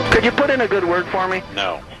Could you put in a good word for me?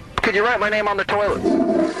 No. Could you write my name on the toilet?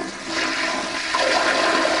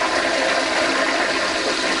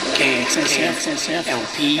 KXSF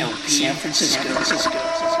LP San Francisco.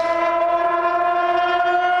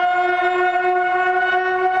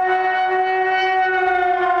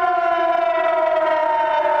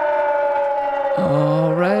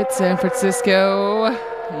 All right, San Francisco.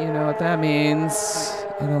 You know what that means.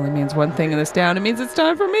 It only means one thing in this town. It means it's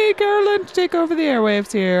time for me, Carolyn, to take over the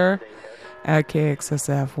airwaves here at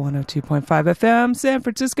KXSF 102.5 FM, San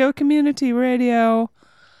Francisco Community Radio.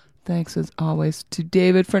 Thanks, as always, to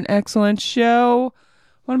David for an excellent show.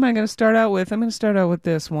 What am I going to start out with? I'm going to start out with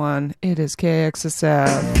this one. It is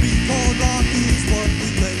KXSF. If you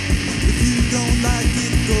don't like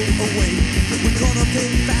it, go away. We're gonna play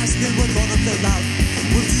fast and we're gonna play loud.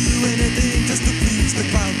 We'll do anything just to please the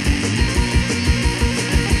crowd.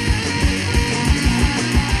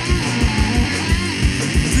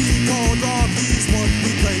 Three-chord rock is what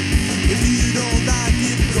we play. If you don't like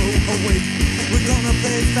it, go away. We're gonna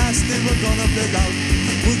play fast and we're gonna play loud.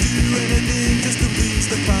 We'll do anything just to please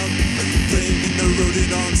the crowd. Playing in the road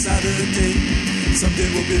on Saturday. Someday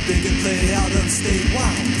we'll be big and play out of state.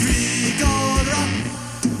 Wow. Three-chord rock.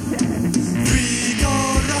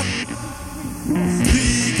 Three-chord rock.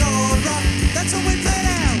 Three-chord rock. That's what we play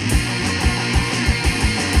now.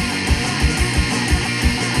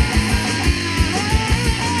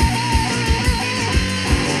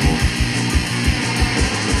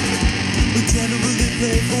 We generally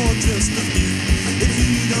play for just a few. If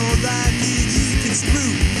you don't like it, you can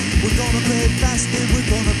screw. We're gonna play fast and we're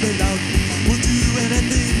gonna play loud. We'll do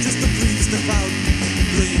anything just to please the crowd.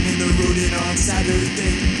 Playing in the road on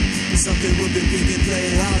Saturday. Someday we'll be big and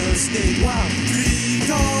play out of state. Wow.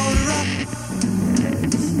 Three-chord rock.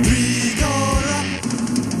 Three-chord rock.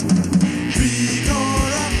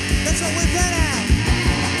 Three-chord rock. That's what we play now.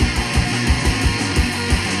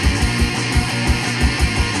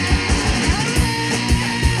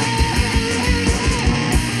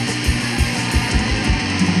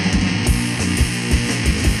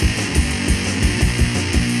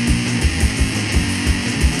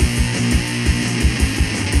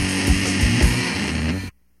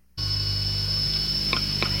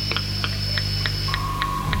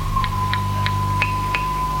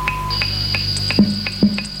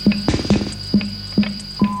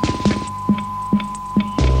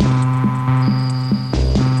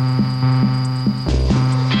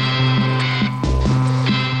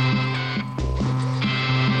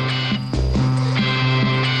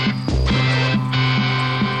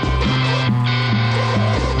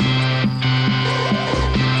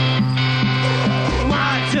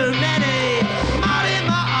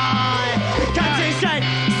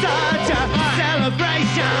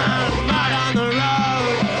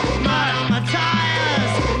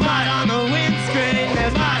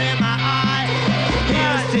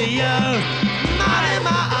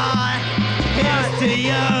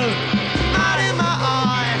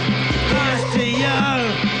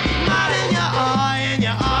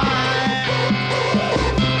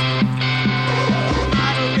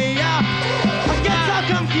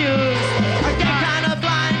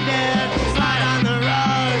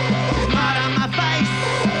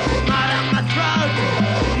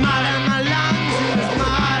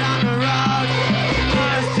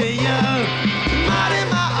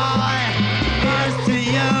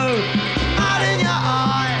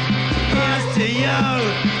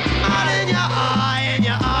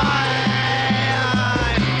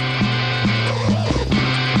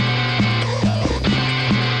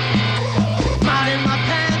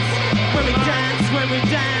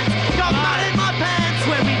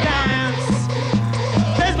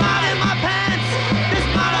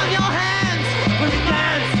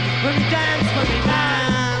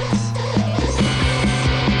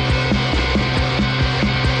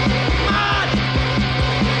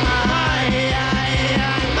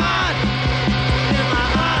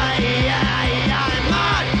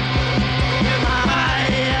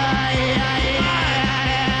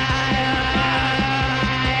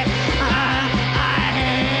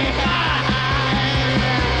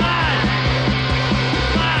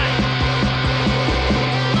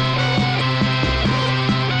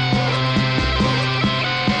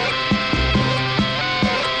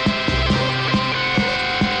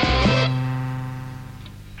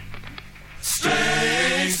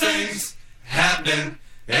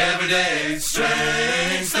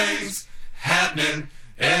 Strange things happening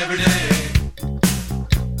every day.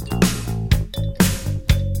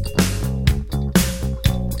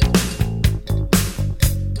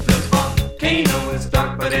 The volcano is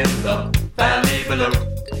dark, but in the valley below,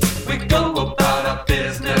 we go about our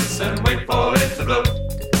business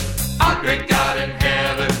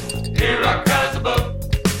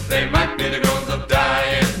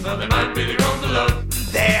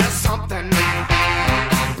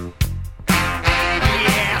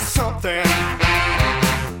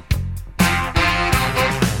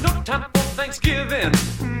misgiving,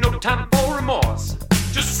 no time for remorse.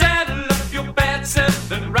 Just saddle up your bad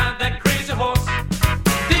self and ride that crazy horse.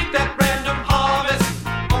 Dig that random harvest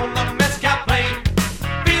on the mezcal plain.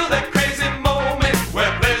 Feel that crazy moment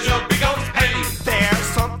where pleasure becomes pain. There's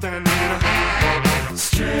something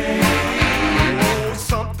strange, oh,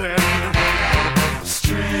 something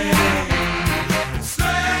strange.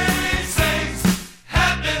 Strange things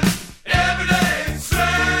happen every day.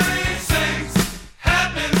 Strange things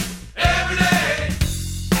happen every day.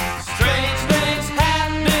 Strange things happen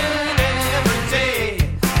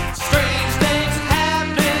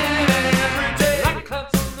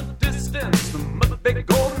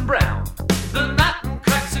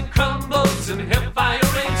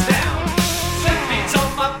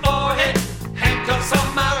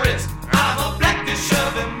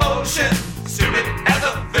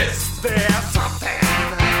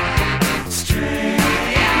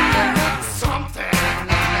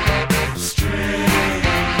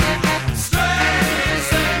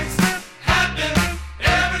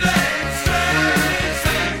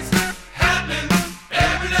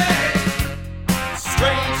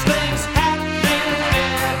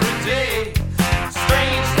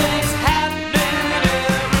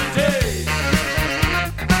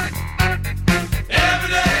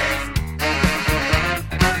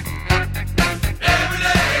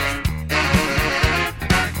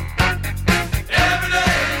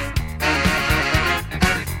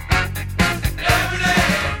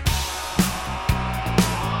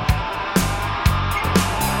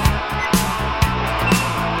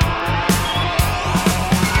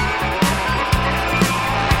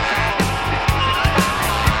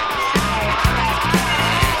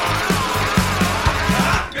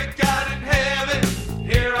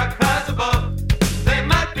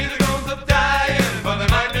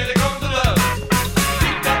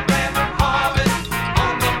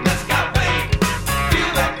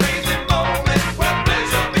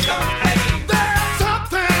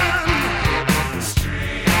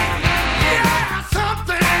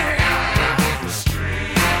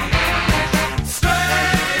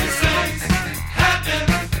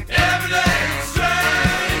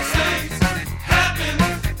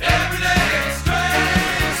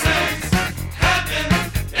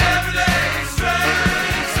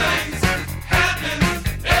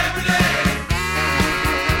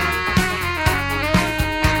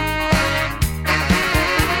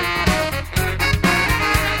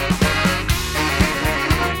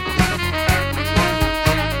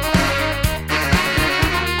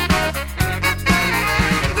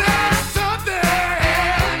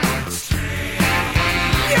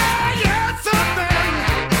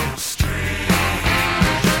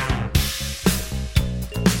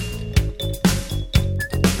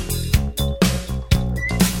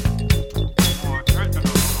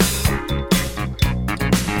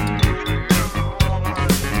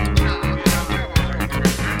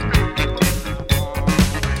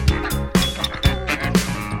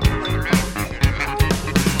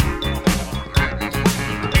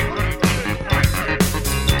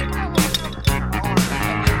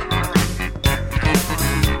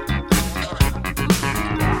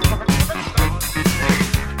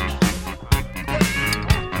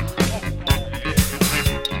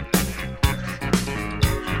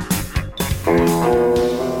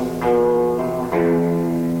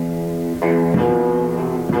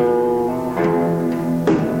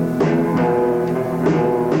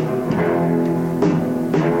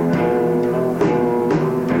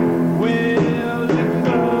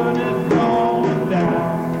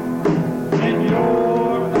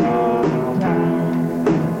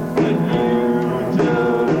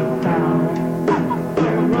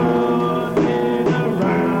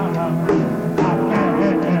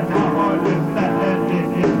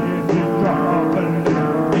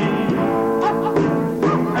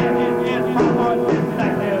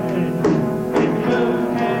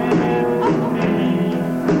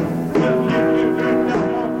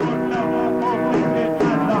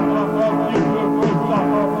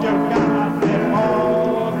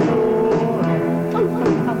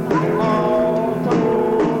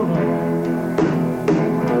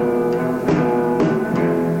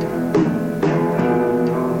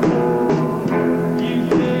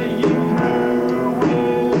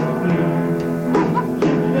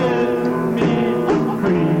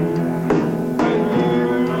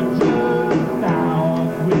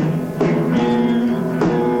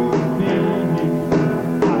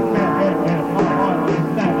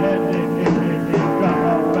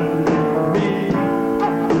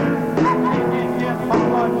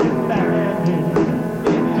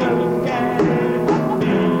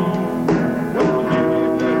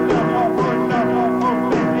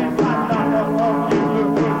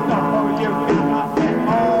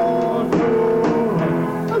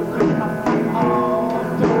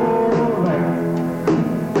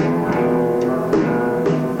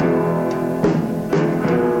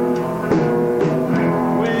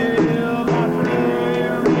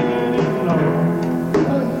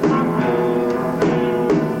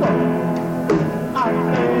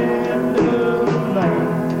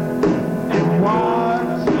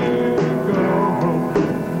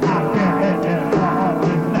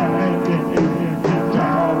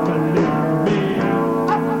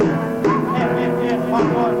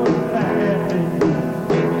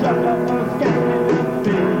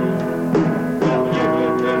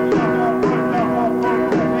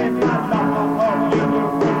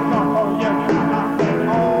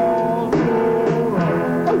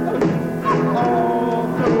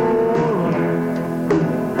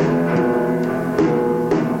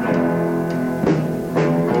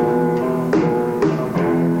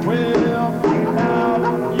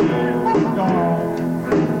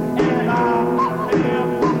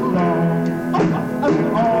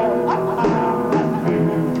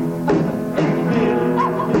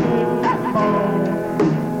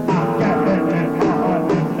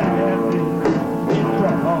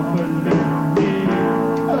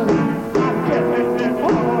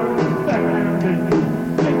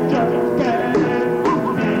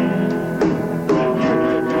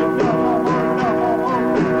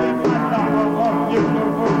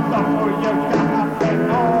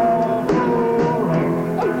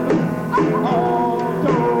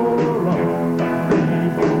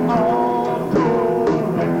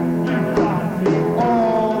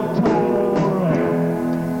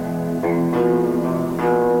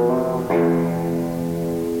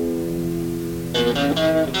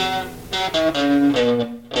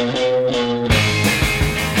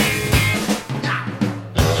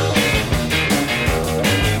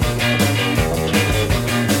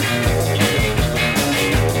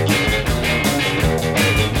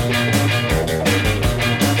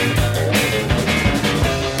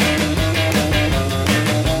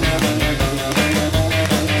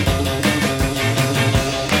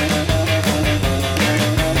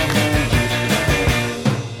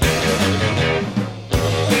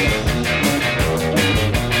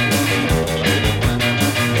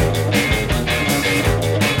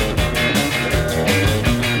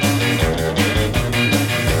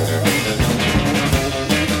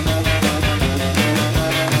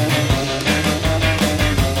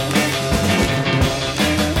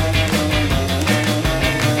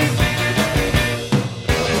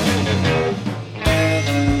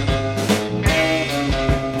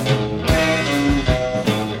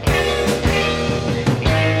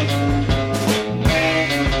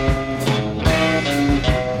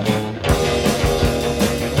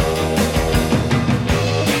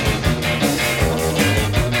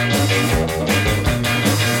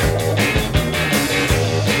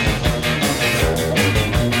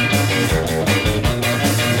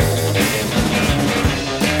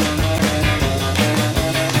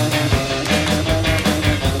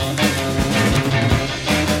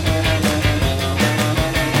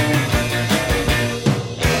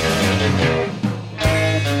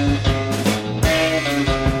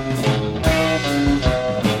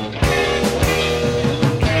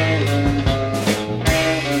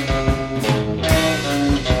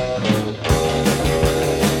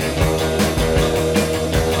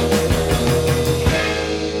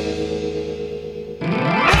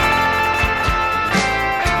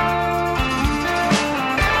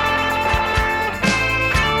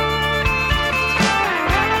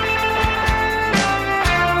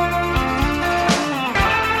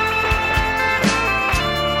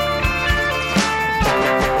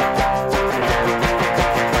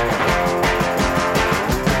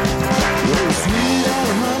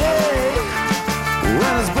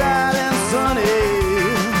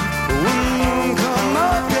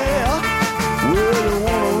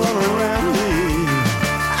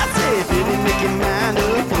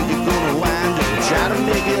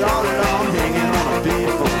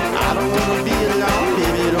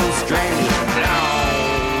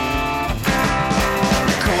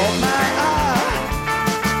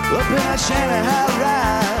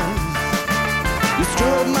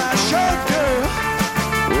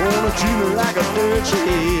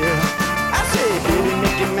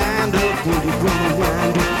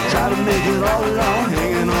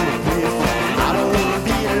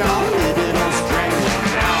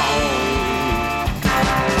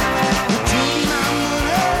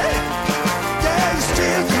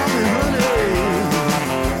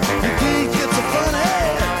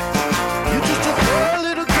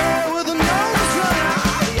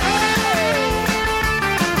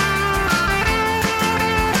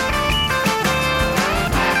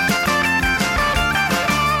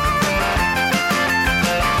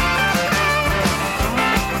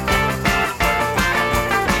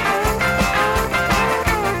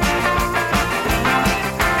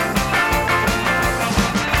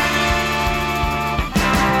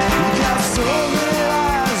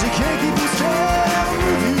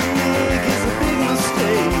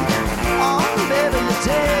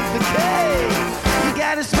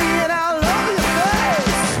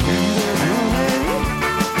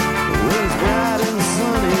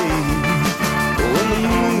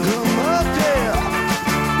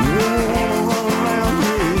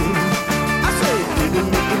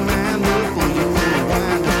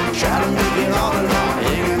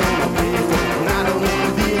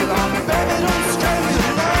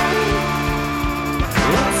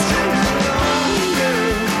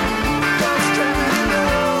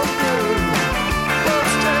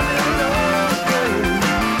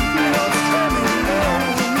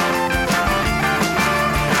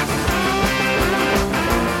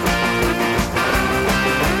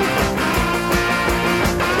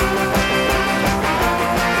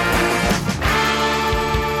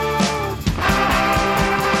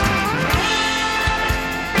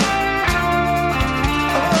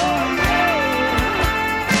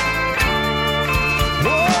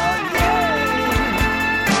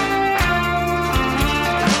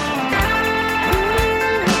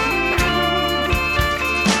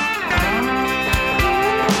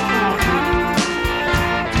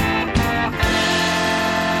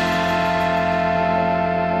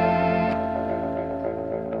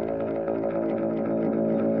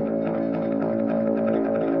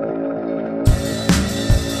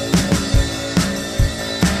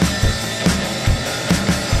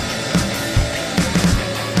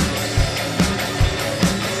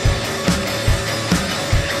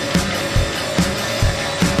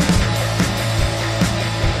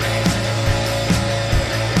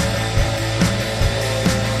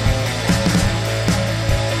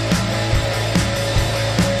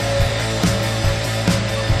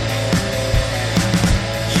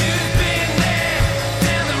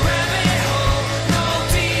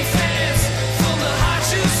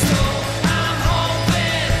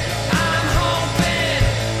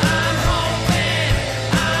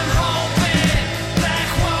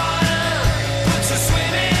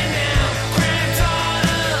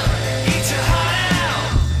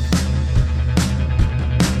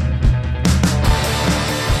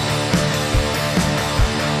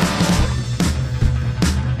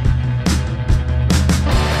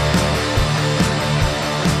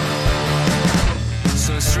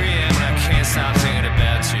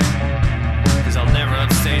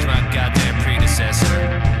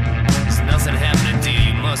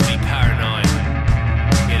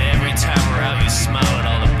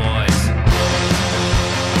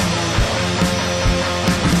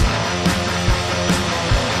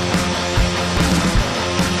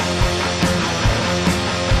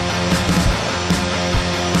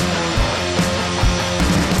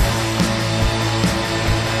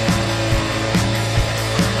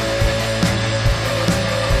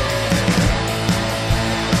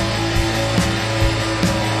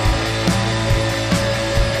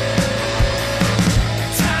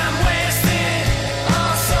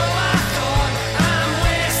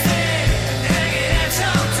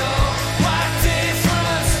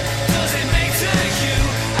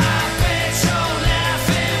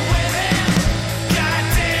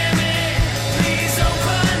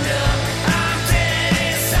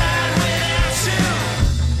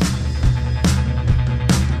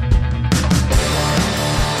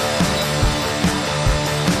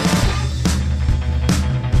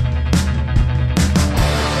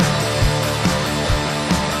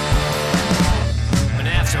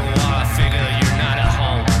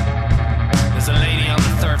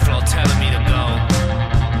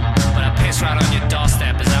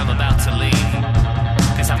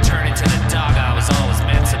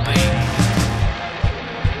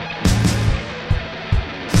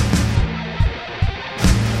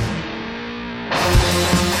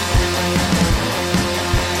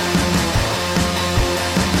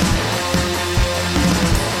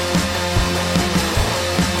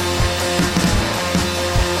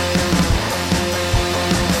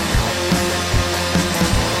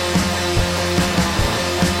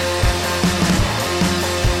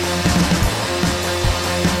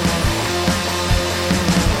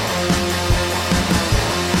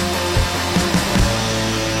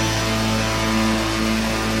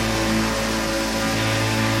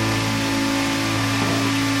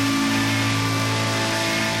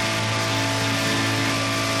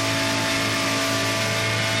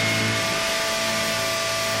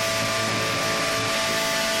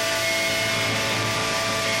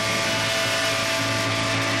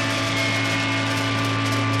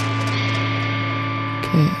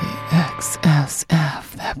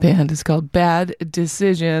KXSF. That band is called Bad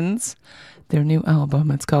Decisions. Their new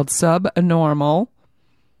album, it's called Subnormal.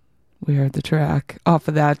 We heard the track off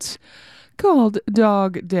of that called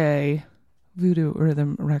Dog Day. Voodoo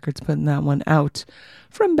Rhythm Records putting that one out.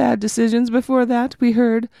 From Bad Decisions, before that, we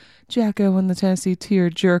heard Jack-O and the Tennesse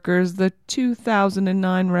Tearjerkers, the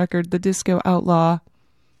 2009 record, The Disco Outlaw.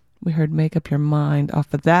 We heard Make Up Your Mind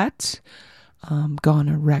off of that.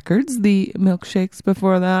 Goner Records, the Milkshakes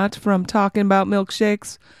before that. From Talking About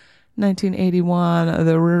Milkshakes, 1981,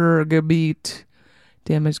 the Ruhrgebiet.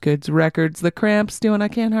 Damaged Goods Records, the Cramps doing I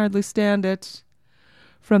Can't Hardly Stand It.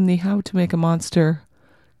 From the How to Make a Monster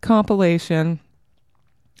compilation,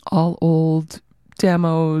 all old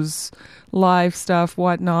demos, live stuff,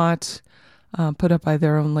 whatnot, put up by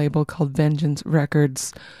their own label called Vengeance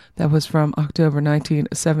Records. That was from October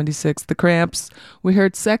 1976. The Cramps. We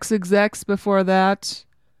heard Sex Execs before that.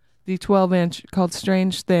 The 12-inch called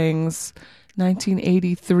Strange Things,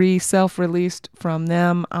 1983, self-released from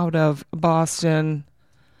them out of Boston.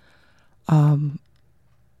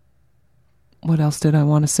 What else did I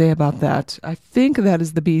want to say about that? I think that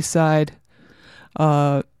is the B-side.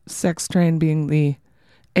 Sex Train being the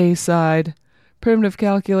A-side. Primitive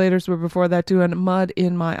Calculators were before that doing Mud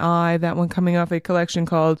in My Eye. That one coming off a collection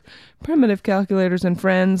called Primitive Calculators and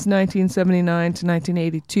Friends, 1979 to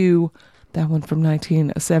 1982. That one from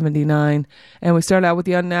 1979. And we start out with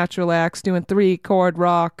the Unnatural Axe doing 3-chord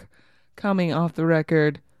rock coming off the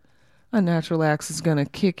record. Unnatural Axe is going to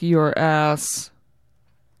kick your ass.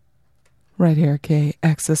 Right here,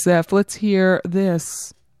 KXSF. Let's hear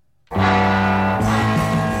this.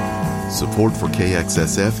 Support for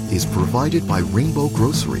KXSF is provided by Rainbow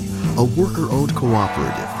Grocery, a worker-owned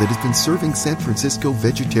cooperative that has been serving San Francisco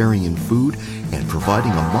vegetarian food and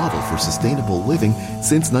providing a model for sustainable living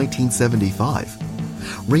since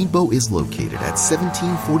 1975. Rainbow is located at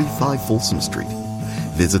 1745 Folsom Street.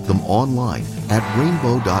 Visit them online at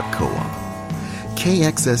rainbow.coop.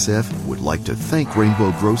 KXSF would like to thank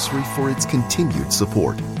Rainbow Grocery for its continued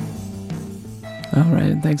support. All right,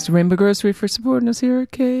 and thanks to Rainbow Grocery for supporting us here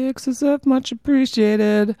at KXSF. Much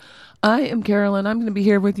appreciated. I am Carolyn. I'm going to be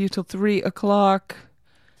here with you till 3 o'clock,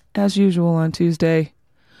 as usual on Tuesday.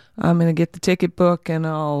 I'm going to get the ticket book, and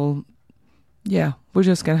we're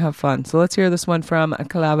just going to have fun. So let's hear this one from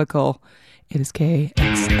Clavicule. It is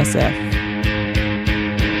KXSF.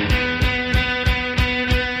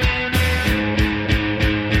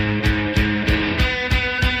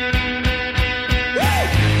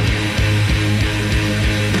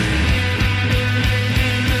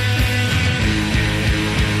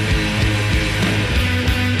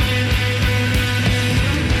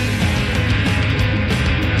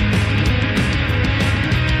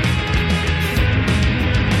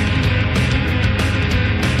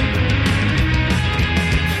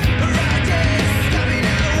 Right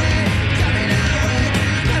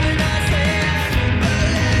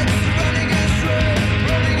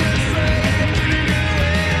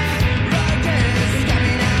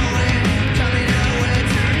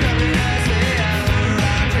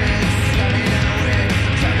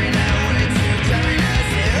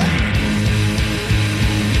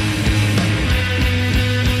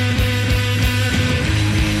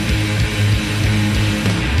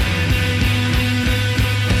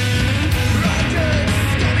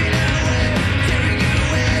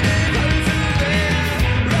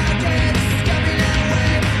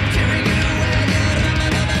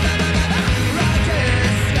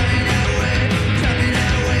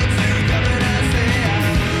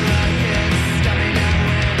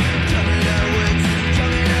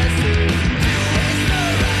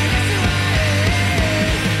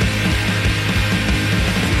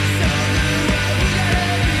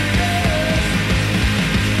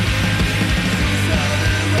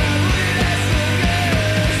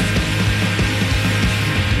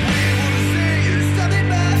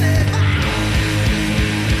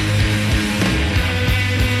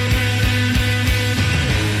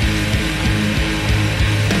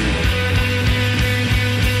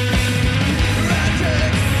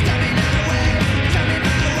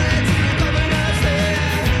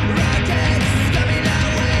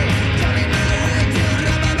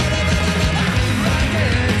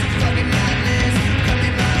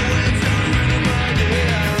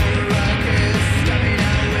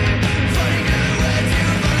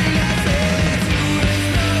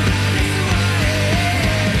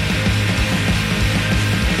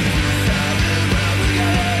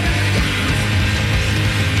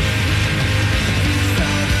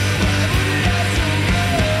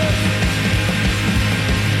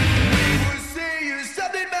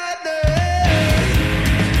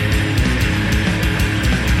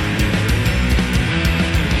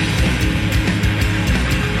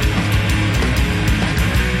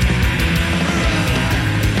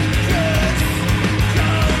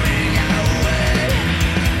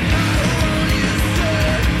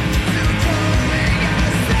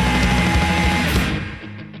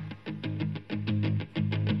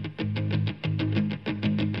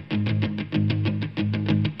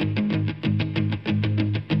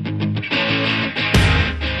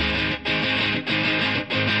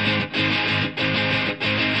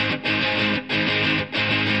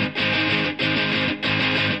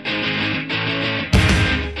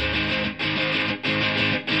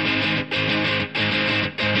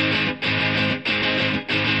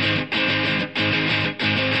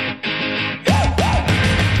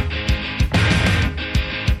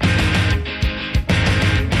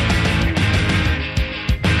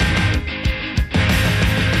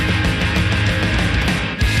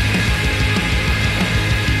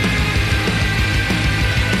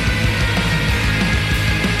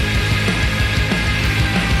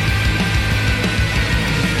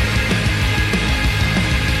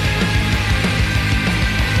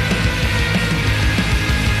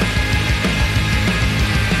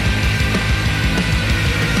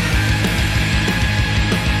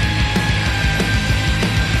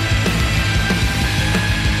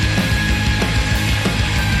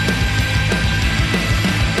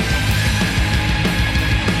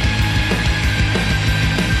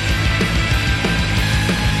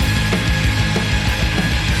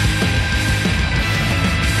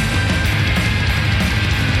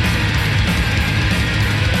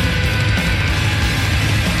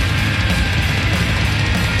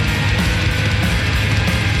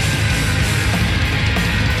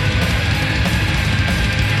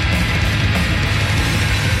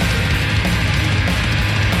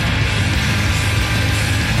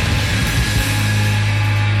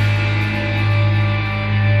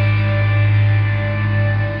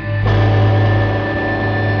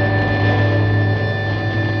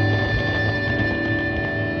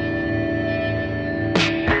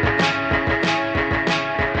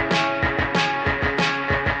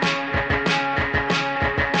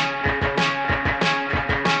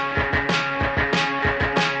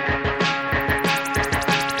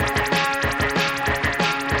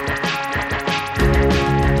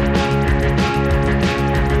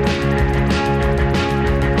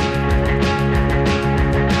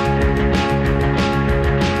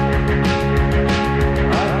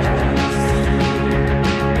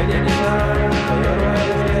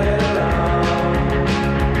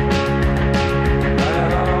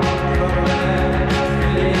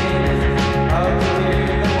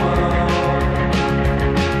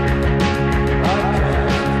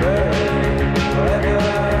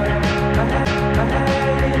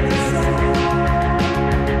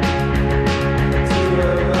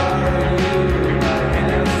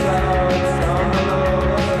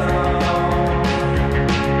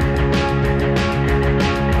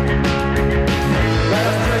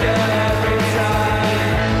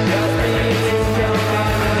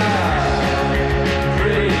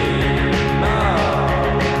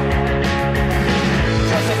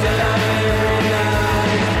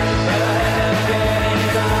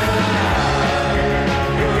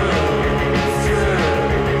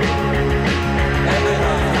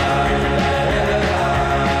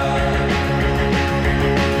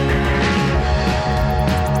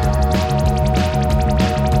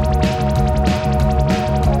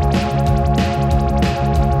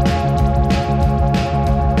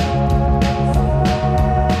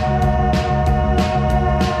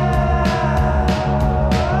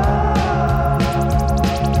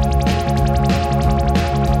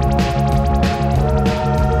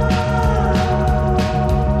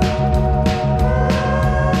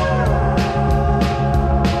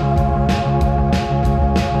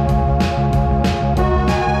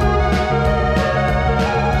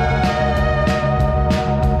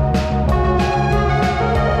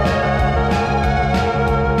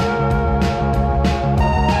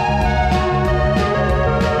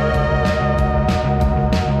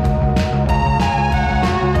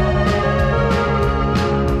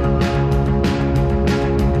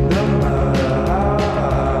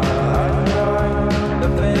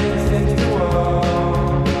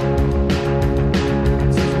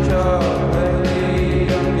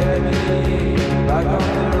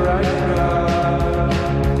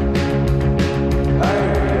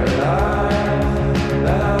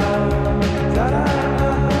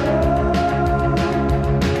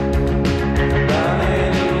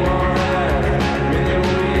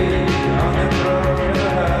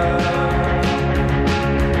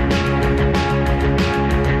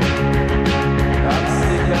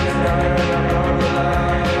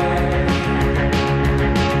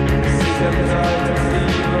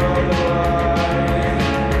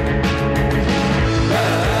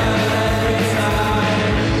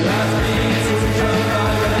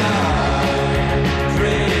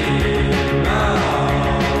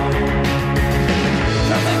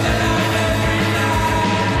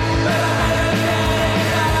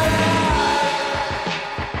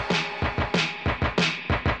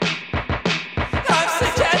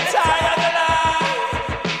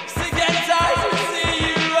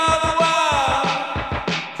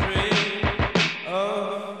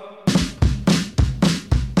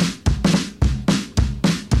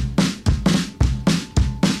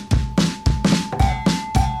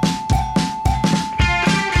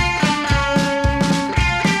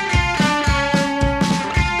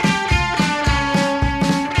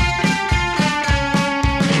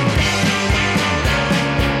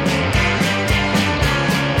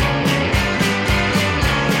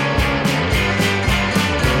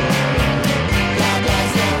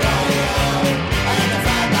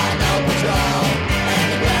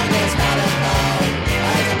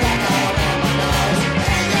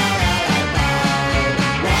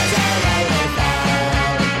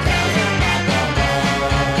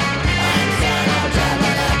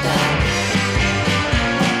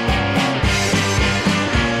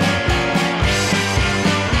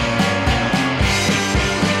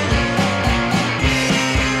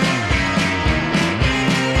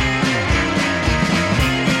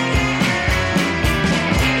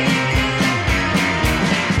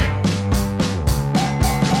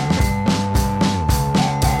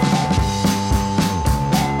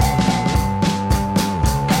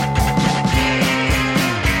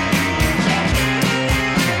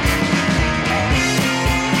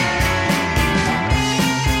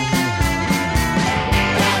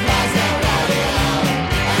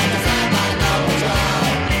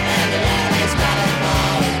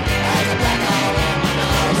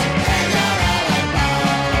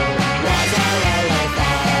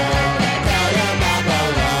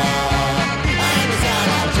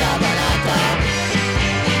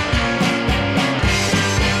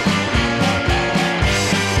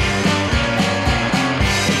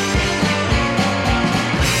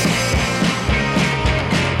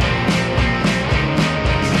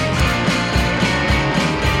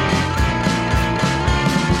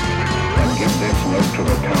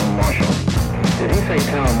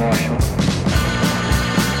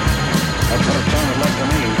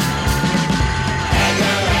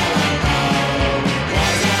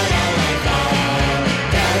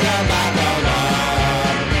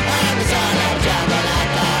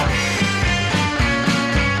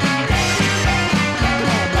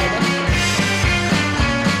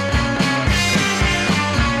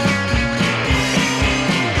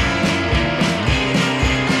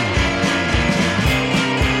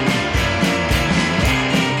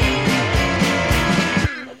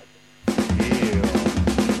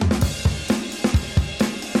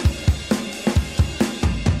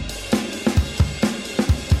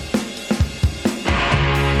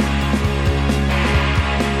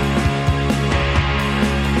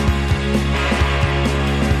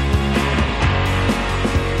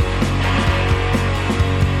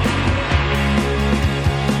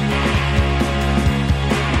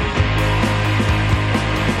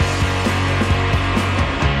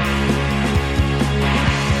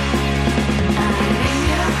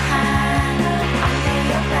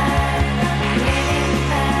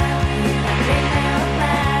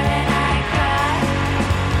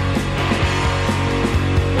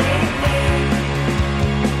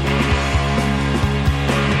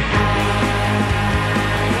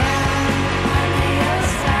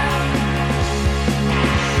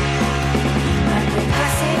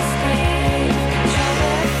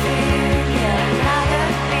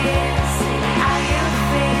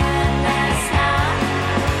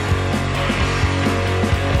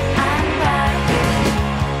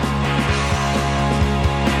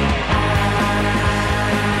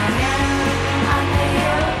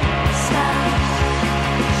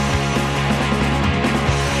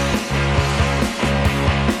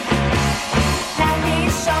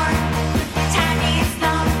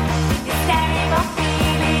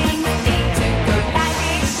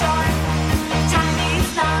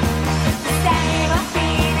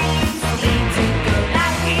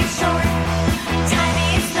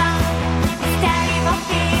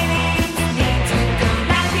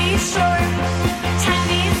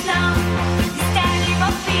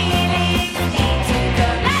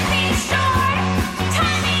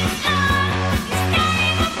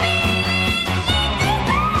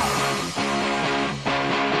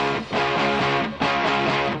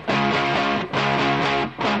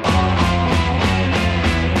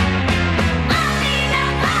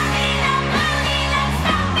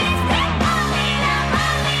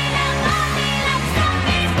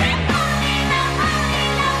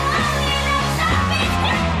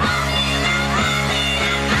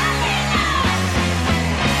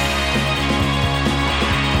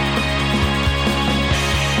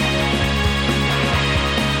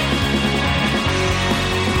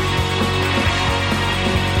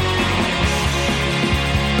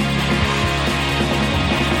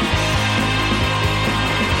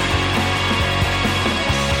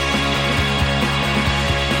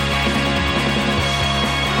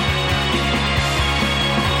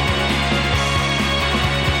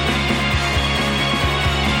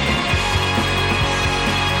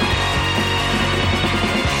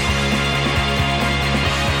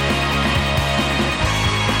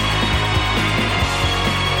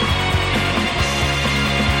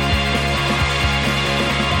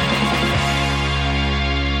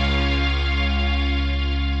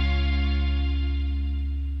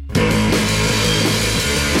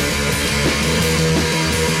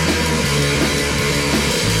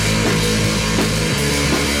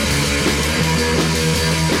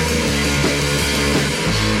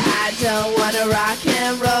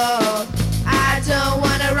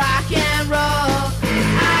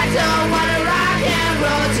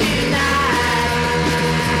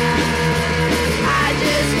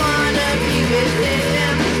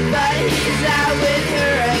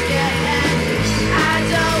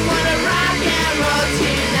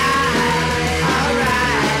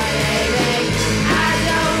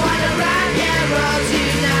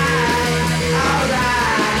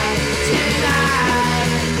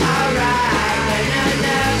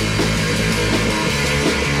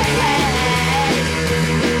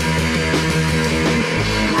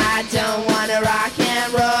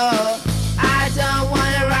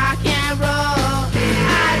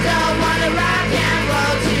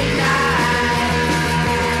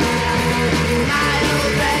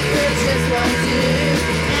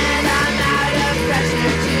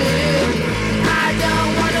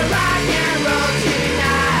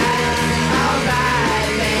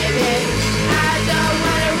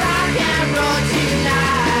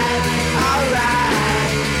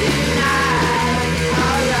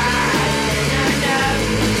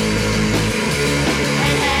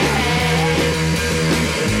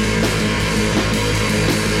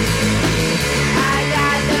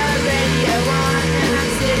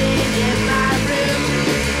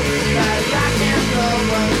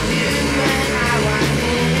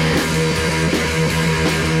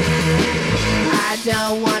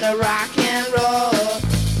don't wanna rock and roll.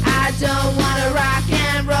 I don't wanna rock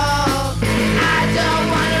and roll. I don't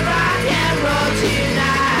wanna rock and roll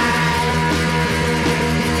tonight.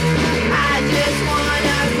 I just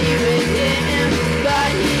wanna be with him,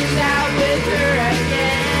 but he's out with her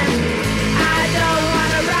again. I don't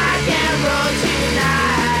wanna rock and roll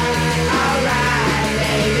tonight. Alright,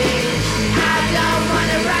 baby. I don't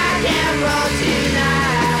wanna rock and roll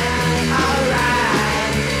tonight.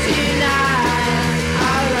 Alright, tonight.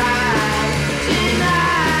 Alright,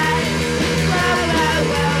 tonight. Whoa,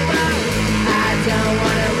 whoa, whoa, whoa. I don't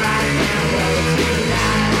wanna rock and roll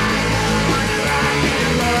tonight. I don't wanna rock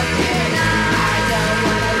and roll tonight. I don't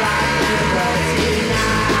wanna rock and roll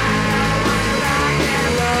tonight. I don't wanna rock and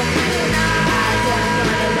roll tonight. I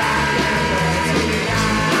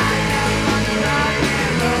don't wanna rock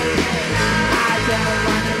and roll tonight. I don't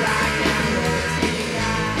wanna rock and roll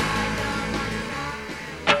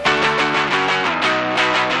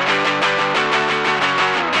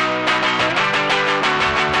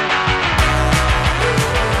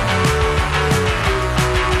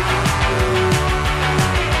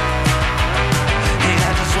Hey,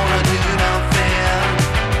 I just wanna do nothing.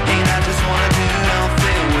 Hey, I just wanna do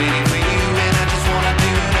nothing. Waiting for you, and I just wanna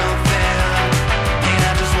do nothing. Hey,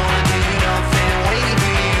 I just wanna do nothing. Waiting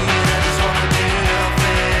for you, and I just wanna do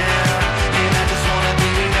nothing. Hey, I just wanna do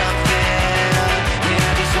nothing. Hey,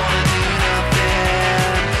 I just wanna do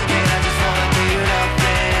nothing. Hey, I just wanna do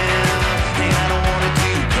nothing. Hey, I don't wanna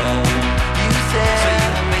do cold. You said so you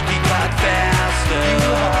will make it quite faster.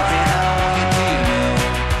 Hey, I want you to know.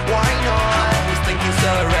 Why not? I always think it's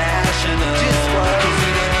so rational. Just what? 'Cause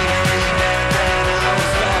you didn't even read that then. I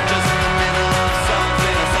was caught just in the middle of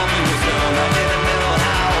something. Something was wrong. I didn't know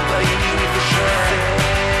how, but you knew it for sure.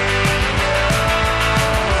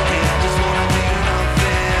 Hey, I just wanna do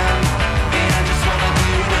nothing. Hey, I just wanna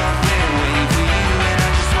do nothing. Waiting for you, and I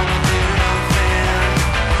just wanna do nothing.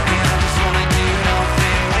 Hey, I just wanna do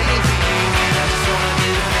nothing. Waiting for you, and I just wanna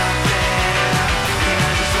do nothing. Hey, I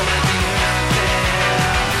just wanna do nothing.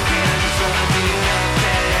 Hey, I just wanna do nothing. Hey,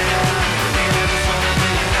 I just wanna do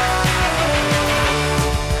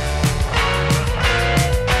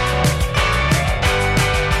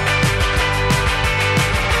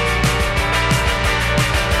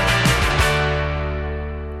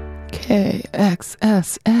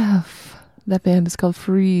KXSF. That band is called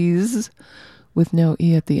Freez, with no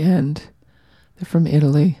E at the end. They're from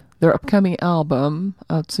Italy. Their upcoming album,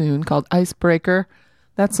 out soon, called Icebreaker.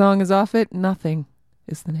 That song is off it. Nothing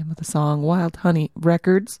is the name of the song. Wild Honey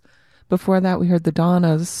Records. Before that, we heard the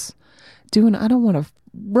Donnas doing I Don't Want to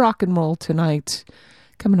Rock and Roll Tonight.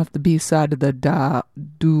 Coming off the B-side of the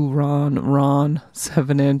Do-Ron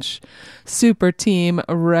 7-inch. Super Team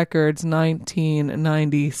Records,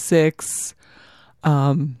 1996.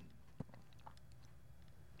 What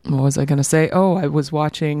was I going to say? Oh, I was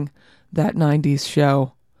watching that 90s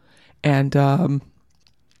show, and Donna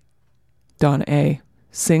A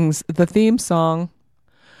sings the theme song,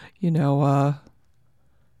 you know,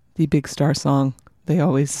 the Big Star song. They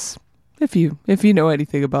always, if you know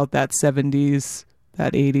anything about that 70s,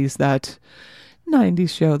 that 80s, that 90s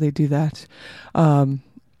show, they do that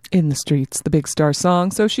in the streets, the Big Star song.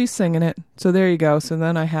 So she's singing it. So there you go. So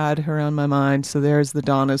then I had her on my mind. So there's the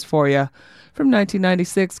Donnas for you. From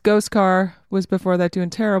 1996, Ghost Car was before that doing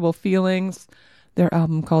Terrible Feelings. Their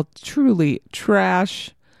album called Truly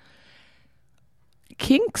Trash.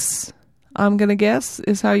 Qinqs, I'm going to guess,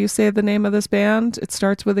 is how you say the name of this band. It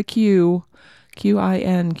starts with a Q.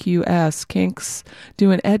 Qinqs. Qinqs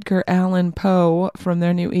doing Edgar Allan Poe from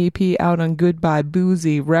their new EP out on Goodbye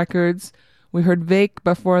Boozy Records. We heard Veik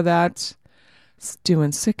before that,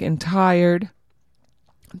 doing Sick and Tired.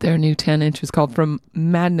 Their new 10-inch is called From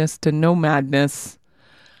Madness to No Madness.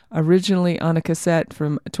 Originally on a cassette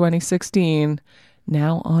from 2016,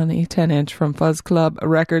 now on a 10-inch from Fuzz Club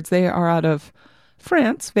Records. They are out of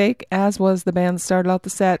France, Veik, as was the band that started out the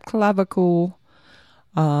set, Clavicule,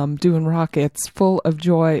 doing Rockets. Full of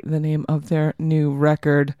Joy, the name of their new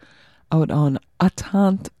record, out on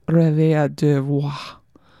Attente Rêve de Voir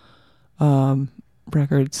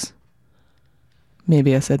Records.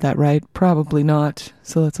 Maybe I said that right. Probably not.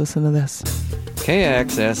 So let's listen to this.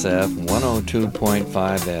 KXSF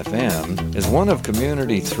 102.5 FM is one of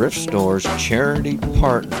Community Thrift Store's charity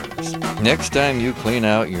partners. Next time you clean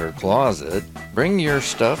out your closet, bring your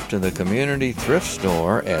stuff to the Community Thrift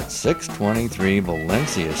Store at 623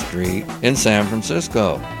 Valencia Street in San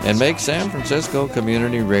Francisco and make San Francisco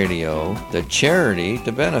Community Radio the charity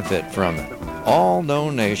to benefit from it. All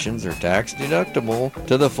donations are tax deductible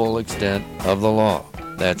to the full extent of the law.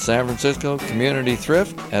 That's San Francisco Community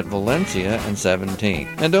Thrift at Valencia and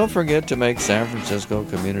 17th. And don't forget to make San Francisco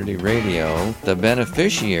Community Radio the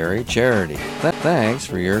beneficiary charity. Thanks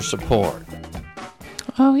for your support.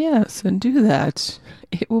 Oh, yes, and do that.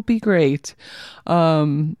 It will be great.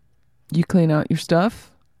 You clean out your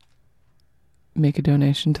stuff, make a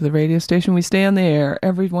donation to the radio station. We stay on the air.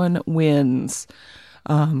 Everyone wins.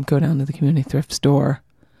 Go down to the community thrift store.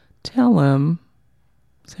 Tell them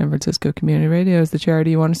San Francisco Community Radio is the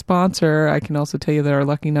charity you want to sponsor. I can also tell you that our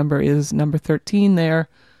lucky number is number 13 there.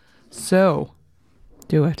 So,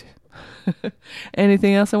 do it.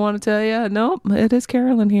 Anything else I want to tell you? Nope, it is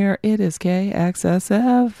Carolyn here. It is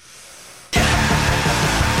KXSF.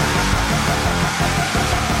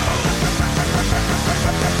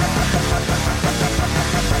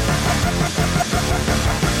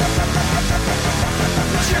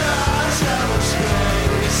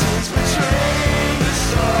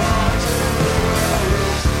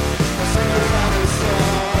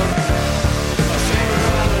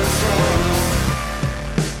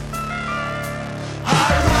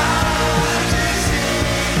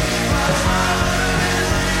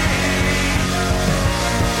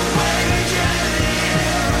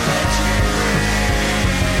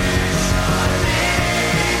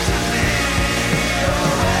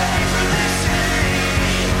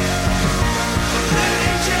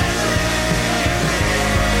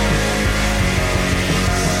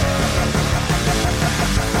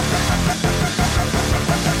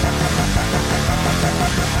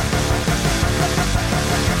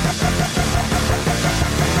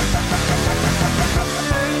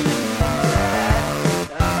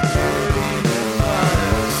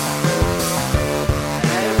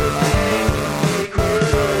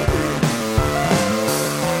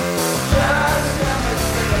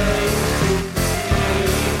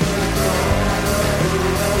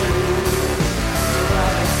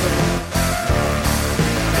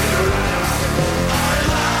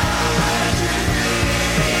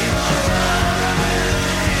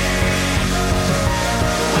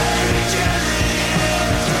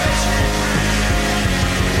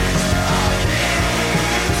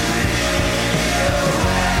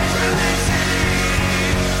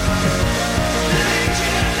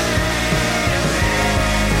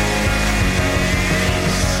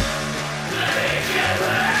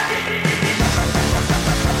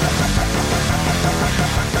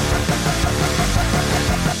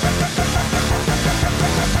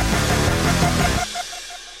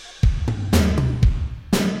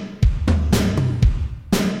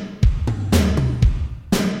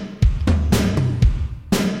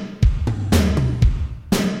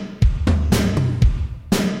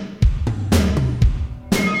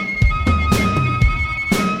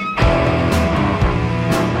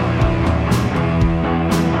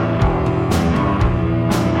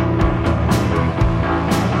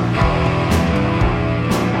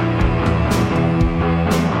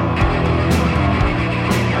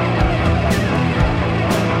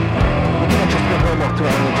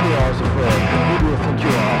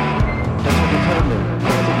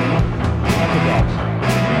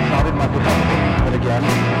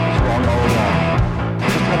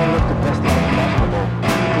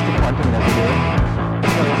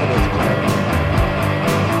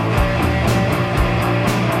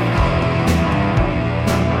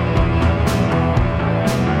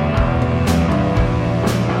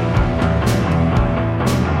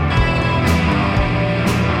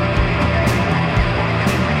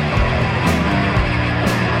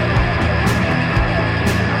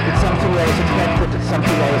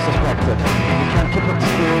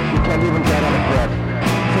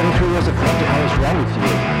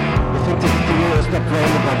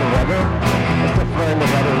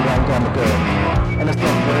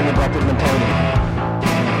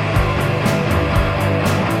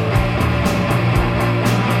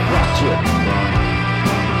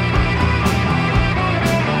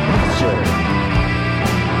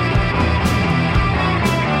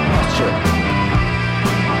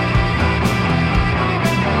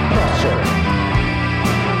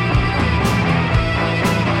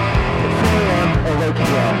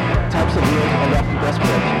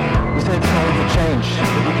 Change,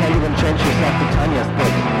 but you can't even change yourself the tiniest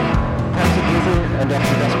bit. Perhaps it easy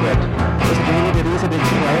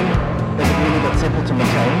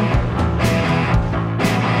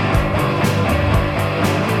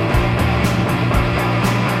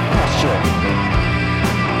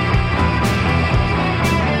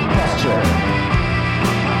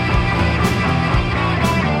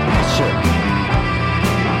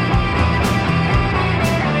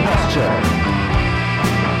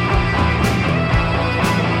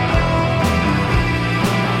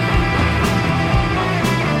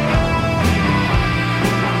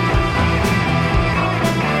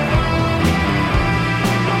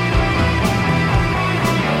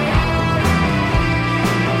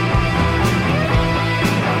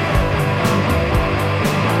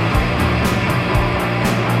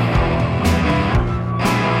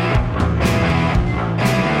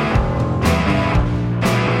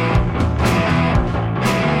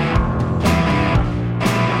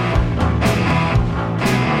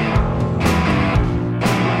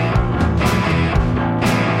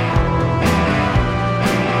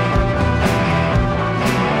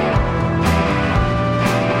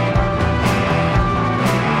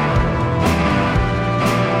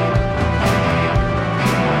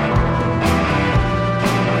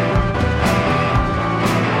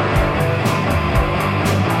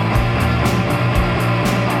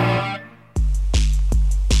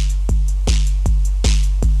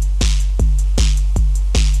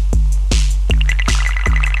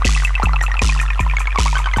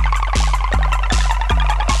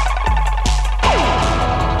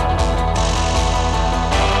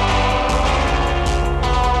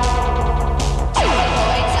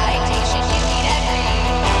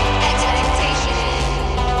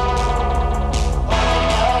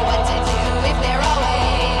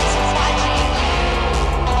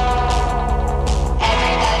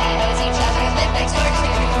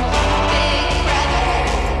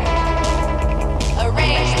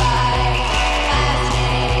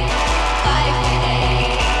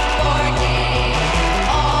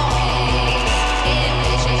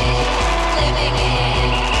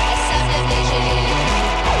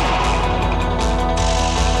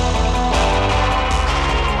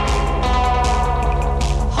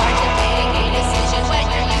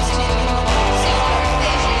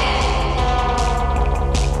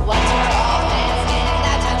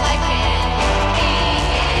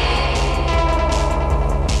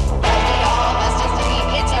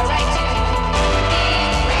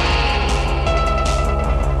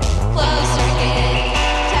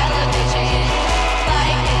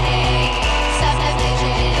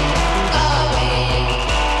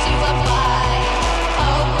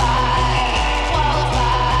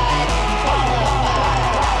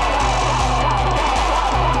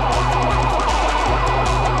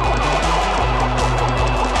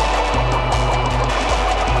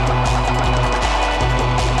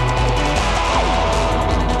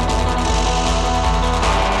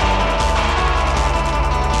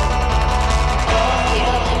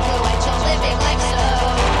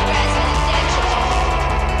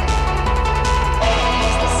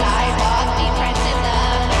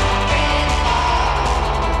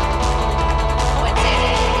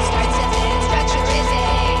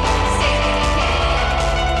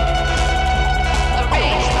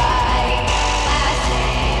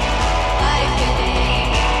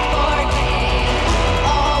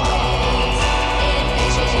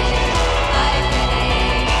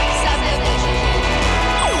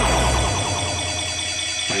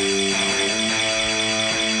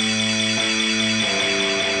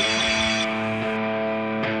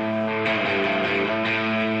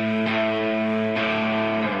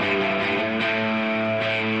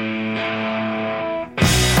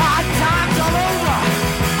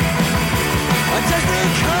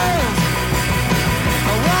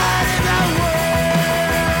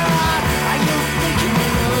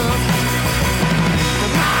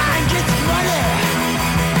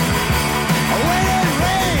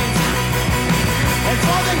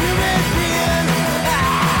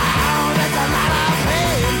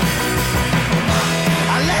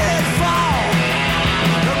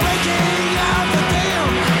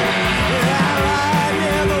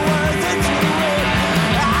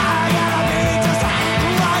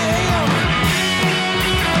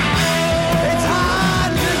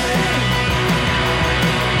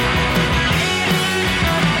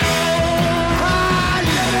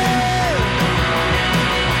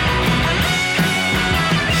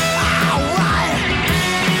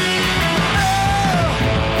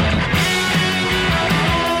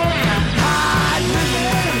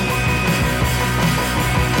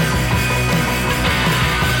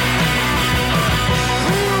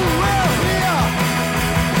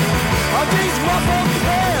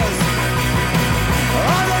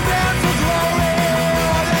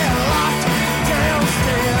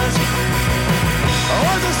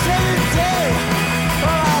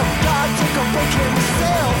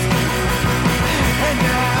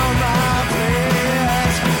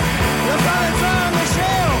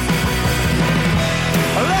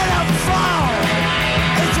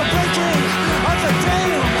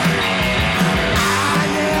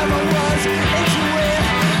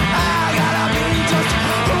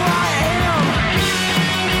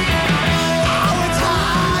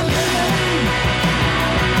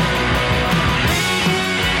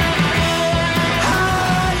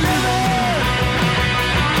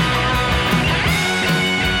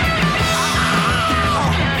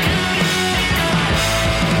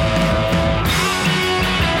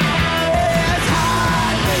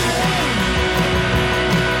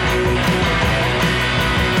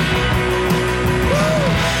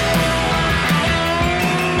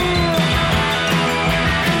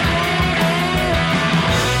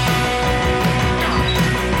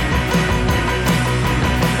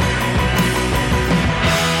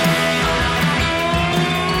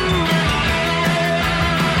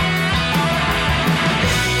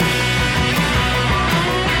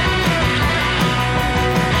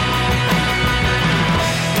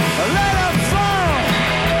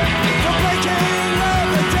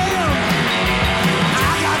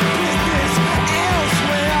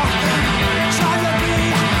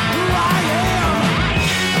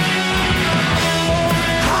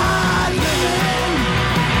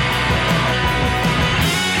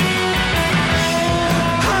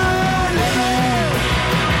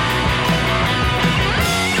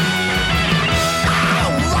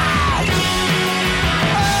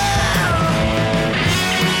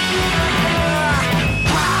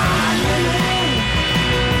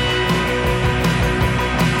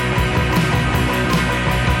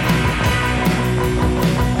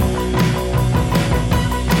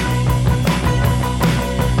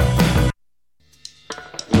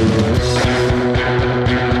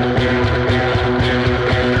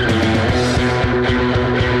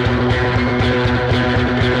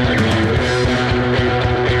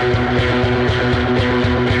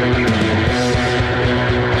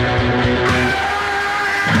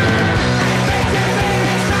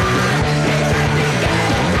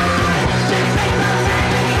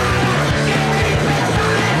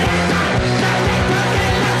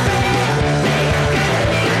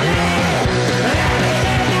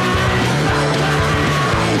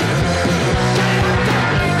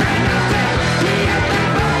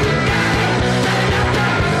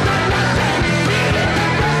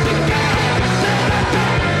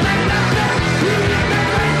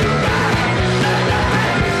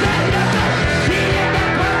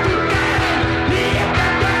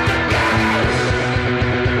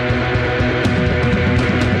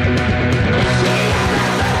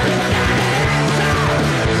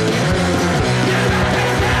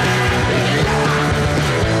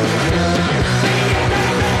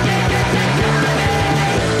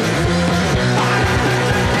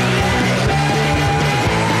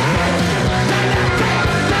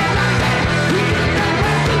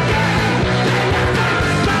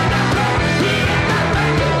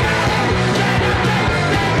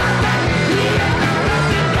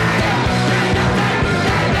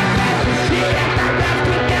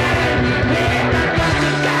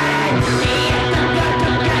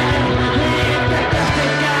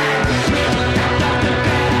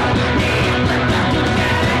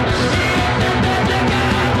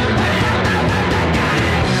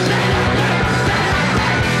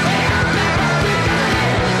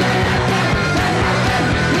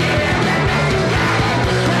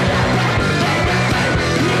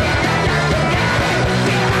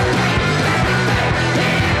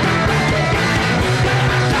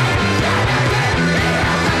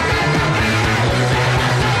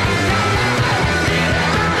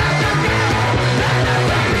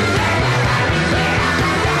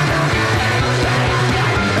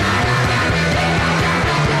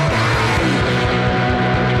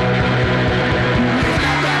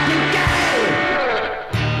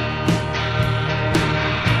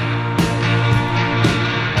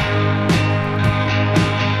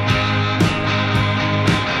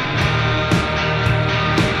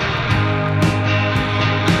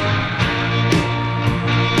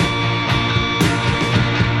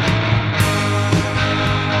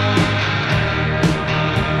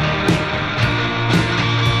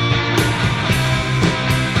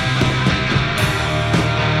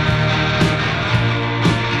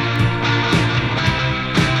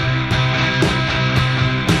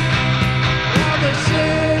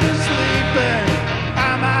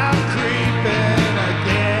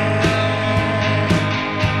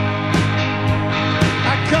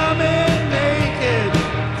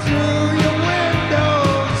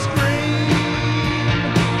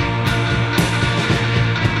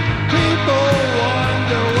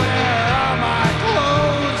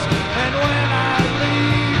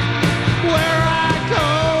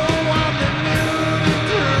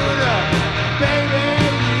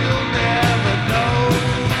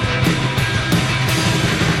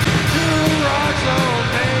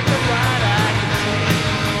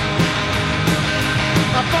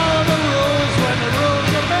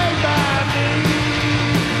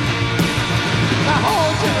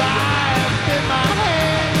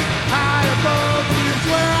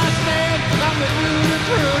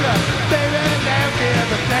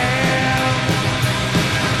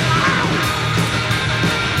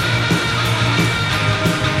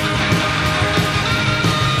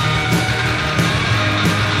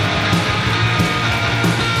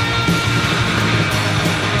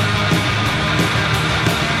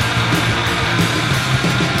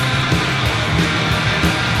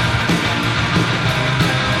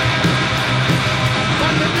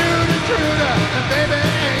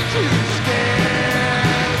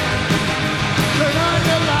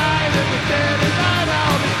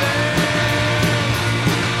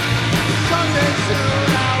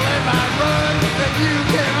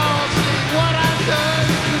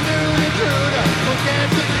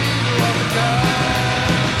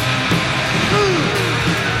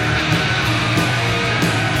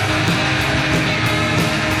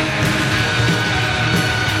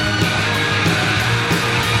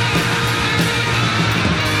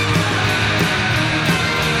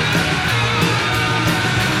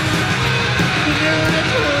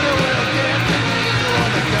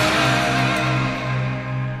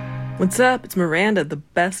What's up? It's Miranda, the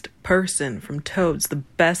best person from Toads, the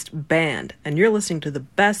best band, and you're listening to the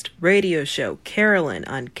best radio show, Carolyn,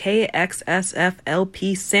 on KXSF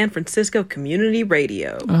LP San Francisco Community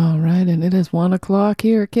Radio. All right, and it is 1 o'clock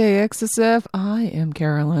here at KXSF. I am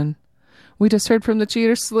Carolyn. We just heard from the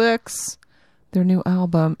Cheater Slicks, their new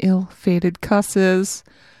album, Ill-Fated Cusses.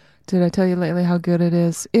 Did I tell you lately how good it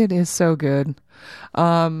is? It is so good.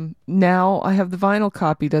 Now I have the vinyl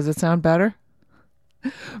copy. Does it sound better?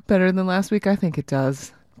 Better than last week? I think it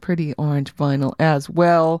does. Pretty orange vinyl as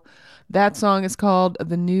well. That song is called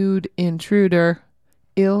The Nude Intruder,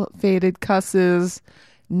 Ill-Fated Cusses,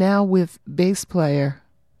 now with bass player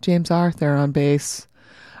James Arthur on bass.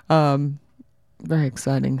 Very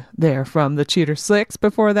exciting there from the Cheater Slicks.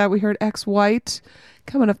 Before that, we heard Exwhite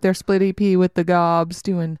coming up their split EP with the Gobs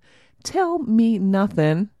doing Tell Me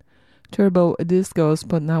Nothing. Turbo Disco's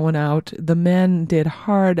putting that one out. The Men did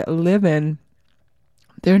Hard Livin'.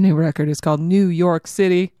 Their new record is called New York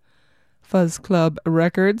City. Fuzz Club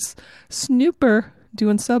Records. Snõõper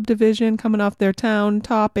doing Subdivision coming off their Town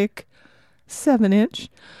Topic 7-inch.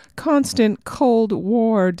 Constant Cold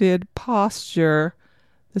War did Posture.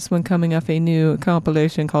 This one coming off a new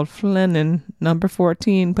compilation called Flennin, number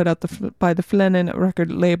 14, put out by the Flennin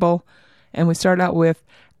record label. And we start out with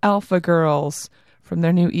Alpha Girls from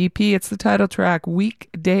their new EP. It's the title track,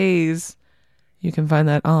 Weekdays. You can find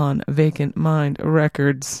that on Vacant Mind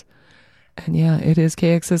Records. And yeah, it is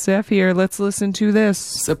KXSF here. Let's listen to this.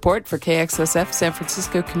 Support for KXSF San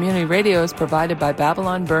Francisco Community Radio is provided by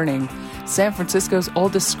Babylon Burning, San Francisco's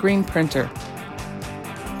oldest screen printer.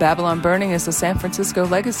 Babylon Burning is a San Francisco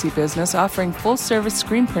legacy business offering full-service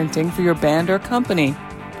screen printing for your band or company.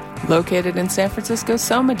 Located in San Francisco's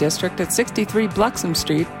Soma District at 63 Bluxom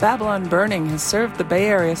Street, Babylon Burning has served the Bay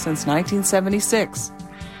Area since 1976.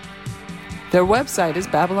 Their website is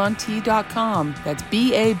BabylonTee.com. That's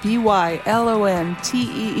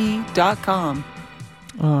BABYLONTEE.com.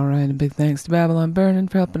 All right, a big thanks to Babylon Burning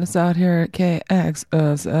for helping us out here at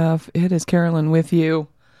KXSF. It is Carolyn with you.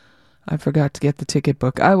 I forgot to get the ticket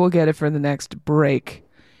book. I will get it for the next break.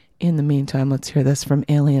 In the meantime, let's hear this from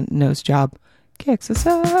Alien Nosejob.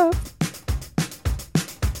 KXSF.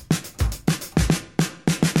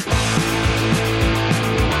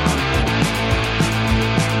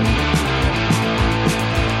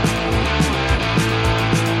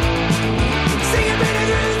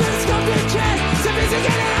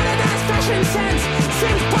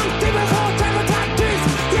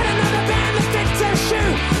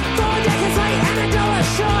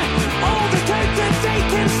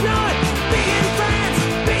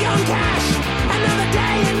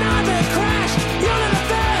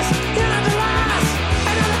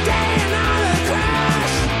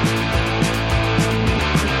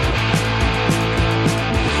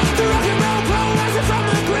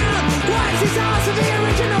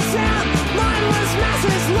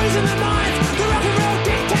 Losing their minds, the rock and roll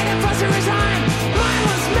dictator for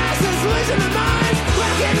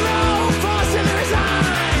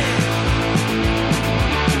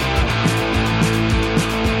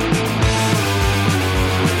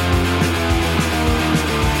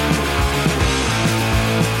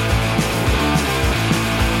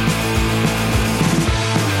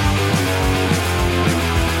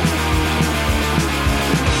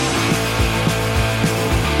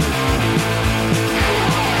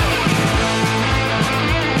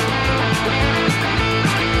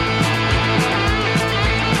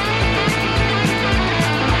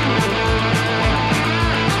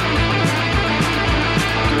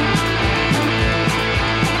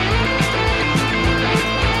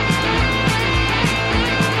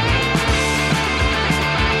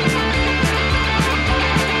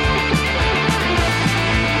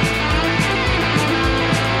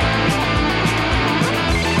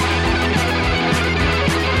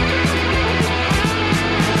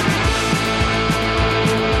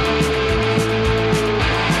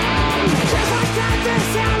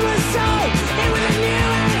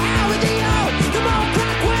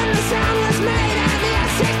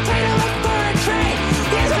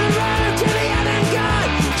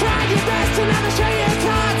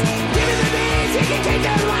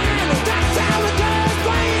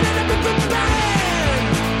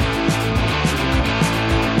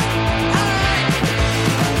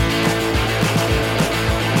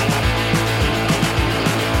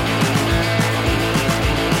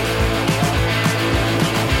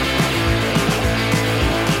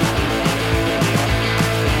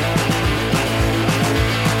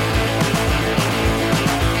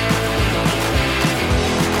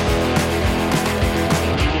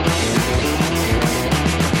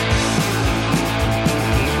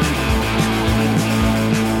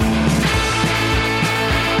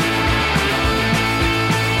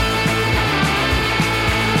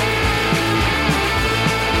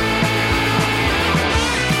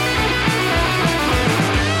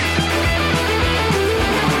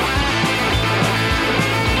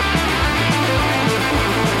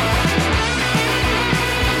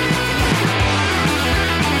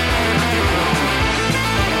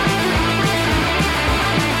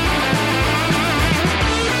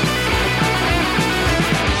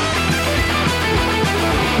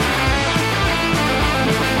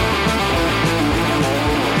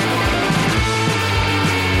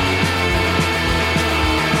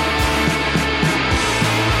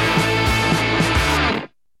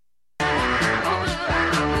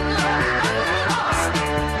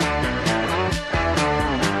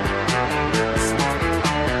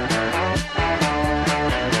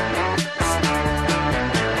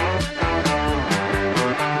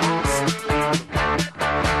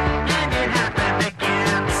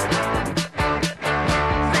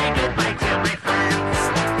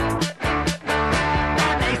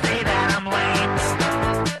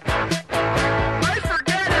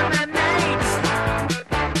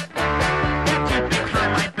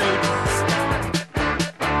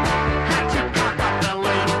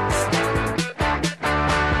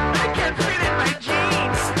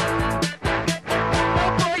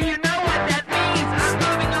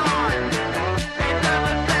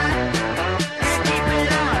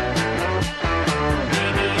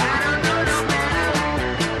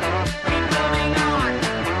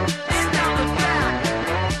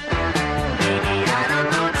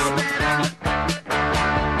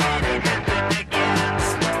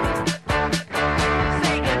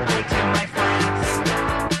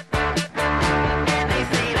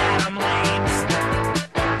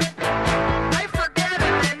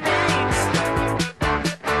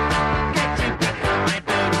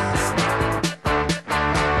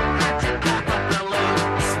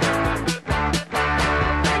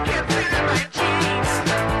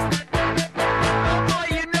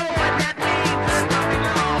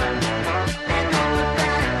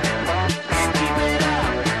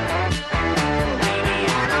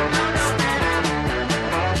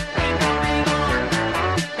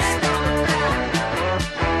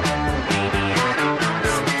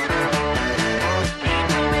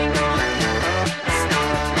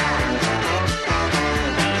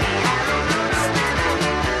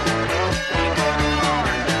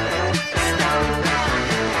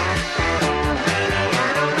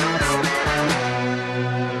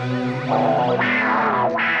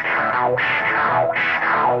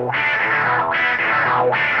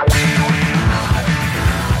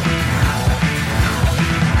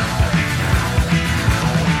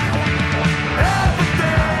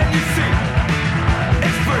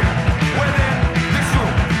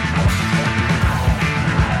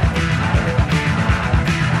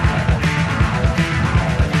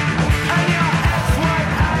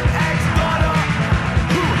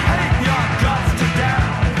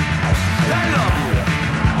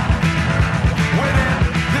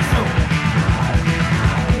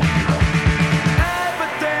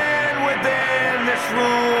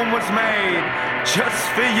room was made just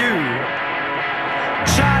for you.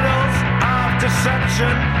 Shadows of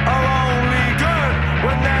deception are only good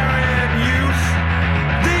when they're in use.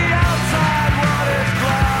 The outside world is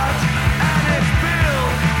glass and it's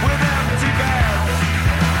filled with empty beds.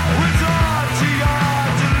 Resort to your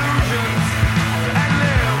delusions and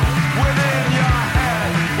live within your head,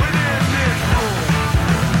 within this room.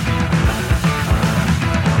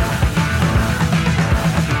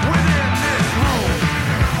 Within this room.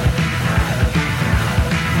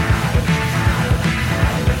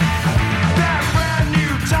 That brand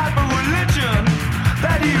new type of religion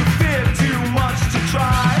that you fear too much to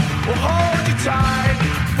try will hold you tight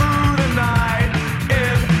through the night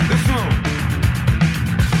in this room.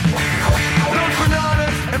 Those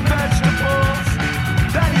bananas and vegetables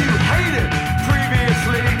that you hated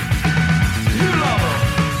previously, you love them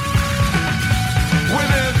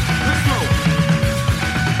within this room.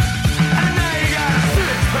 And now you got a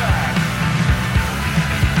six-pack.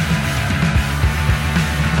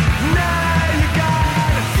 Now you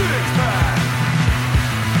got a six-pack.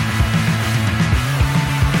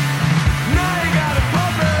 Now you got a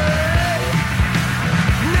puppy.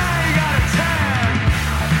 Now you got a tan.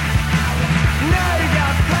 Now you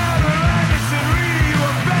got Pamela Anderson reading you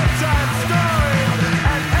a bedtime story,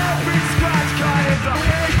 and every scratch card is a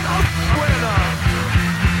big winner.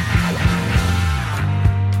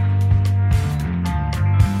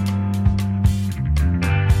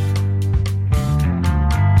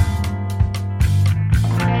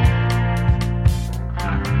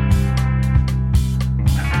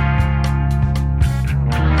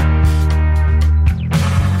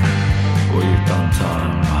 Well, you've done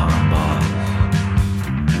time behind bars,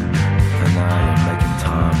 and now you're making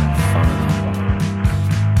time in front of them.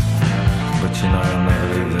 But you know you'll never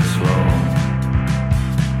leave this room,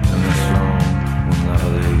 and this room will never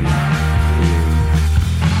leave you.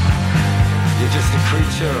 You're just a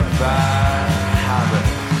creature of bad habit.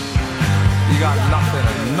 You got nothing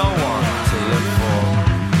and no one to live for.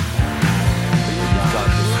 But you've got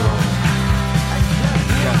this room.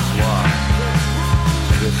 Guess what?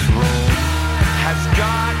 This room has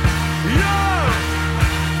got you!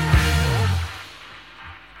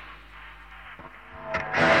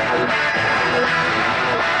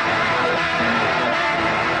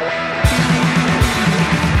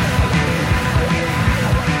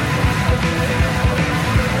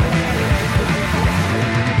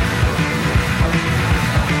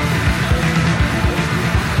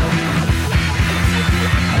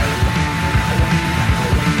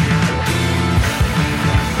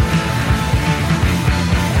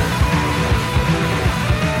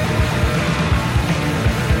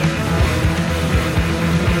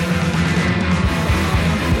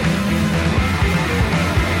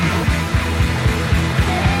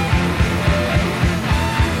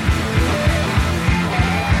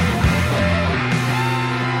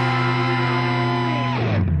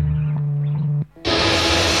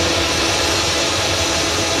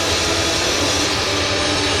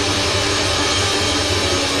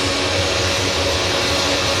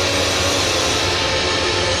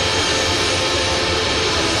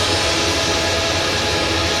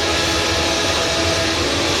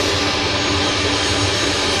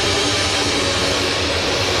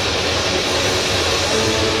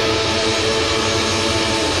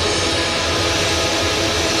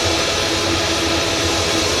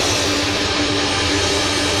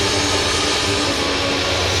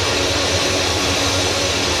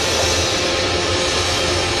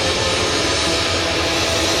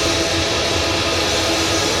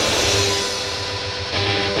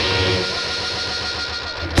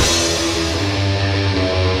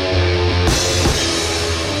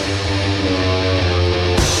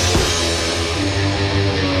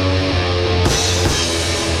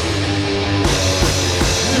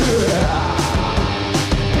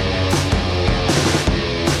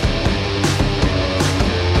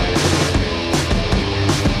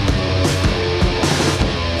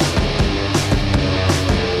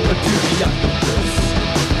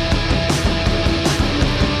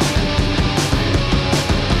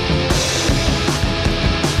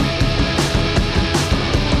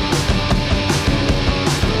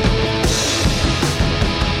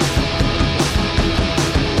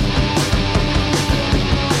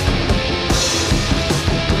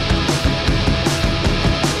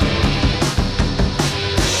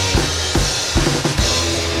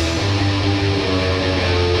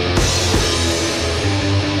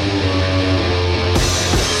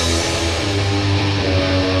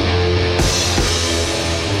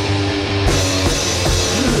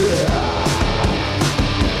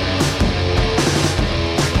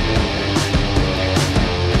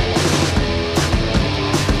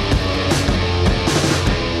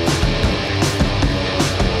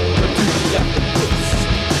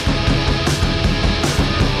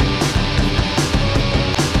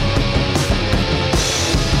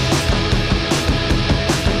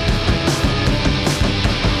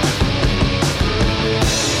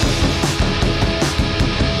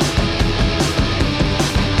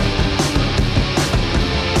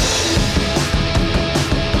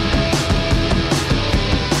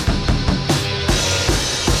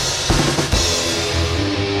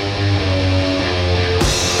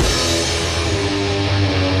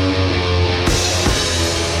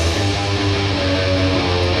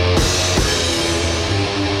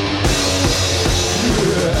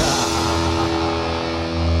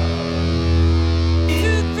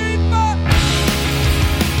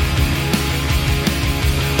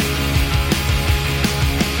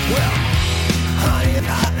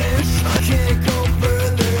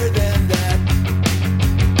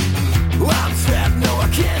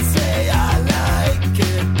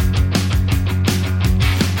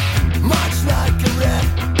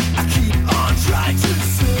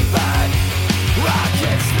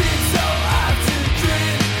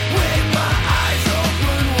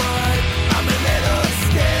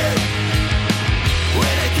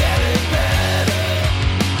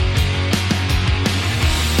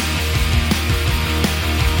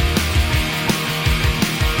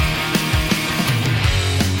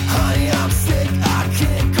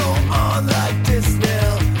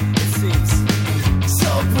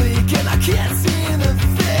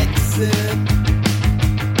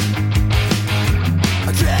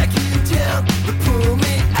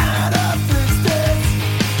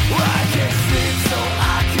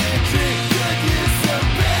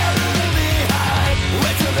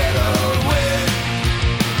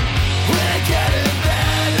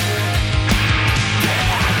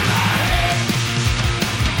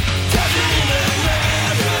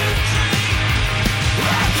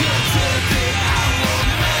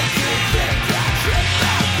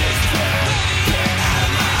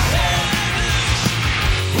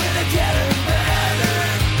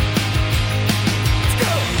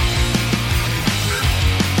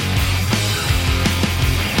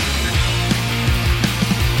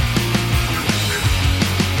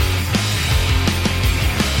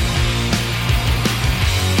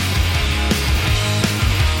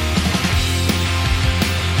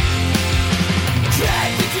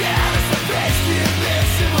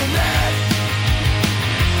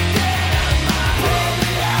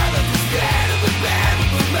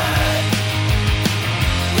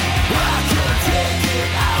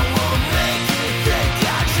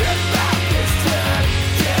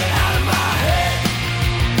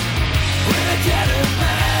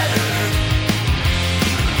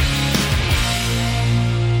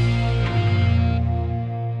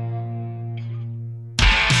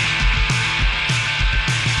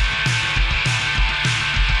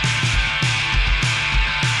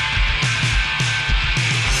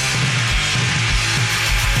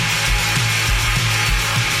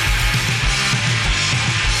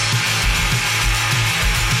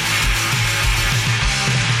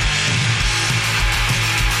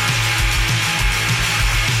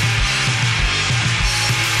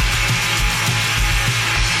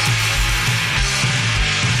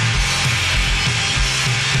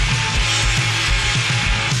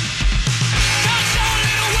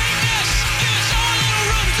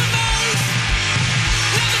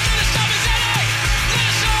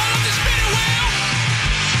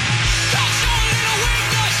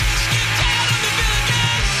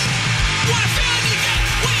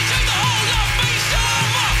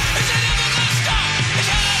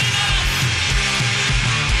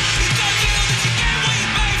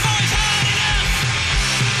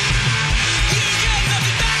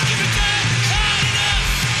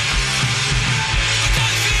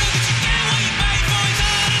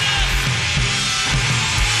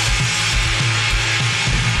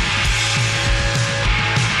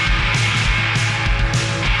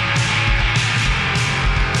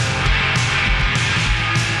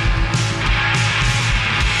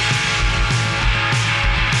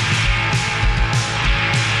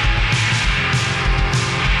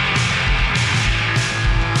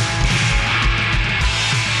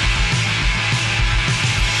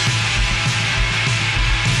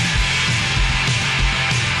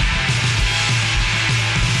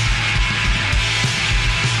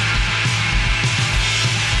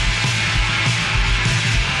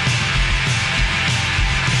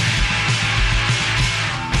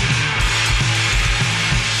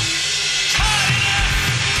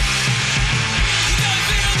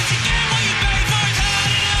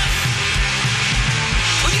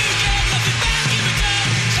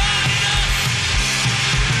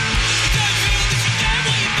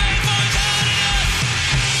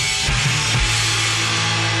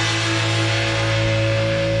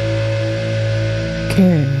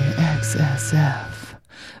 KXSF.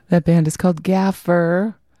 That band is called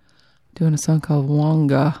Gaffer, doing a song called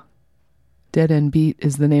Wonga. Dead End Beat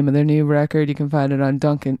is the name of their new record. You can find it on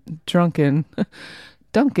Drunken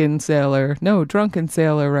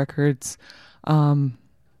Sailor Records.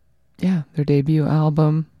 Yeah, their debut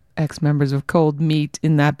album. Ex-members of Cold Meat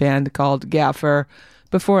in that band called Gaffer.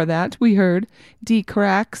 Before that, we heard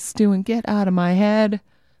D.R.L.N doing Get Out of My Head.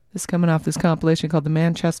 This coming off this compilation called the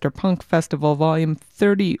Manchester Punk Festival, Volume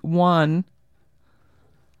 31.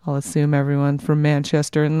 I'll assume everyone from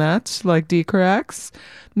Manchester and that, like D.R.L.N.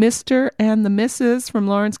 Mr. and the Mrs. from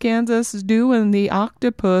Lawrence, Kansas, doing The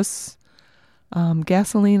Octopus.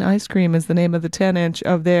 Gasoline Ice Cream is the name of the 10-inch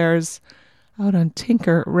of theirs, out on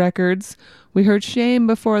Tinker Records. We heard Shame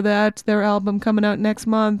before that, their album coming out next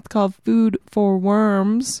month called Food for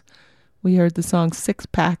Worms. We heard the song Six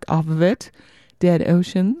Pack off of it. Dead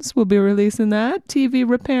Oceans will be releasing that. Tee Vee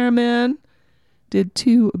Repairmann did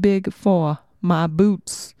Too Big For My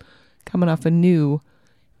Boots, coming off a new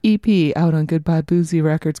EP out on Goodbye Boozy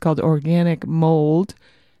Records called Organic Mold.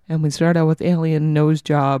 And we start out with Alien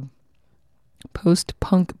Nosejob,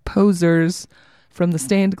 Post-Punk Posers from the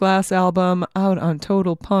Stained Glass album out on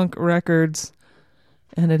Total Punk Records.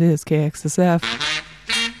 And it is KXSF.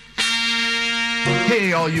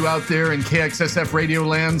 Hey, all you out there in KXSF radio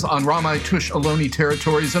lands on Ramai Tush Ohlone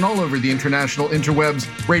territories and all over the international interwebs.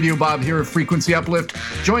 Radio Bob here of Frequency Uplift.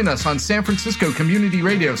 Join us on San Francisco Community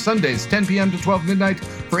Radio, Sundays, 10 p.m. to 12 midnight,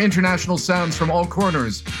 for international sounds from all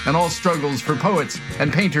corners and all struggles for poets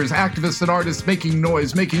and painters, activists and artists making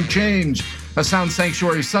noise, making change. A sound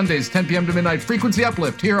sanctuary, Sundays, 10 p.m. to midnight. Frequency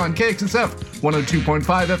Uplift here on KXSF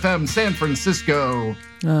 102.5 FM, San Francisco.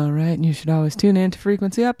 All right, and you should always tune in to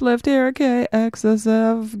Frequency Uplift here at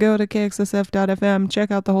KXSF. Go to KXSF.FM,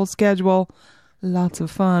 check out the whole schedule. Lots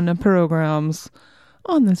of fun programs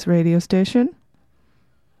on this radio station.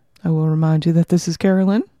 I will remind you that this is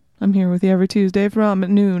Carolyn. I'm here with you every Tuesday from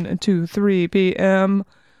noon to 3 p.m.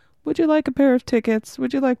 Would you like a pair of tickets?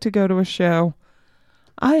 Would you like to go to a show?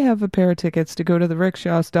 I have a pair of tickets to go to the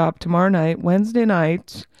Rickshaw Stop tomorrow night, Wednesday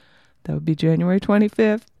night. That would be January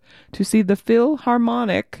 25th. To see the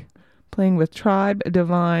Philharmonic playing with Tribe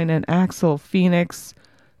Divine and Axel Phoenix.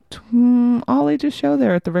 All ages show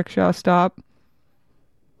there at the Rickshaw Stop.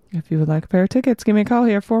 If you would like a pair of tickets, give me a call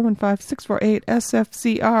here,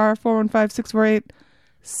 415-648-SFCR,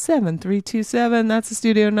 415-648-7327. That's the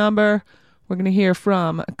studio number. We're going to hear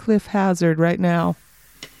from Cliff Hazzard right now.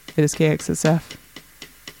 It is KXSF.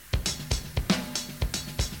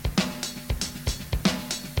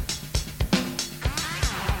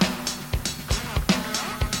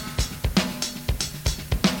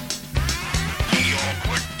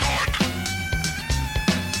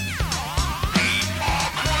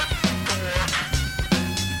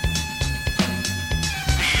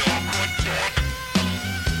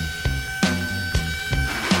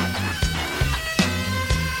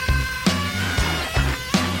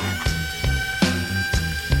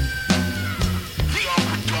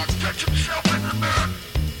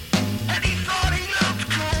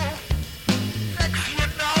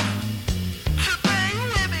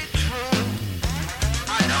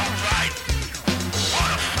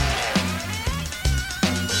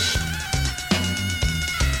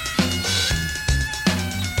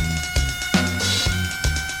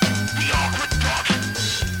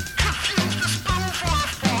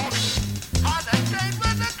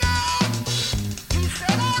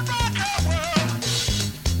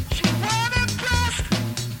 She wanted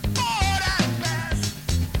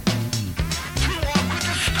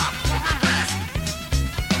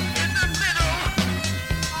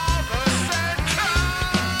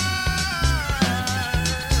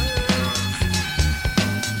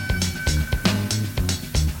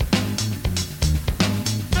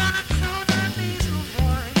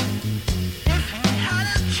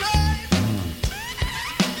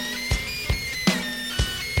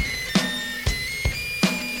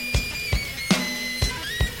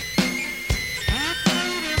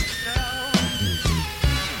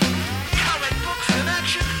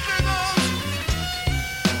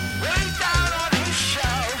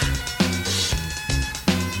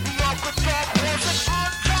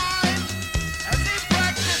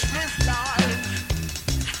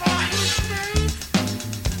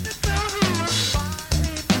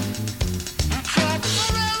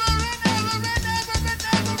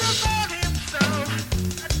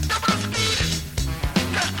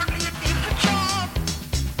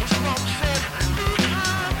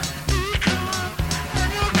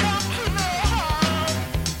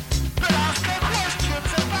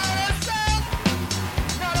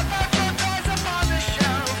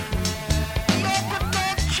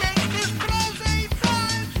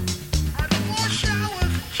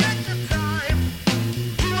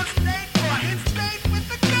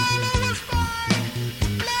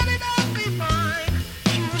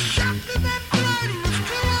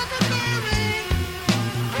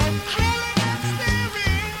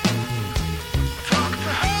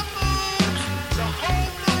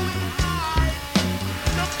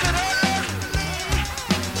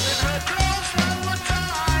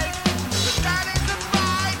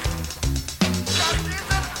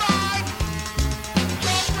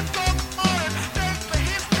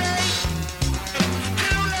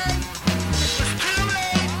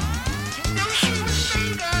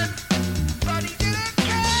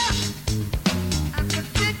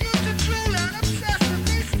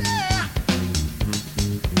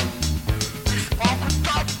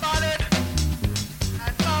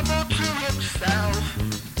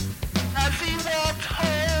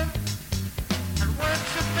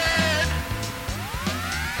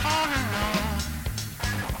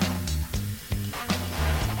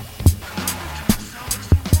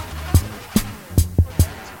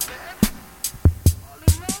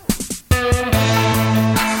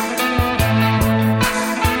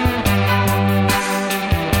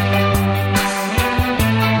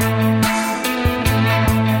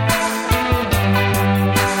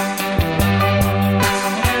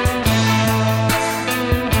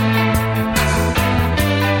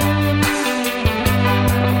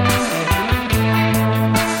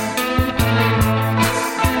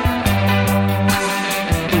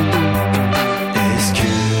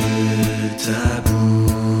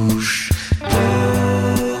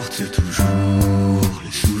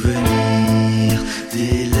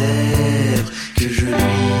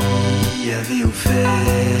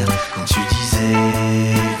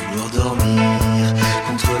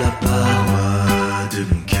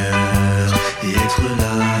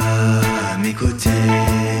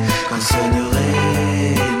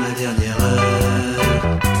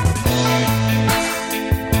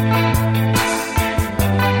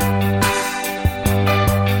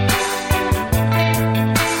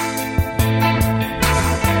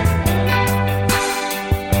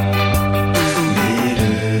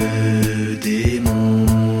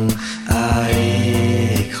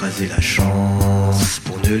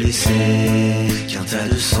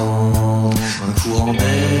entendre un courant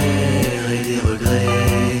d'air et des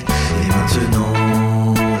regrets. Et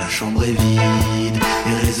maintenant, la chambre est vide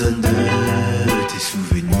et résonne de tes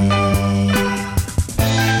souvenirs.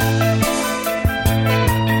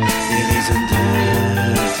 Et résonne de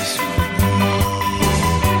tes souvenirs.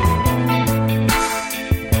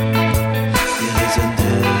 Et résonne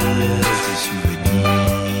de tes souvenirs.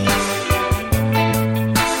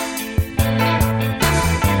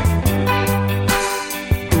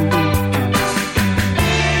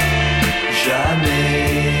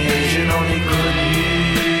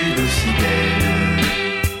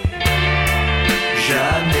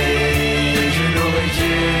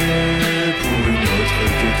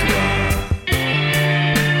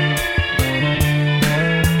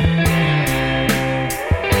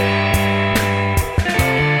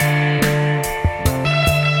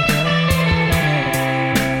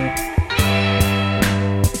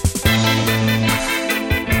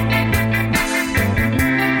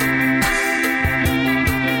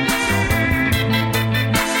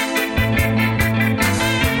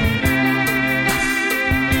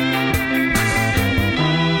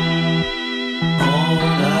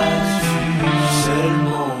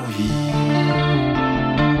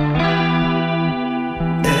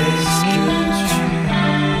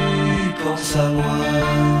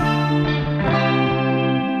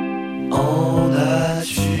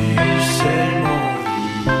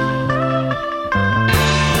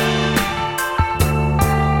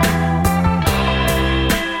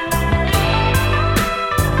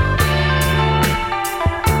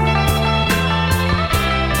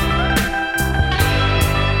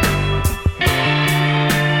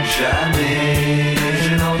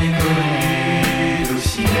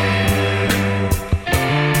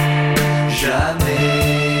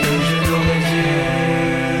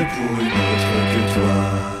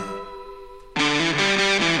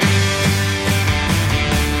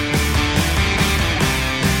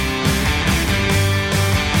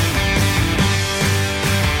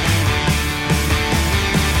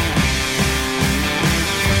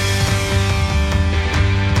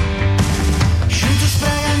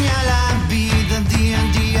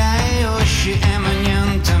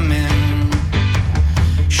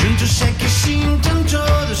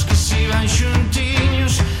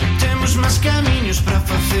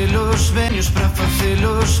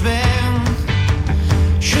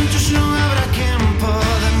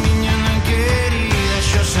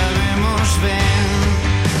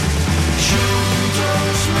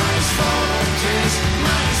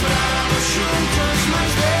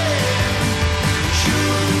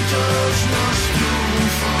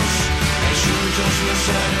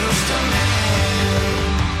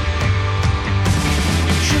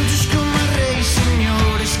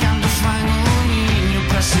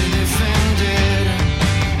 Defender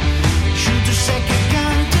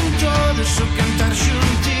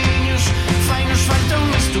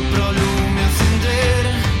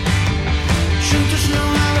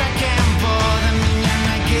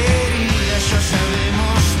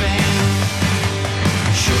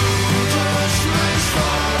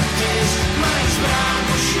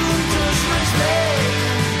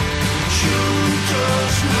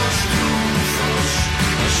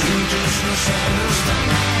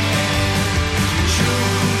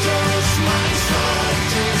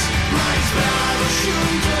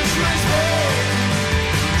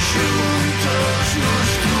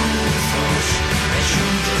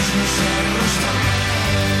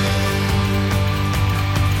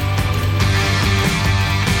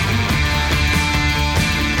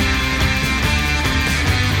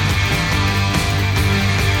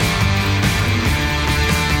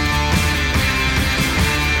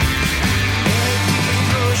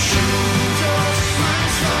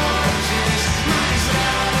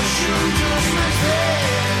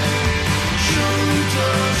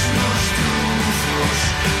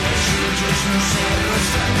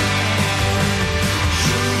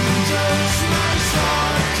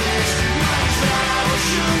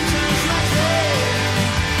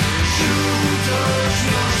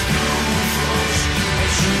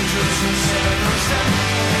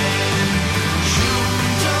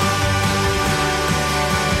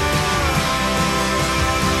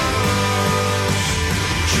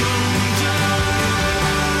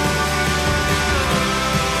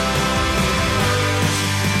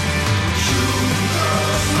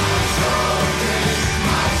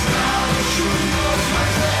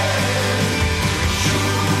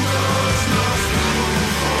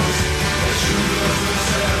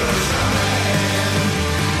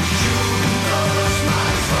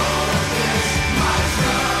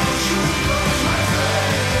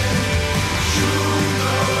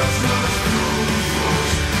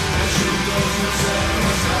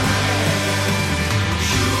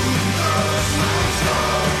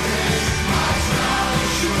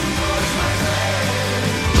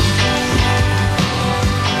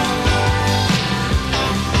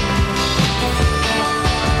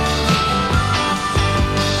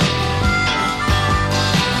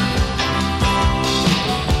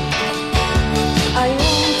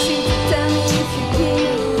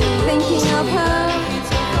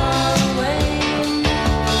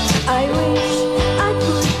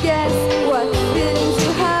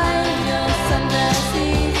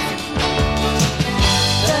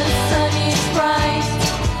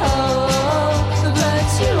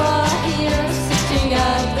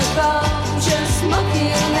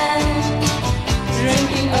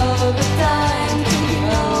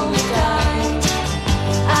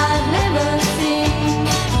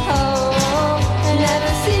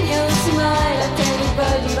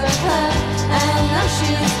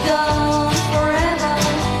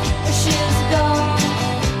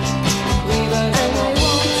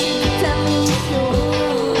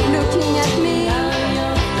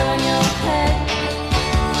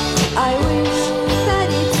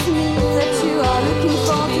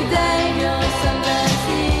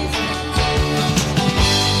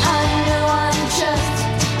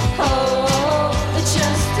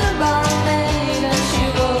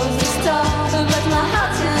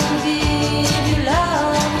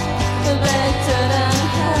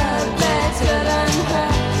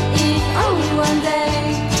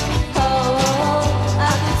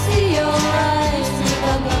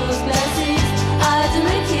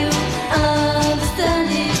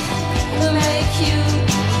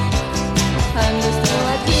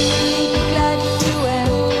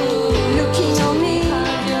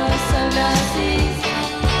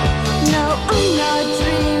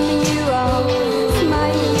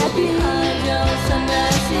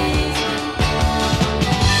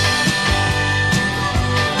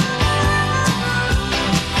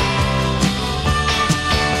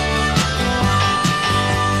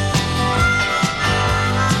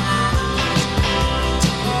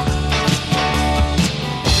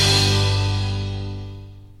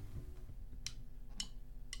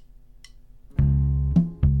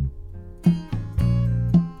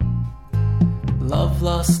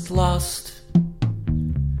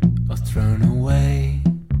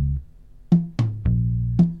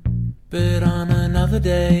another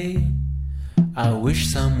day. I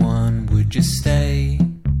wish someone would just stay.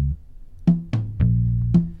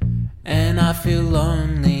 And I feel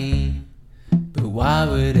lonely, but why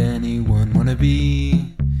would anyone wanna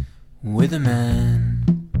be with a man?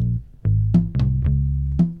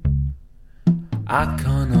 I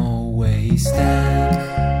can't always stand.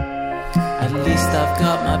 At least I've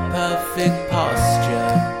got my perfect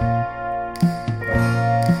posture.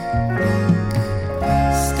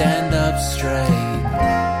 Stand up straight.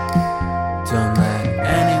 Don't let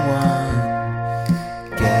anyone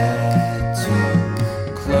get too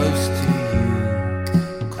close to you.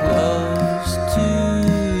 Close to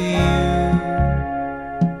you.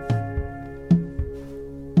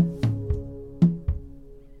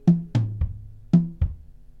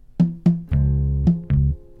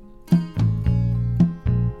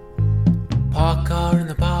 Park car in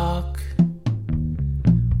the park,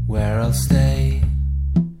 where I'll stay.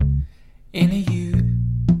 In a ute,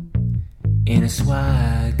 in a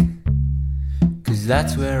swag, 'cause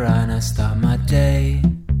that's where I start my day.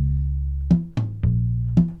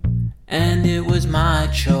 And it was my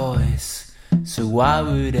choice, so why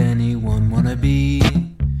would anyone wanna be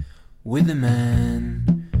with a man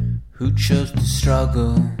who chose to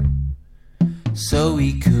struggle so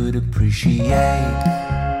he could appreciate?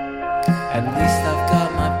 At least I've got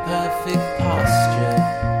my perfect posture.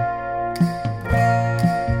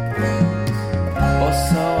 Or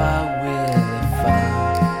so I will if I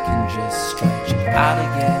can just stretch it out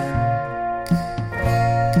again.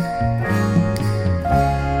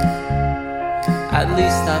 At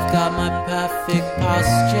least I've got my perfect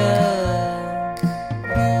posture.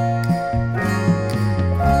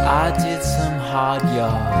 I did some hard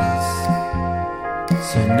yards,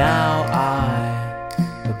 so now I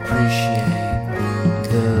appreciate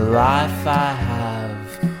the life I have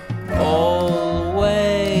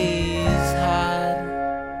always had.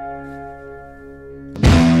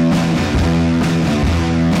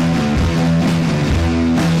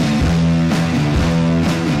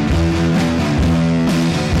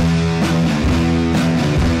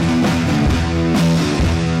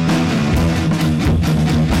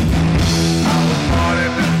 I was born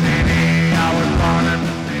in the city.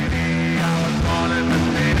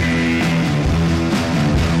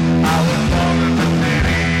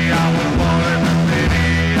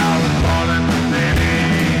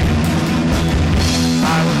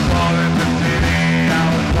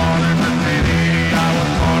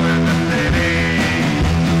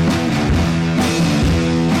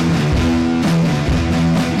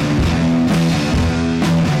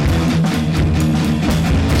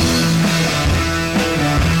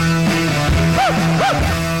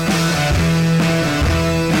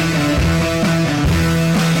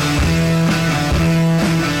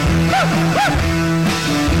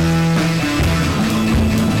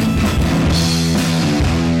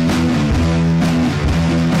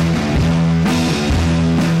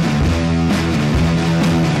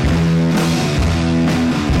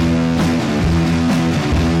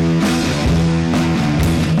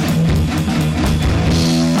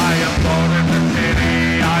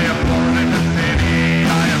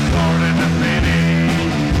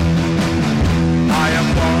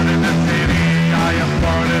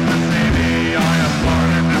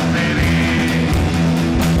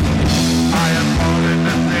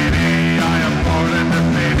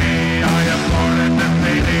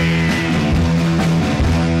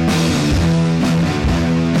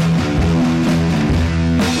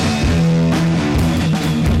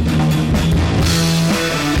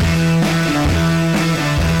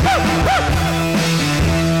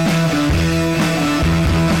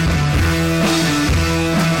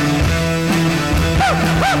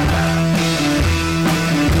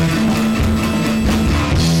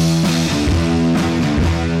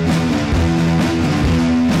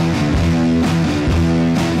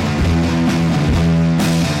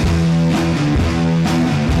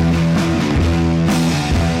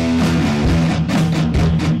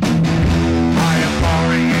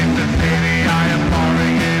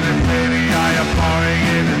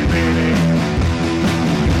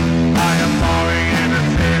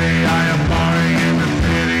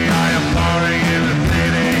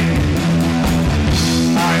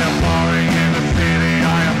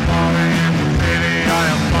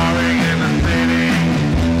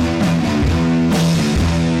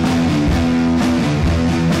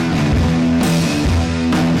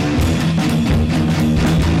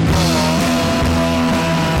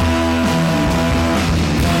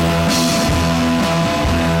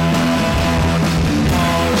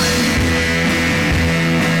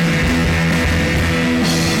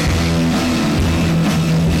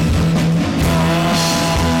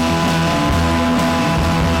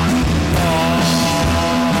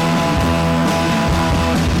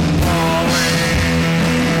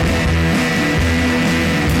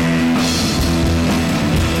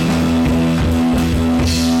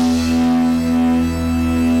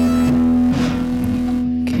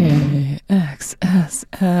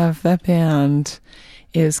 That band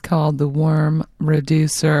is called the Worm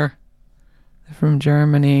Reducer. They're from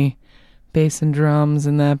Germany. Bass and drums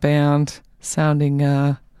in that band. Sounding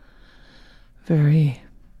very...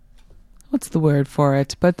 What's the word for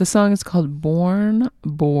it? But the song is called Born,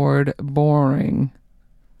 Bored, Boring.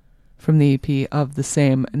 From the EP of the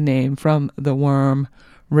same name. From the Worm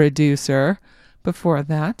Reducer. Before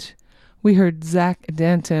that, we heard Zac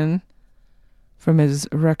Denton from his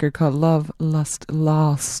record called Love, Lust,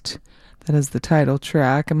 Lost. That is the title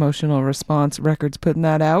track. Emotional Response Records putting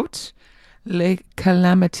that out. Les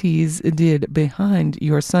Calamités did Behind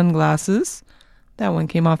Your Sunglasses. That one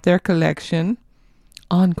came off their collection.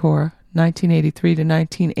 Encore, 1983 to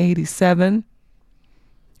 1987.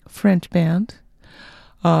 French band.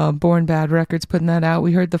 Born Bad Records putting that out.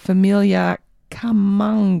 We heard the Familia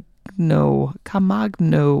Caamagno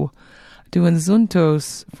doing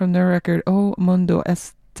Juntos from their record O Mundo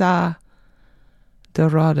Está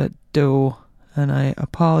Dorado. And I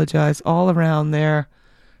apologize all around there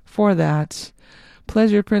for that.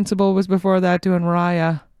 Pleasure Principle was before that, doing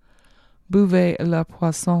Raya. Buvez la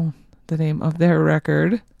Poisson, the name of their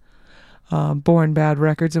record. Born Bad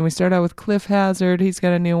Records. And we start out with Cliff Hazzard. He's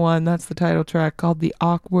got a new one. That's the title track called The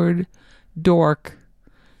Awkward Dork.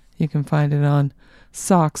 You can find it on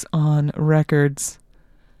Socks On Records.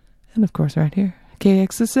 And of course right here,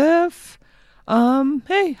 KXSF.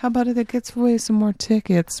 Hey, how about it gets away some more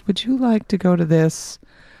tickets? Would you like to go to this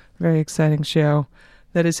very exciting show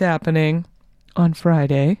that is happening on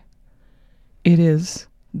Friday? It is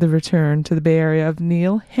the return to the Bay Area of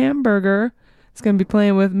Neil Hamburger. It's going to be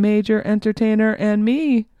playing with Major Entertainer and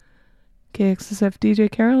me, KXSF DJ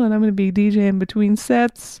Carolyn. I'm going to be DJing between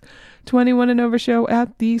sets. 21 and over show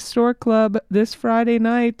at the Store Club this Friday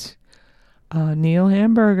night. Neil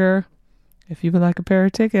Hamburger. If you would like a pair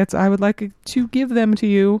of tickets, I would like to give them to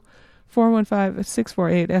you.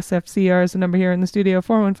 415-648-SFCR is the number here in the studio.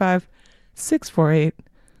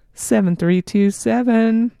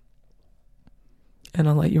 415-648-7327. And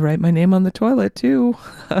I'll let you write my name on the toilet, too.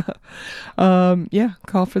 Yeah,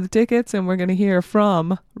 call for the tickets, and we're going to hear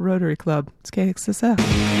from Rotary Club. It's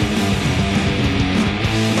KXSF.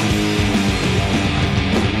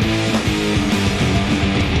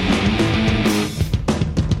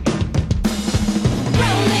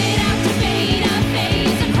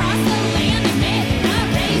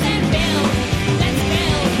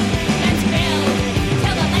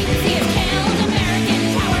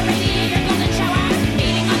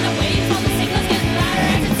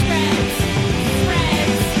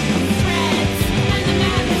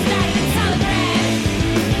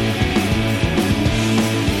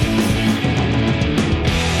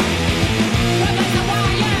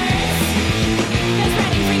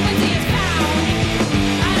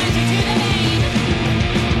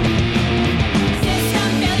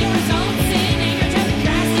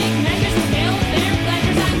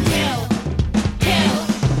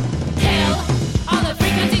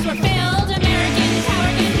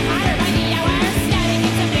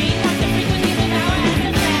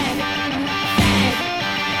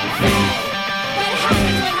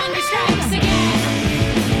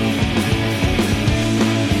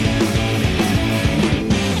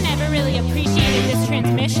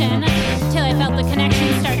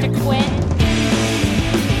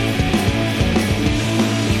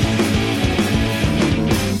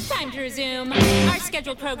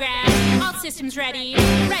 Program, all systems ready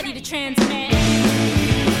to transmit.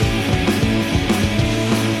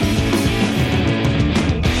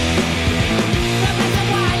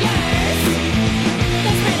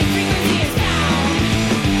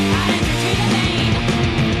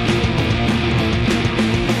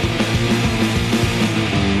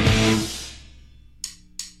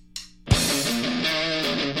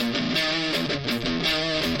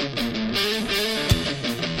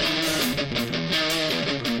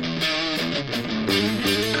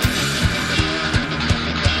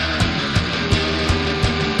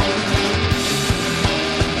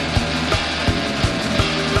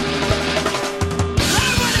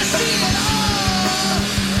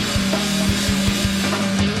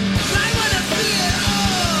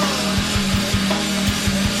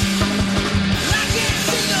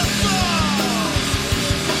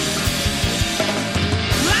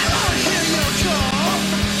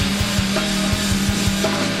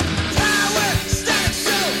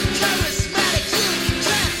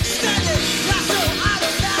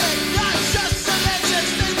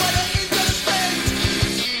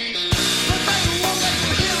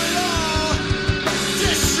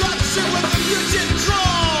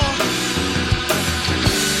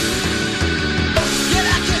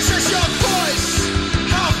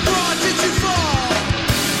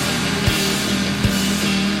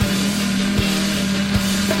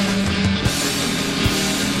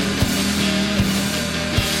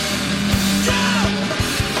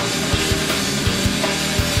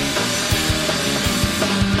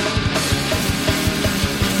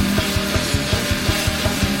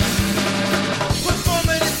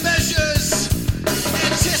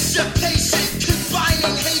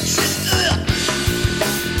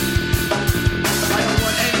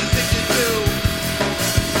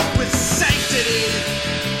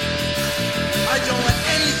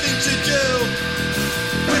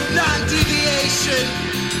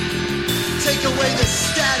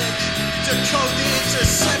 to code the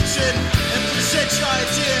interception and present your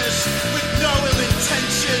ideas with no ill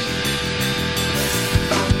intention.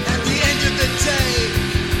 At the end of the day,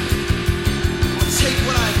 I'll take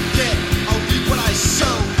what I get, I'll reap what I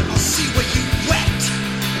sow, I'll see where you went.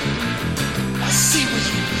 I'll see where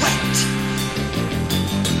you went.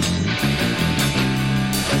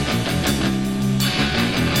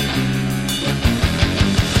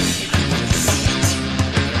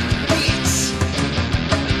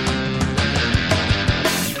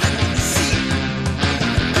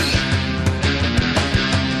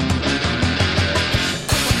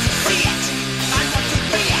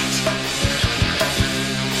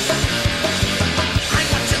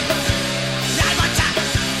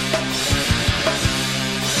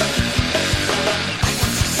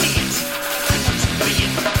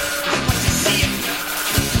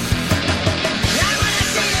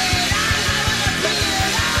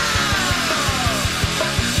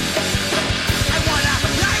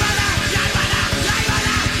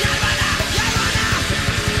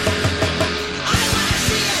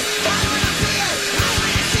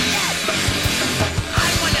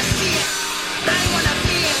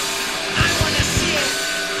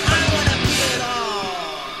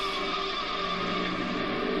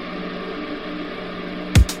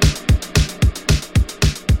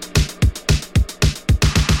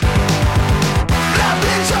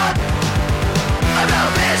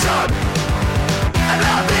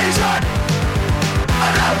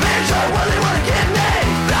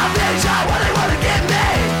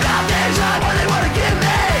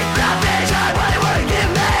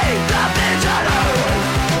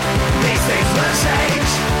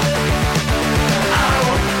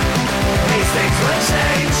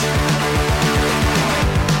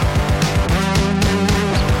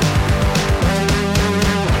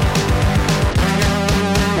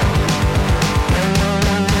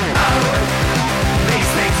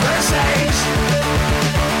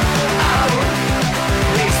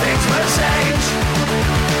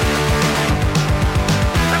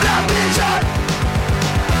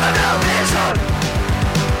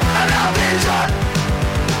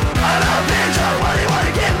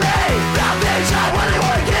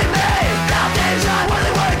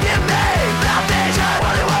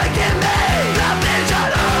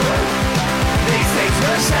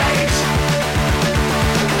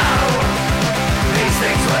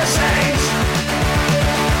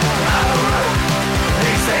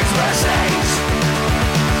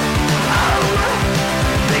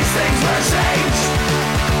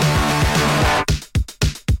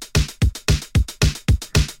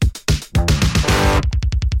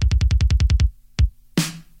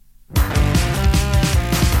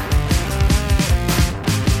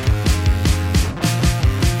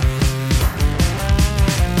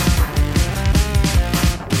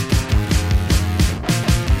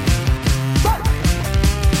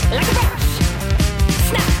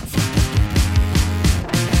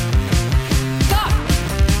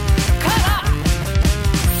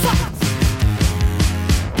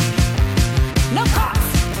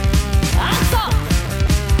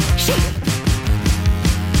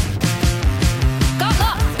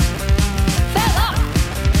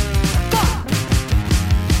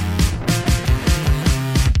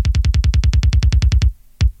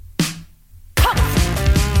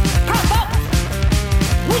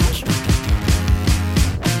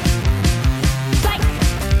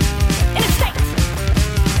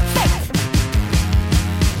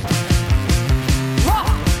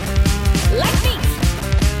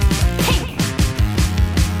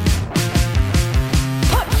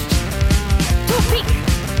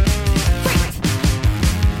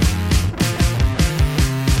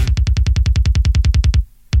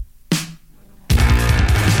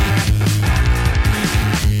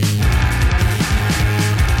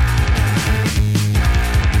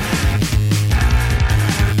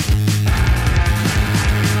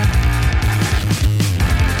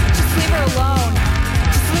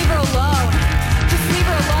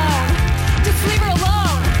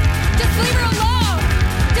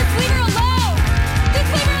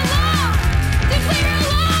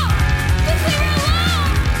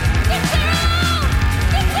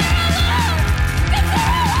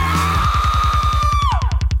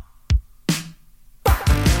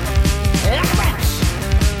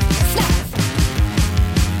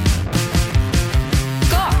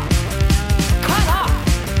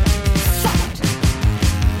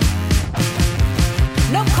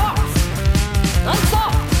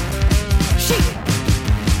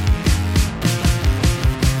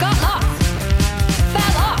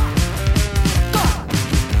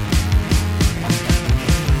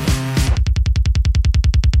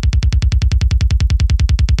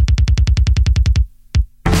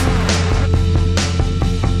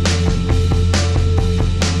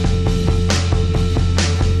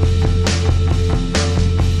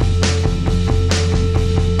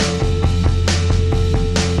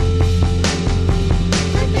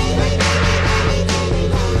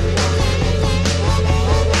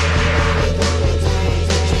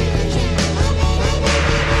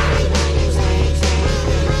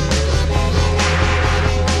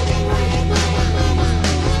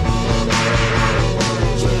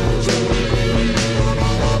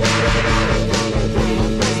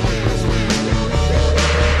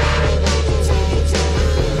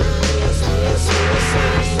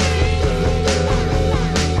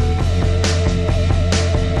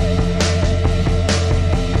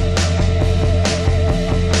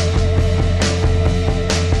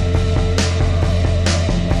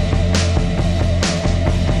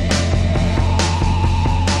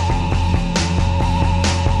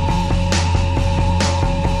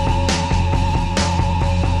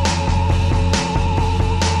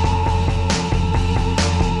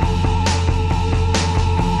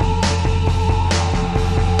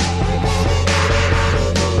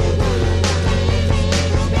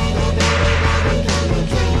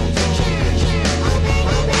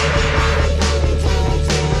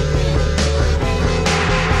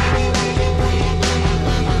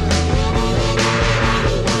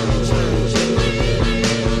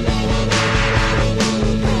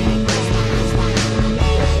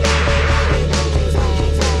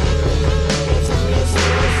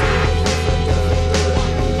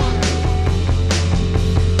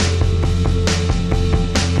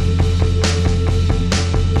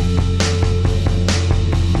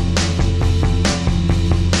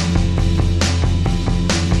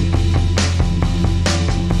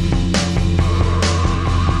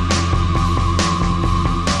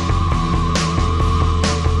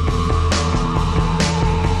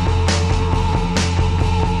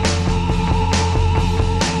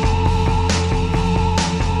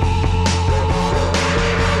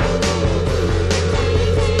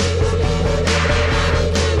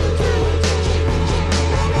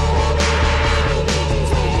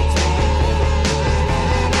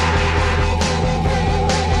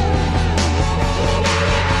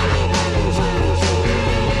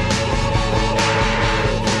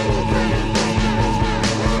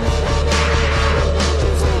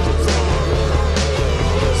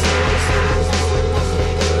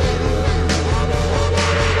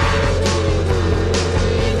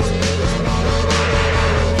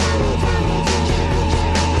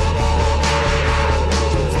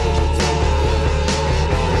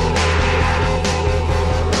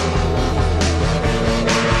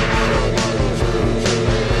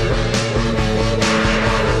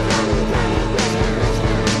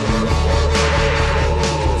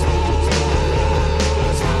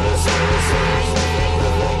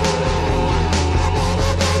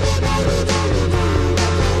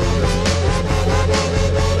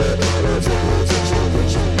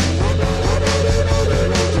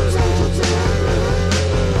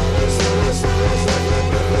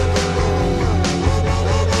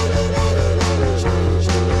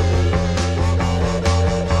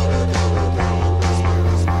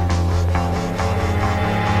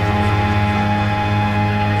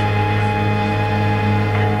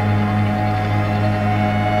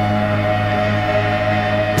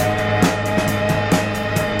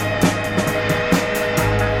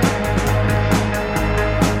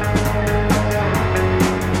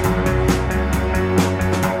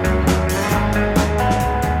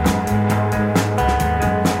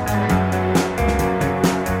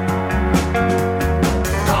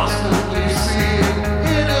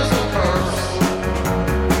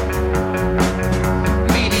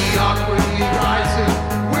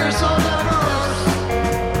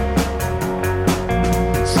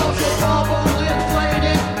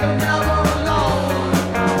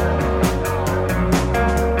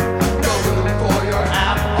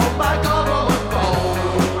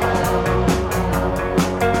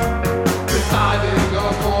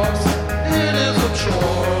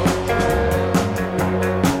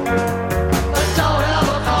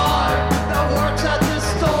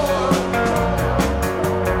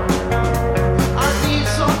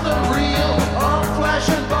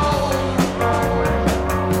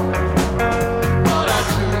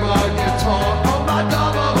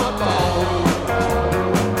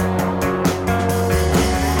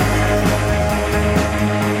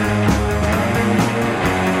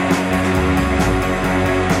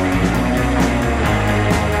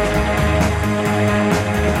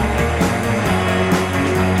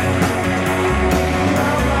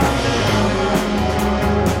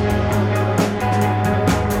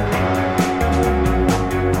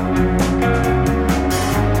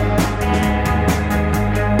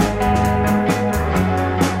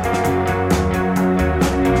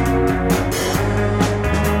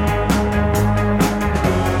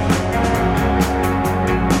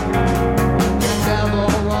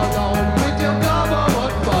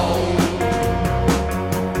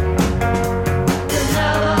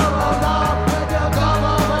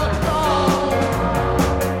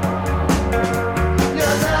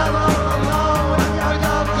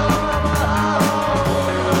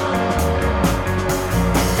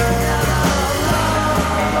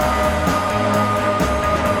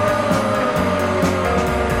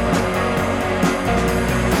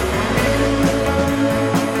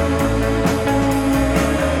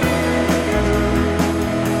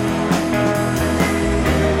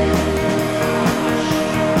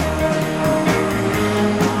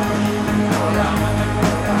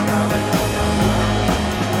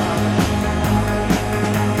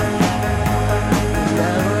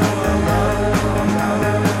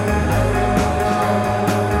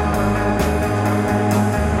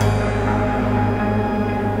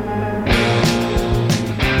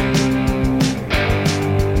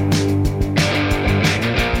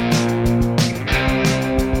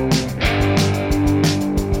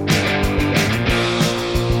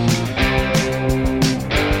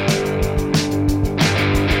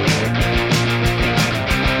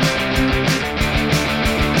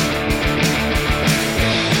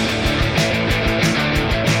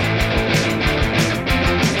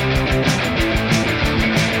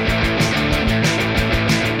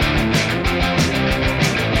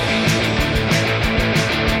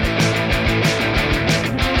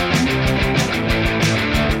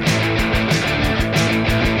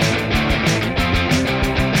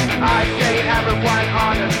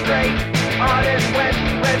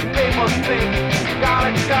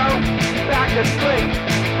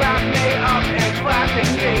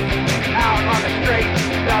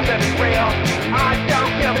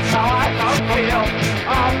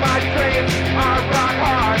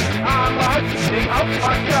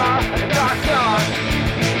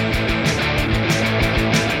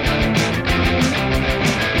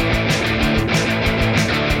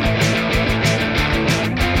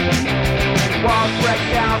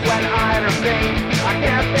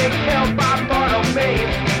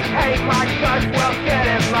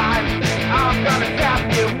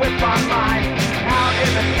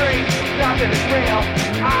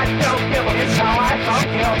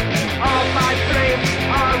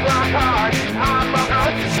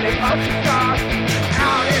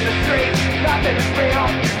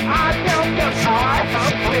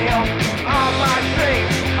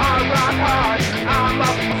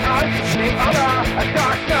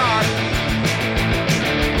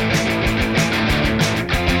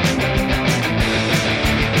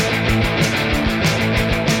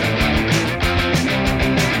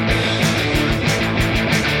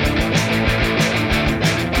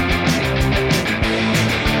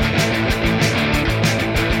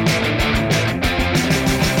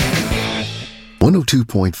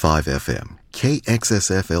 102.5 FM,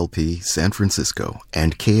 KXSF LP San Francisco,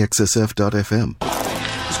 and KXSF.FM.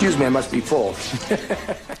 Excuse me, I must be full.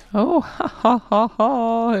 Oh, ha, ha, ha,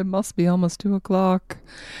 ha. It must be almost 2 o'clock.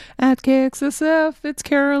 At KXSF, it's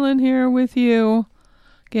Carolyn here with you.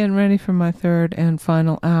 Getting ready for my third and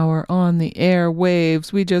final hour on the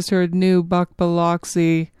airwaves. We just heard new Buck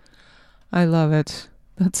Biloxi. I love it.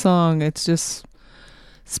 That song, it just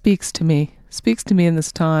speaks to me. Speaks to me in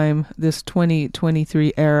this time, this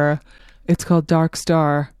 2023 era. It's called Dark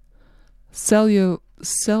Star. Cellular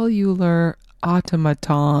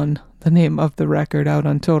Automaton, the name of the record, out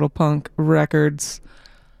on Total Punk Records.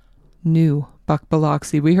 New Buck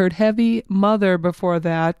Biloxi. We heard Heavy Mother before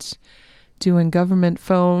that, doing Government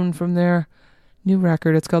Phone from their new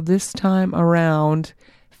record. It's called This Time Around.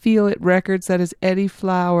 Feel It Records, that is Eddie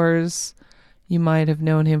Flowers. You might have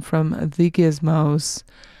known him from The Gizmos,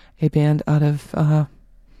 a band out of,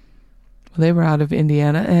 they were out of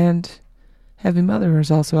Indiana, and Heavy Mother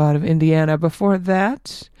is also out of Indiana. Before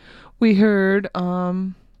that, we heard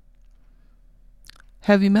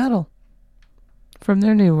Heavy Metal from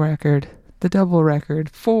their new record, the double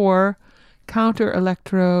record, for Counter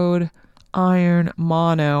Electrode Iron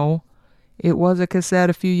Mono. It was a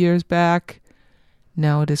cassette a few years back.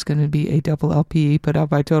 Now it is going to be a double LP put out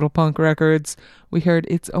by Total Punk Records. We heard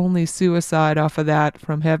It's Only Suicide off of that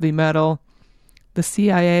from Heavy Metal. The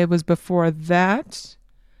C.I.A. was before that.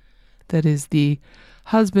 That is the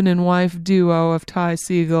husband and wife duo of Ty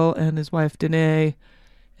Segall and his wife Danae,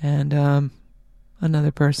 and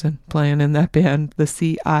another person playing in that band, the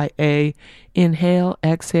C.I.A. Inhale,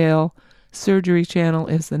 Exhale, Surgery Channel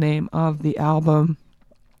is the name of the album.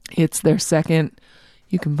 It's their second.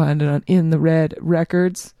 You can find it on In the Red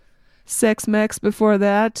Records. Sex Mex before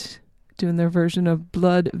that, doing their version of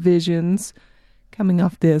Blood Visions, coming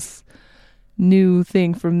off this new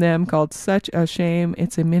thing from them called Such a Shame.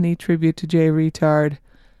 It's a mini tribute to Jay Retard,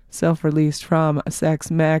 self-released from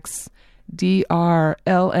Sex Mex.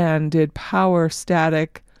 D.R.L.N. did Power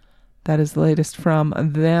Static. That is the latest from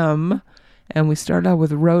them. And we start out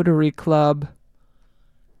with Rotary Club,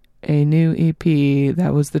 a new EP.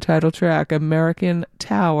 That was the title track, American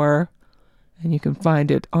Tower. And you can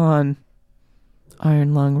find it on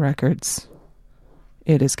Iron Lung Records.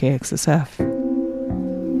 It is KXSF.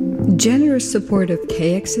 Generous support of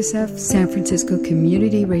KXSF San Francisco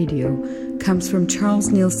Community Radio comes from Charles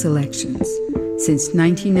Neal Selections. Since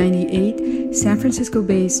 1998, San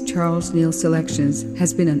Francisco-based Charles Neal Selections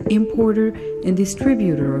has been an importer and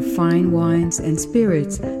distributor of fine wines and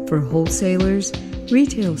spirits for wholesalers,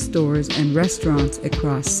 retail stores, and restaurants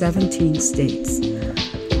across 17 states.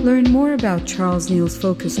 Learn more about Charles Neal's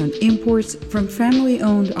focus on imports from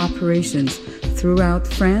family-owned operations throughout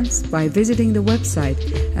France by visiting the website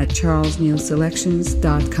at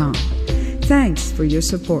charlesnealselections.com. Thanks for your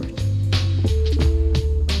support.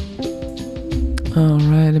 All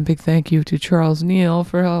right, and big thank you to Charles Neal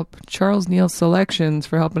Charles Neal Selections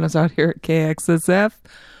for helping us out here at KXSF.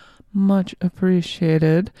 Much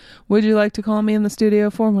appreciated. Would you like to call me in the studio?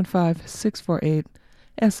 415-648-SFCR,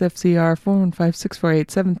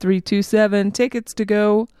 415-648-7327. Tickets to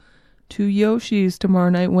go to Yoshi's tomorrow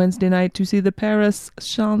night, Wednesday night, to see the Paris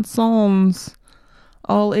Chansons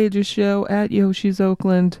all ages show at Yoshi's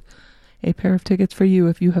Oakland. A pair of tickets for you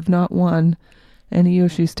if you have not won any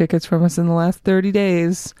Yoshi's tickets from us in the last 30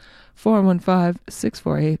 days.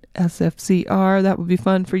 415-648-SFCR. That would be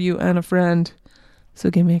fun for you and a friend. So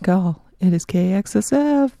give me a call. It is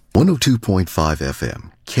KXSF. 102.5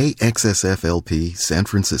 FM, KXSF LP San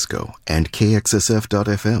Francisco, and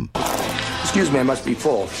KXSF.FM. Excuse me, I must be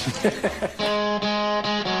full.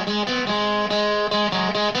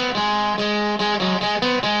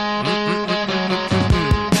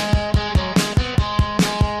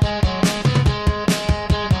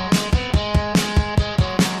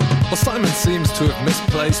 Well, Simon seems to have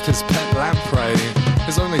misplaced his pet lamprey,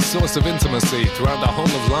 his only source of intimacy throughout the whole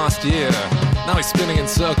of last year. Now he's spinning in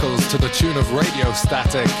circles to the tune of Radio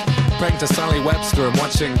Static, praying to Sally Webster and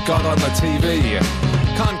watching God on the TV.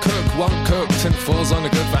 Can't cook, won't cook, tin foil's only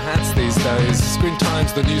good for hats these days. Screen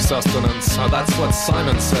time's the new sustenance, oh, that's what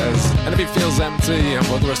Simon says. And if he feels empty,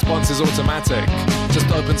 well, the response is automatic. Just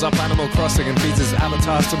opens up Animal Crossing and feeds his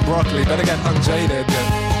avatar some broccoli. Better get unjaded.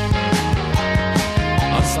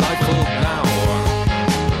 Unstifled now.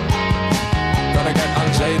 Gotta get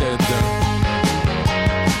unjaded.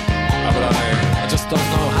 But I just don't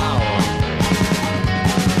know how.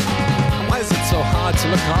 Why is it so hard to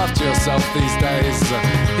look after yourself these days?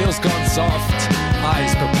 Heels gone soft,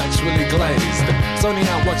 eyes perpetually glazed. Zoning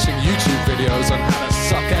out watching YouTube videos on how to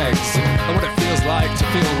suck eggs and what it feels like to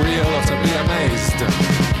feel real or to be amazed.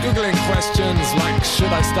 Googling questions like,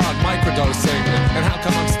 should I start microdosing? And how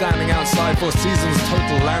come I'm standing outside 4 seasons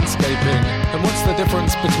total landscaping? And what's the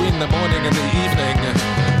difference between the morning and the evening?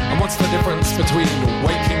 And what's the difference between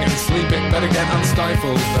waking and sleeping? Better get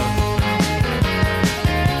unstifled,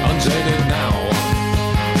 unjaded now.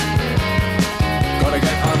 Gotta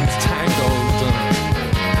get untangled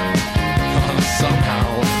somehow.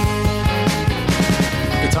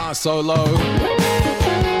 Guitar solo.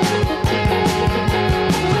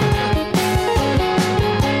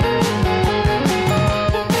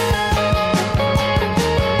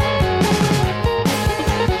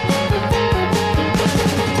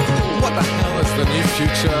 What the hell is the new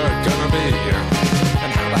future gonna be?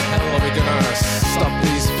 And how the hell are we gonna stop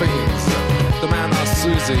these fiends? The man asked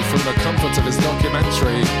Susie from the comfort of his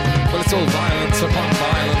documentary. Well, it's all violence upon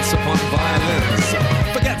violence upon violence.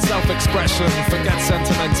 Forget self-expression, forget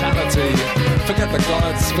sentimentality. Forget the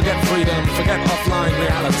gods, forget freedom, forget offline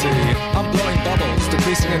reality. I'm blowing bubbles,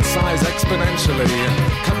 decreasing in size exponentially.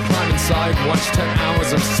 Come climb inside, watch 10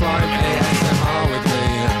 hours of slime ASMR with me.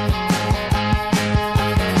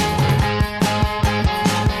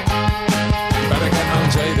 Better get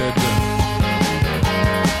unjaded,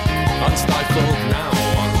 unstifled now.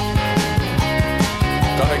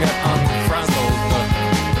 Gotta get unfrazzled.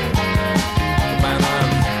 Man,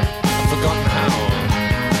 I've forgotten how.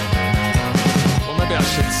 Well, maybe I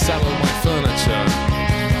should sell all my furniture,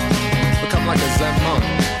 become like a Zen monk,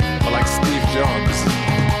 or like Steve Jobs,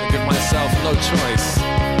 and give myself no choice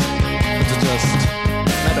but to just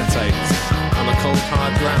meditate on the cold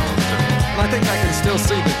hard ground. And I think I can still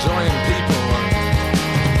see the joy in people,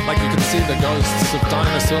 like you can see the ghosts of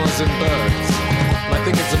dinosaurs and birds. And I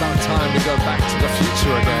think it's about time we go back to the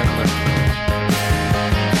future again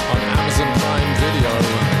on Amazon Prime Video.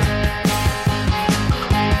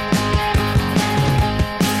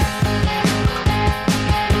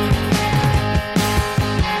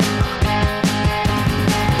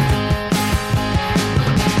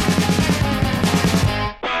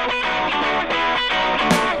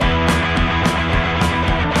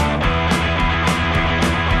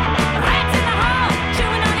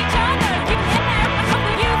 Chewing on each other, keep in there. I hope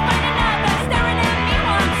you find another staring at me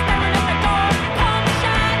while I'm staring up at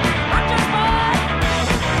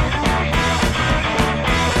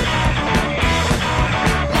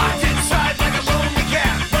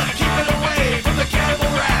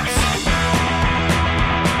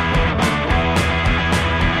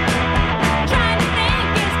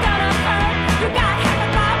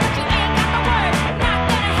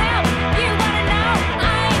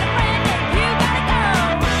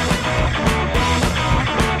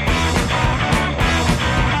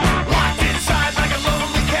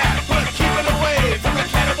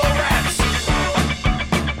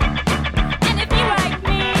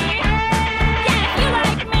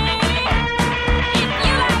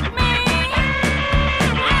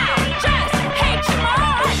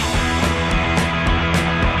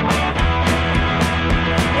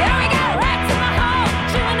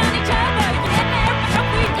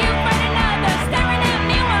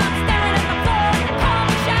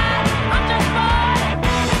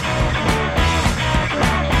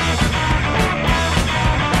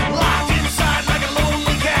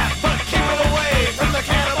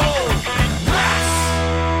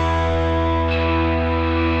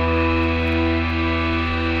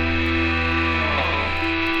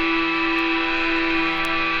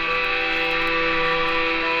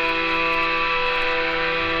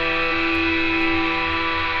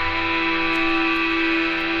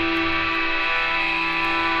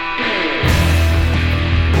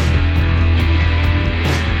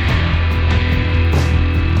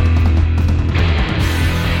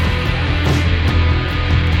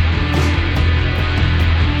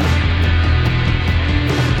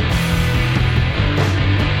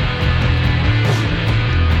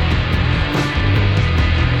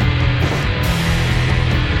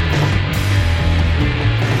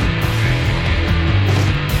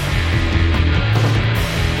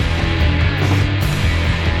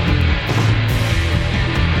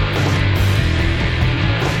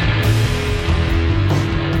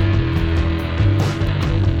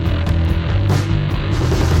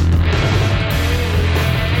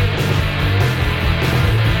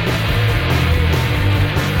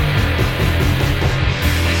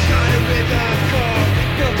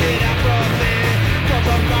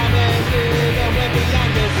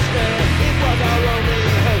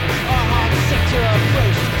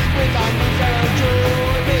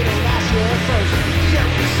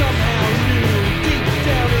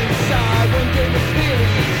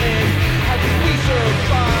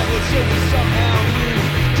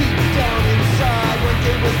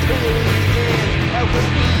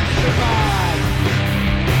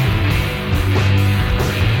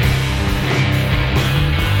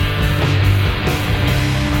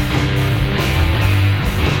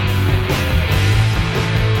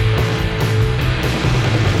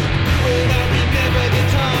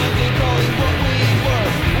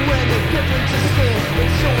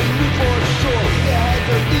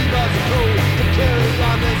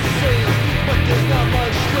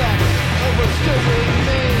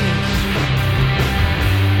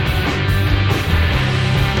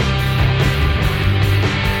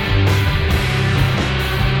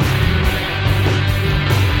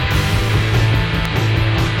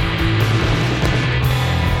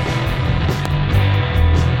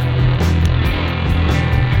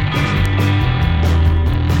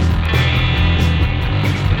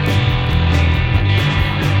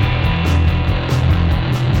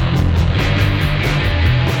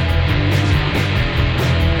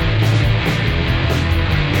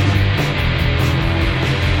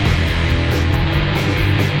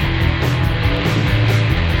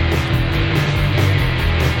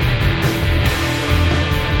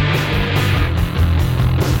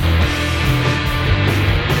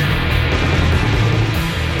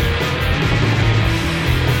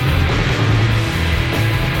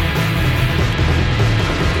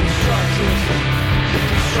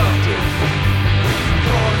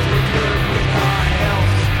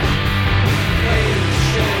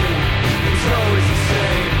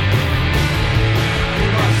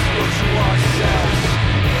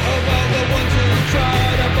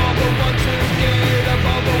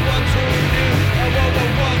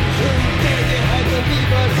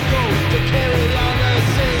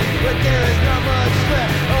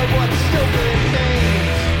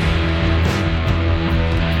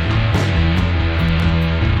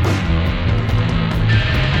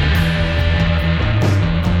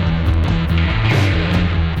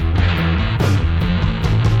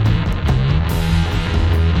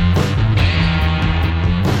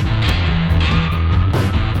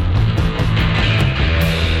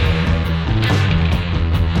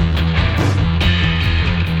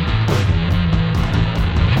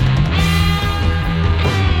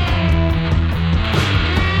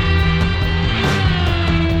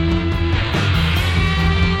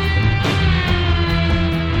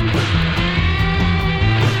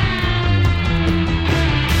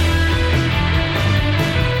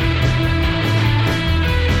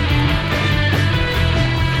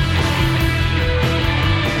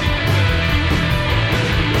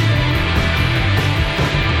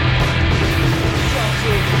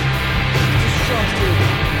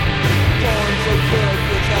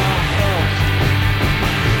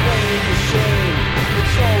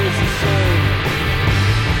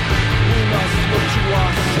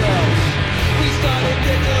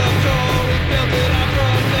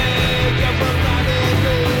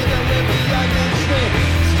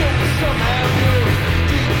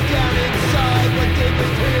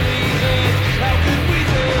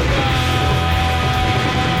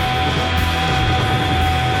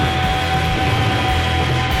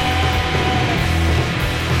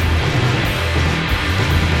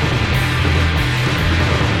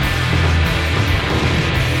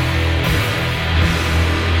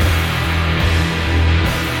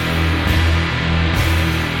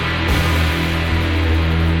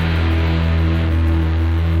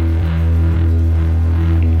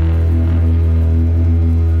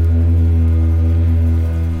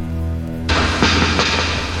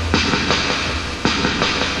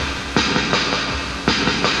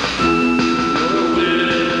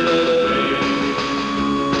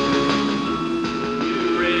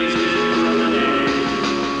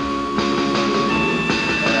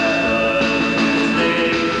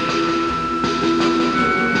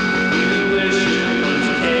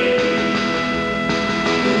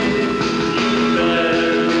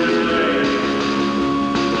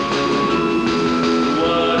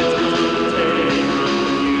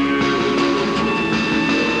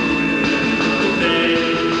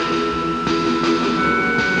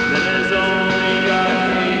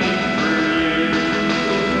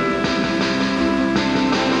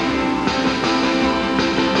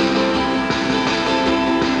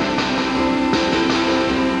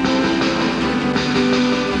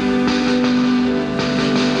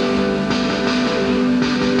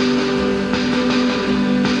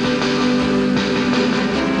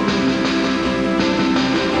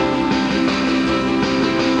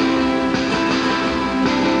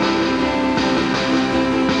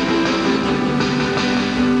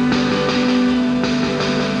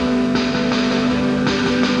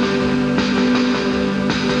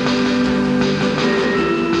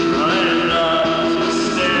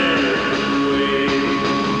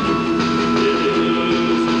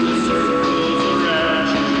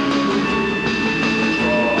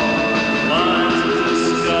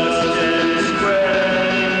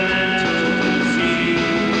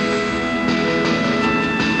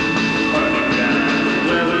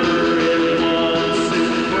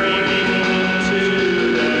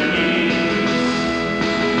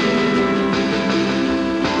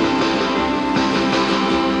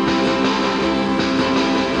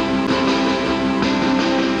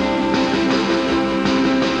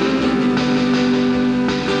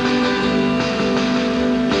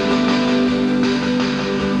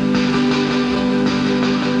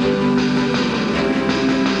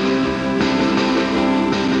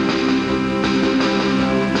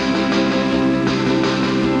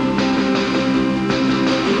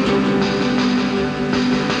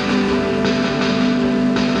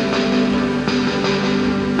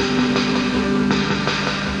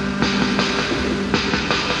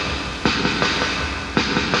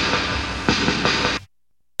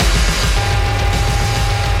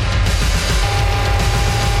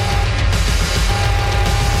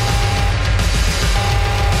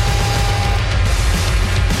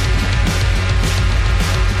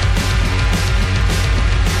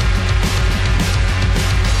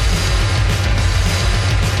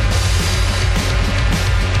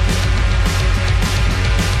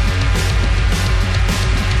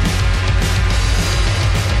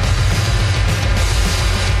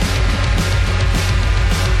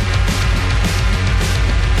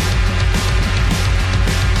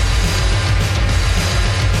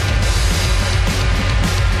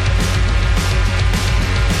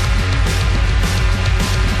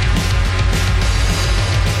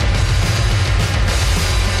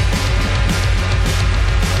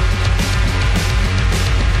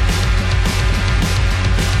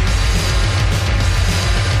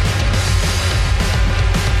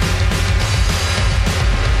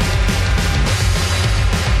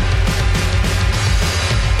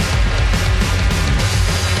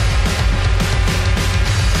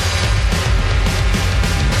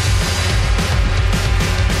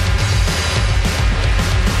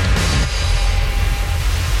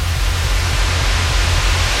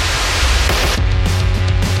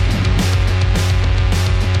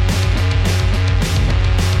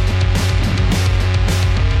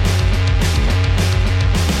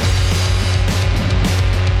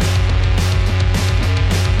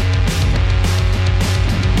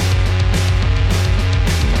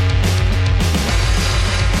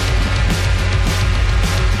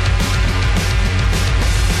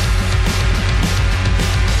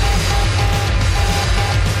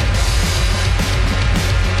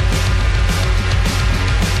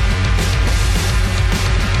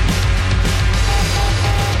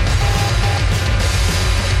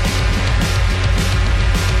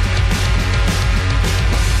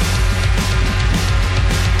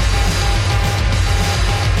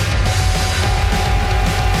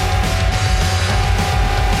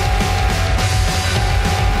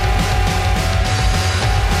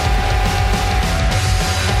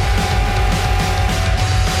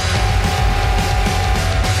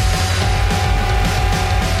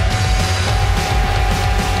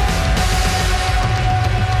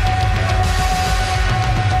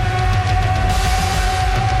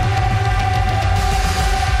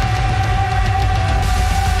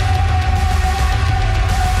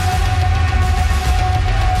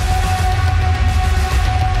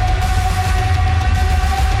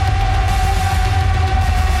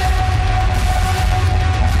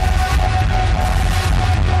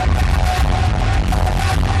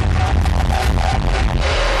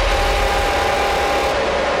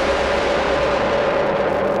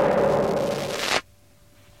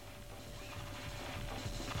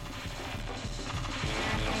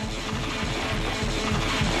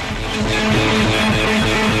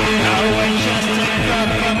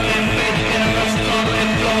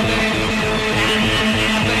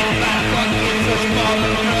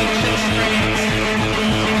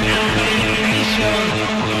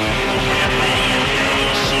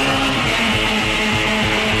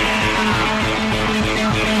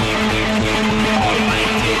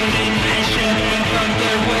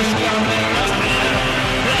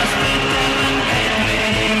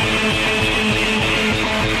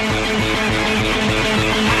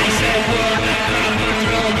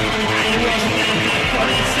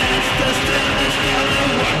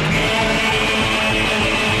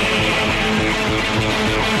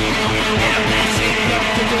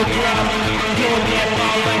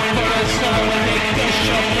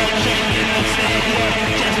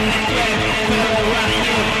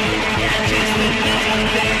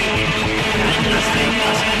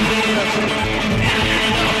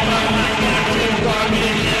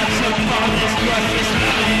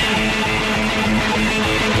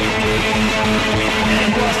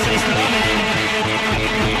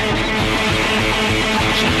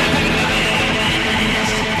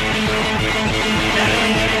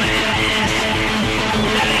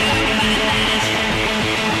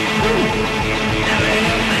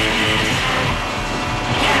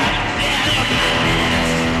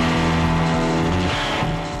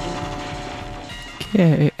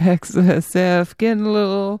KXSF, getting a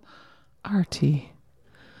little arty.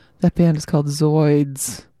 That band is called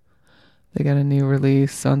Zoids. They got a new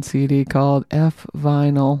release on CD called F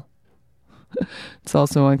Vinyl. It's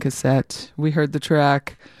also on cassette. We heard the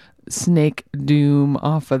track Snake Doom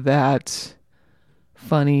off of that.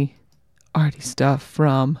 Funny, arty stuff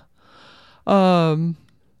from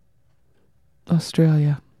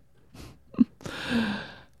Australia.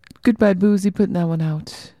 Goodbye Boozy putting that one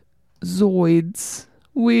out. Zoids.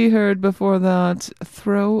 We heard before that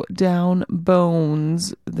Throw Down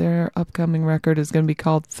Bones. Their upcoming record is going to be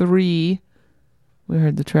called 3. We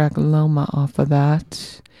heard the track Loma off of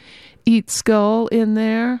that. Eat Skull in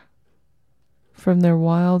there from their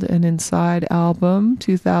Wild and Inside album,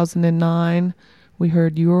 2009. We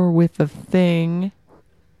heard You're With a Thing.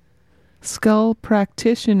 Skull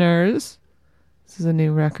Practitioners. This is a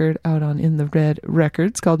new record out on In the Red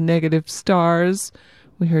Records called Negative Stars.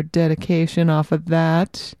 We heard Dedication off of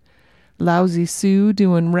that. Lousy Sue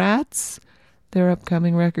doing Rats. Their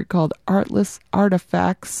upcoming record called Artless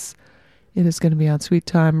Artifacts. It is going to be on Sweet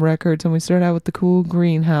Time Records. And we start out with The Cool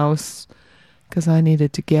Greenhouse because I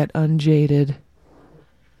needed to get unjaded.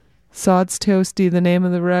 Sod's Toasty, the name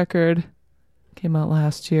of the record. Came out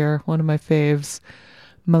last year. One of my faves.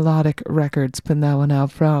 Melodic Records. Putting that one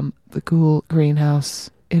out from The Cool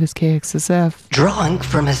Greenhouse. It is KXSF. Drawing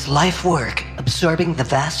from his life work, absorbing the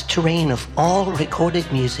vast terrain of all recorded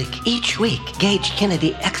music, each week, Gage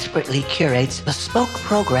Kennedy expertly curates bespoke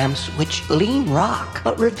programs which lean rock,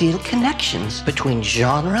 but reveal connections between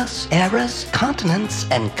genres, eras, continents,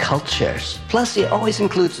 and cultures. Plus, he always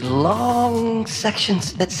includes long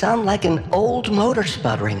sections that sound like an old motor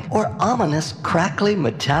sputtering or ominous, crackly,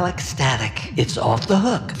 metallic static. It's Off the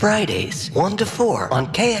Hook, Fridays, 1 to 4 on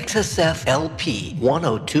KXSF LP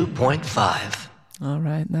 102.5. All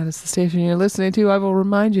right, that is the station you're listening to. I will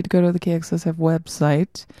remind you to go to the KXSF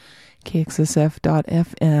website,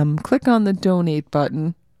 kxsf.fm. Click on the donate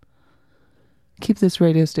button. Keep this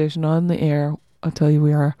radio station on the air. I'll tell you,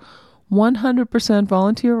 we are 100%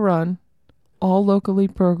 volunteer run, all locally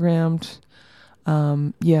programmed.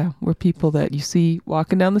 We're people that you see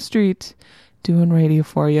walking down the street doing radio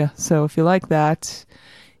for you. So if you like that,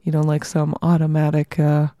 you don't like some automatic,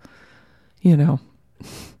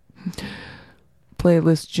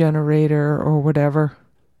 playlist generator or whatever,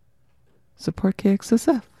 support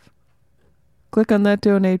KXSF. Click on that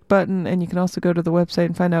donate button, and you can also go to the website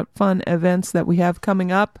and find out fun events that we have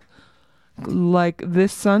coming up. Like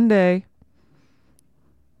this Sunday,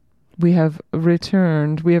 we have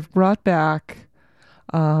brought back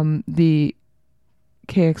the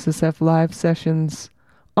KXSF live sessions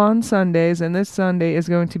on Sundays, and this Sunday is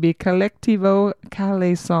going to be Colectivo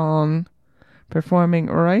Caleson performing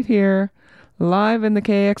right here, live in the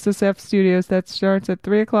KXSF studios. That starts at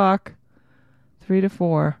 3 o'clock, 3 to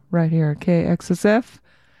 4, right here at KXSF.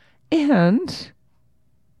 And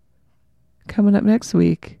coming up next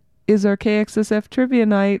week is our KXSF Trivia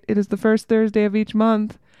Night. It is the first Thursday of each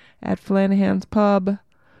month at Flanahan's Pub,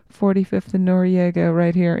 45th and Noriega,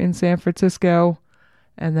 right here in San Francisco.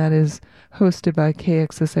 And that is hosted by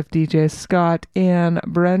KXSF DJs Scott and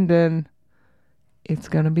Brendan. It's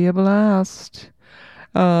going to be a blast.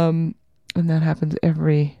 And that happens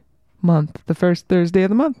every month, the first Thursday of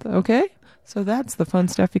the month, okay? So that's the fun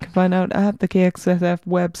stuff you can find out at the KXSF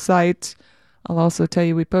website. I'll also tell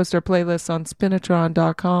you we post our playlists on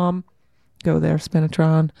spinatron.com. Go there,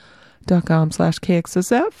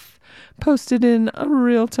 spinatron.com/KXSF. Posted in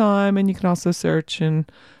real time, and you can also search and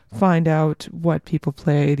find out what people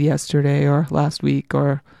played yesterday or last week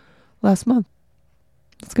or last month.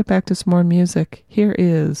 Let's get back to some more music. Here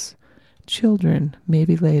is Children,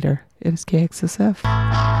 Maybe Later. It is KXSF.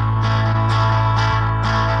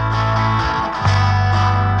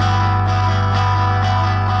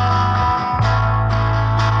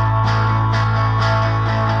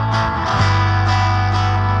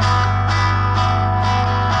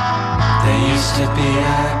 There used to be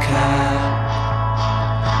a cat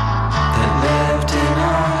that lived in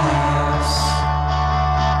our house.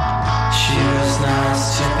 She was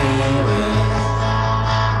nice to be with,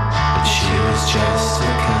 but she was just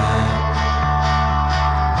a cat.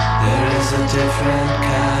 There is a different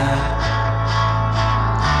cat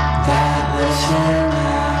that lives here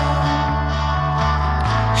now.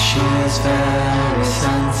 She is very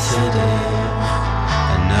sensitive,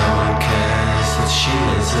 and no one cares that she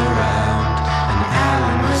is around. And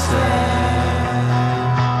Alan was there.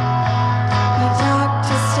 We talked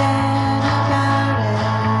to Stan about it.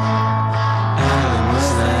 Alan was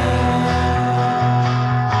there.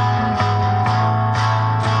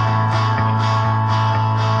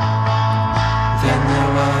 Then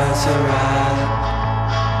there was a rat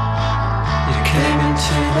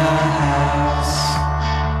into the house.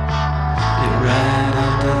 It ran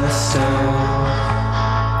under the stove,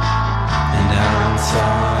 and Aaron saw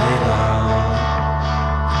it all.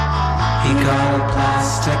 He got a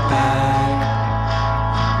plastic bag,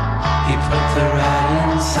 he put the rat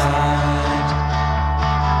inside,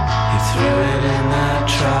 he threw it in the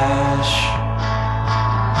trash.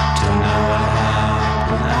 Don't know what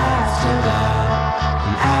happened after that,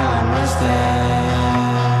 and Alan was there.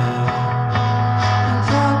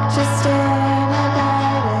 Just in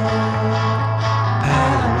about it.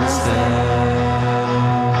 Alan was there.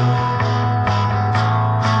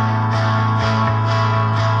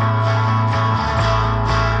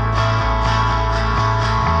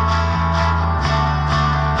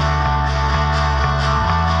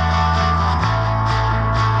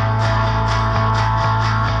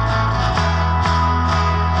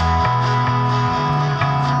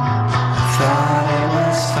 Thought it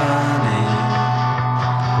was funny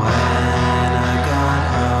when I got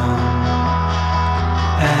home.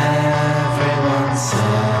 Everyone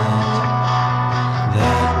said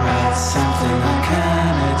that rat's something I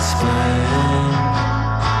can't explain.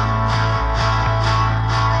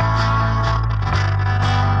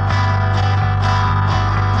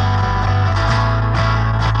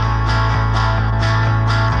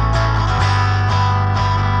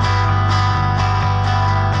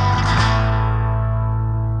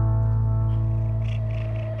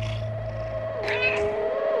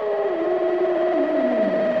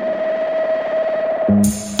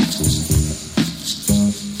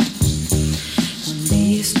 When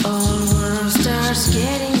this old world starts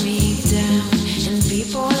getting me down, and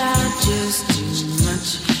people are just too much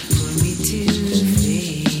for me to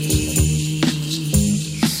face,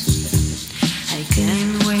 I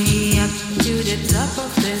climb way up to the top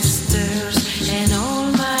of the stairs, and all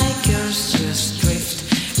my cares just drift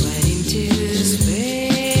right into space.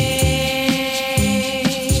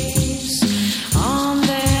 On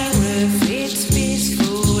the roof, it's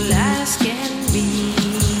peaceful as can be,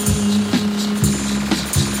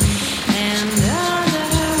 and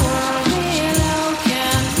under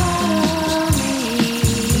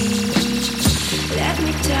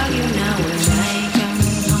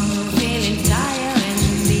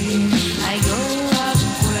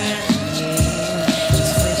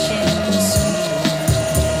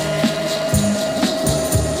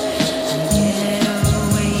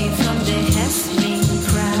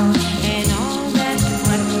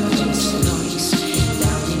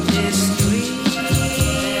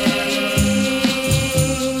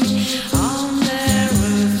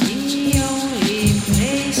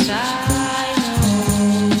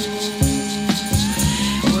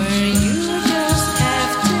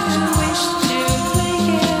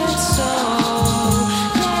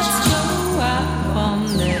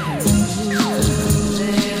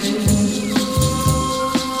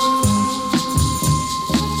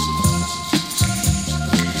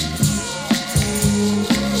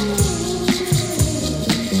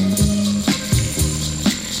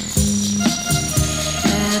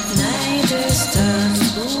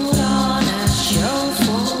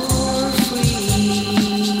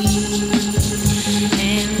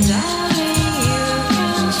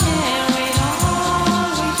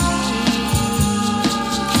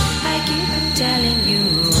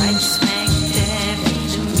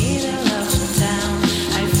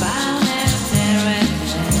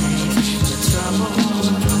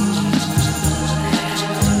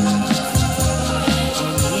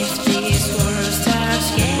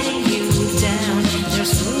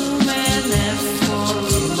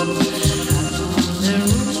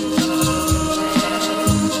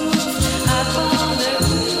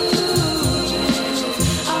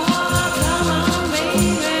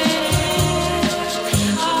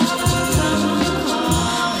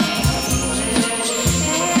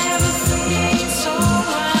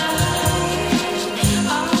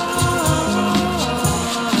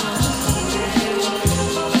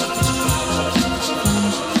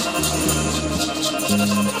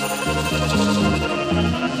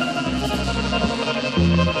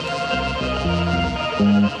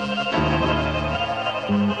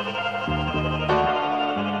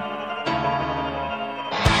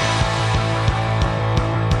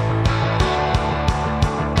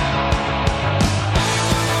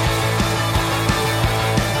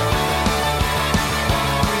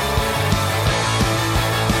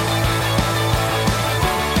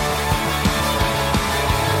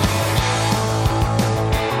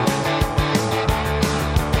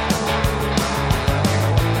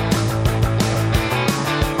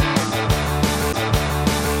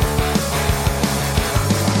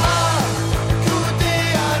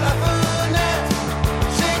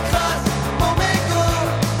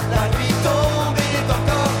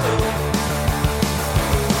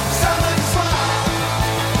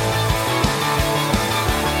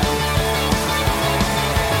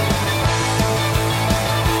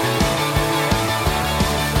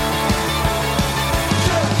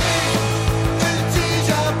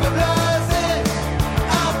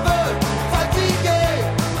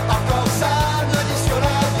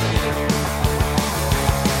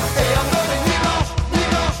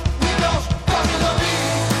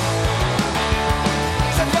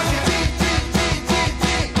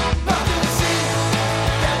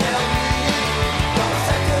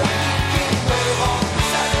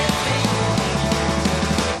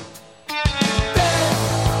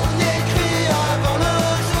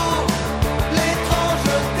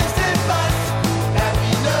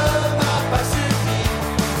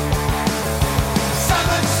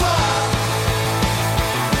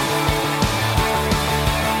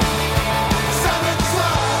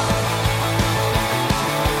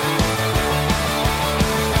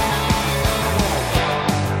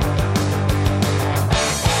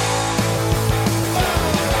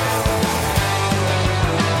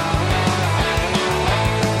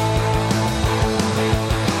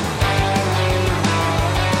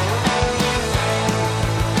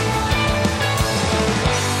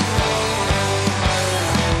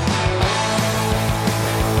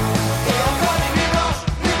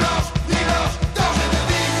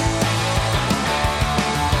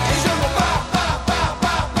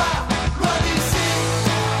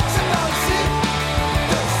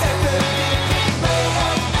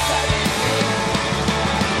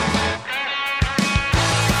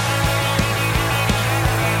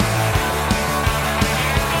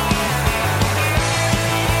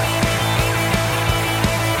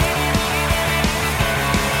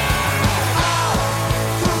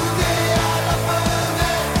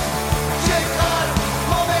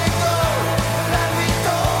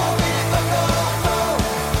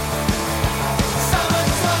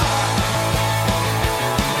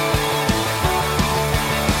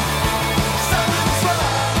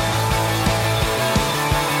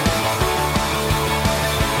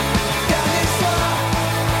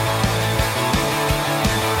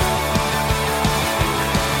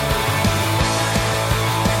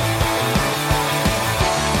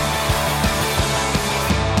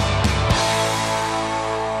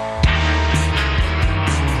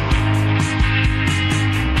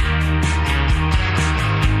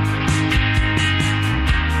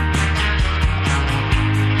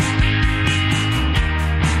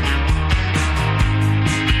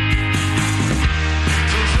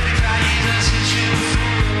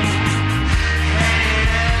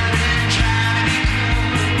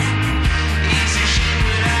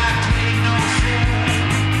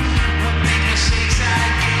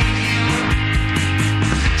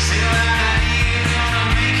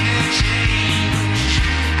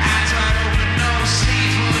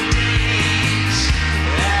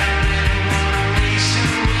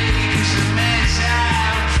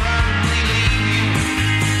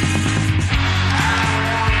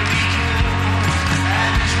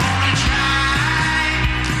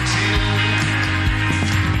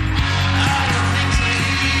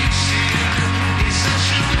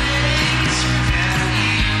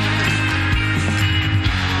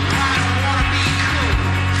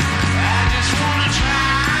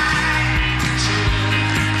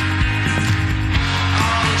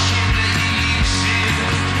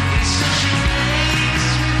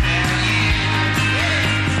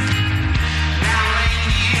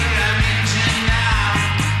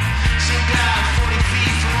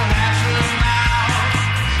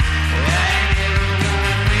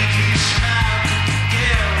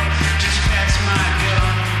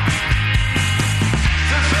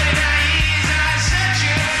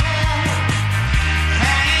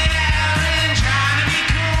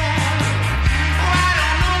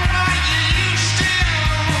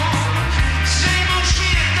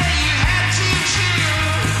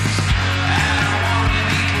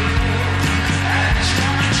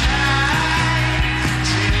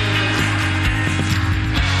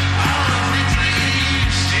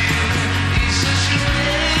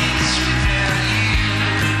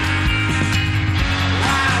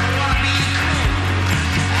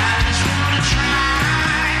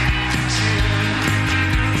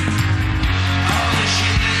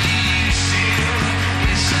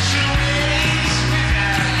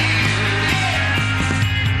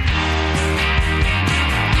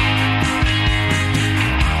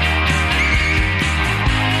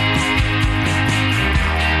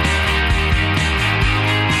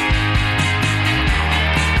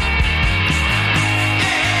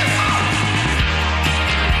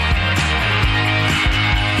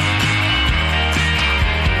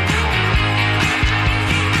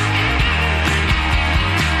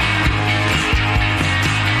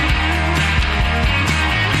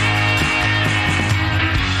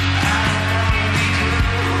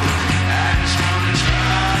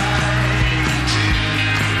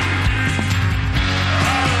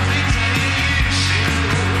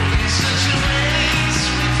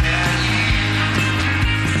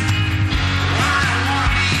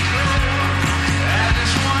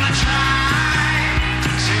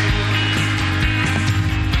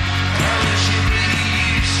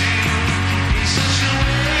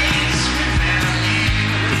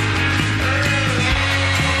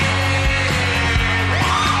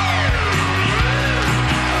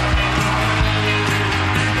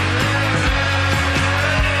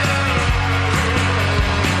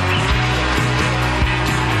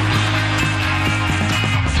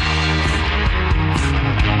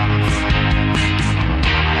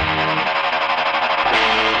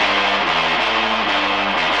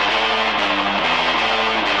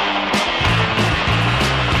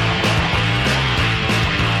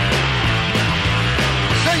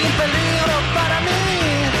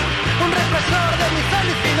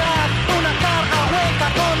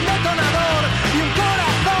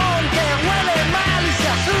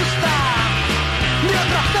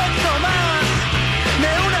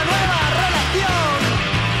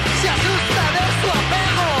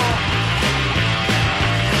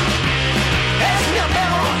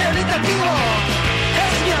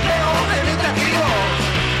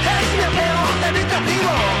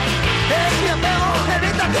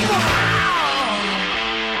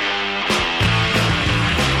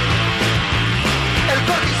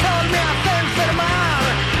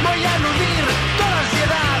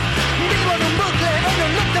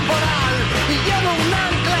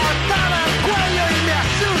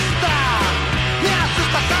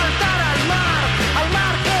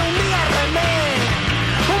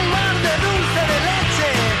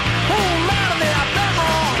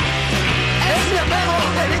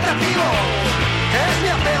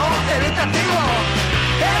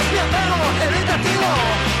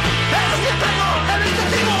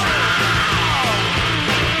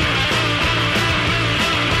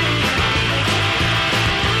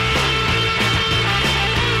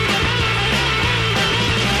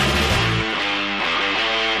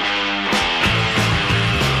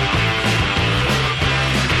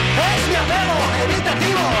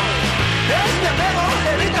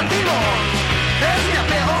evitativo. Es mi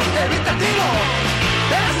apego evitativo.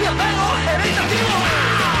 Es mi apego evitativo.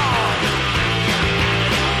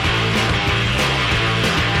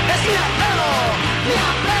 Es mi apego, mi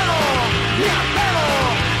apego, mi apego,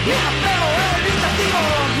 mi apego evitativo.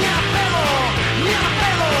 Mi apego, mi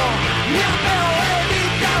apego, mi apego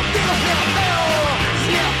evitativo. Mi apego,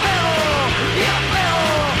 mi apego, mi apego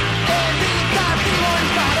evitativo en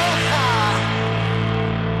pareja.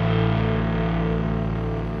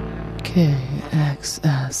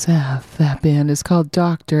 KXSF. That band is called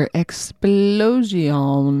Dr.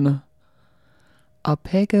 Explosion.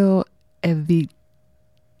 Apego evitativo.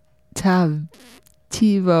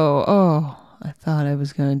 Oh, I thought I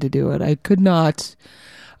was going to do it. I could not.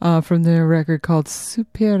 From their record called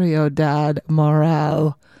Superioridad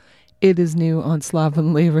Moral. It is new on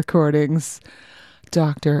Slovenly Recordings.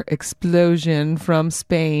 Dr. Explosion from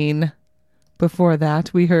Spain. Before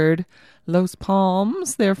that, we heard Los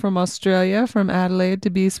Palms. They're from Australia, from Adelaide to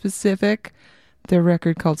be specific. Their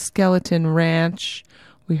record called Skeleton Ranch.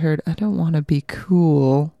 We heard I Don't Want to Be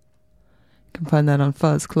Cool. You can find that on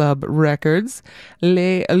Fuzz Club Records.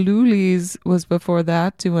 Les Lullies was before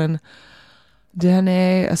that, doing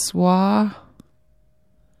Dane Assoir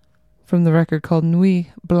from the record called Nuit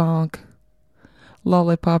Blanche.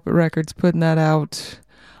 Lollipop Records putting that out.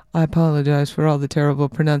 I apologize for all the terrible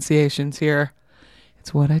pronunciations here.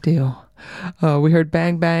 It's what I do. We heard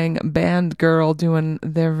Bang Bang Band Girl doing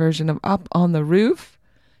their version of Up on the Roof.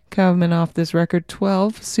 Coming off this record,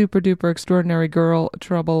 12 super duper extraordinary girl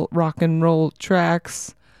trouble rock and roll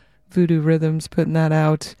tracks. Voodoo Rhythms putting that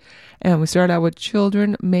out. And we start out with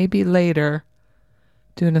Children Maybe Later,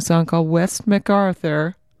 doing a song called West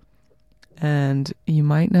MacArthur. And you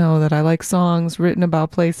might know that I like songs written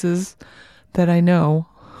about places that I know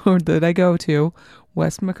or that I go to.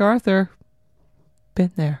 West MacArthur.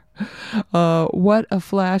 Been there. What a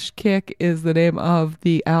Flash Kick is the name of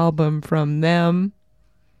the album from them.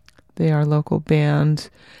 They are a local band,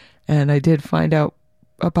 and I did find out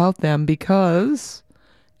about them because,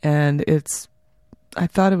 and I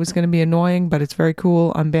thought it was going to be annoying, but it's very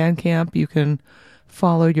cool. On Bandcamp, you can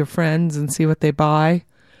follow your friends and see what they buy,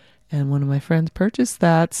 and one of my friends purchased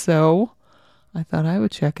that, so I thought I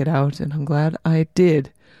would check it out, and I'm glad I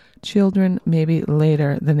did. Children Maybe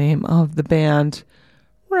Later, the name of the band.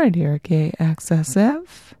 Right here at KXSF.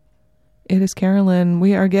 It is Carolyn.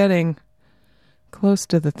 We are getting close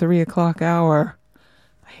to the 3 o'clock hour.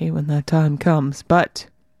 I hate when that time comes, but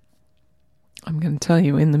I'm going to tell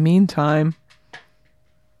you in the meantime.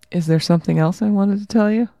 Is there something else I wanted to tell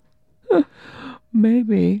you?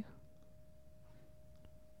 Maybe.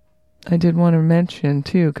 I did want to mention,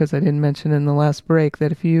 too, because I didn't mention in the last break,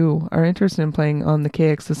 that if you are interested in playing on the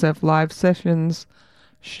KXSF Live Sessions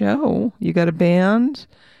show, you got a band,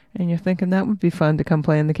 and you're thinking that would be fun to come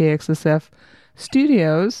play in the KXSF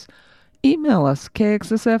studios, email us,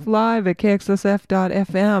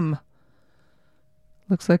 kxsflive@kxsf.fm.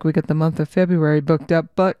 Looks like we got the month of February booked up,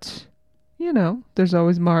 but, you know, there's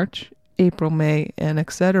always March, April, May, and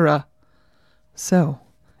etc. So,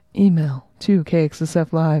 email to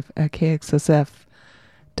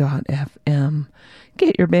kxsflive@kxsf.fm.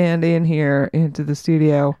 Get your band in here into the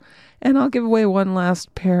studio, and I'll give away one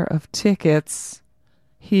last pair of tickets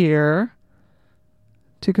here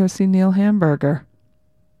to go see Neil Hamburger.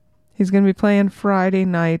 He's going to be playing Friday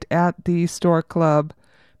night at the Store Club.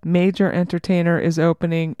 Major Entertainer is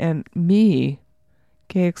opening, and me,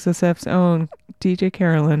 KXSF's own DJ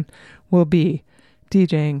Carolyn, will be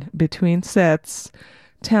DJing between sets.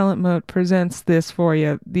 Talent Mode presents this for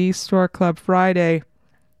you. The Store Club Friday.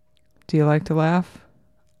 Do you like to laugh?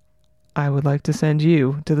 I would like to send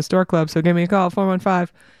you to the Store Club, so give me a call,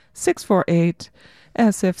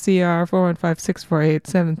 415-648-SFCR,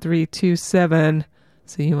 415-648-7327,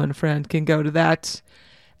 so you and a friend can go to that.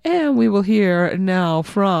 And we will hear now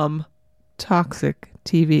from Toxxic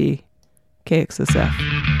TV, KXSF.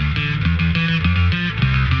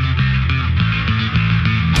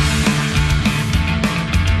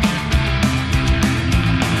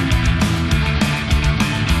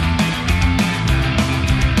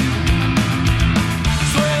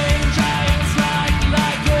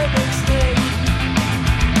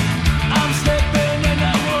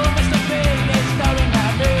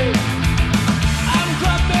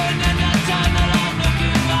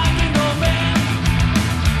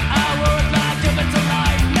 To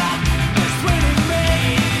life.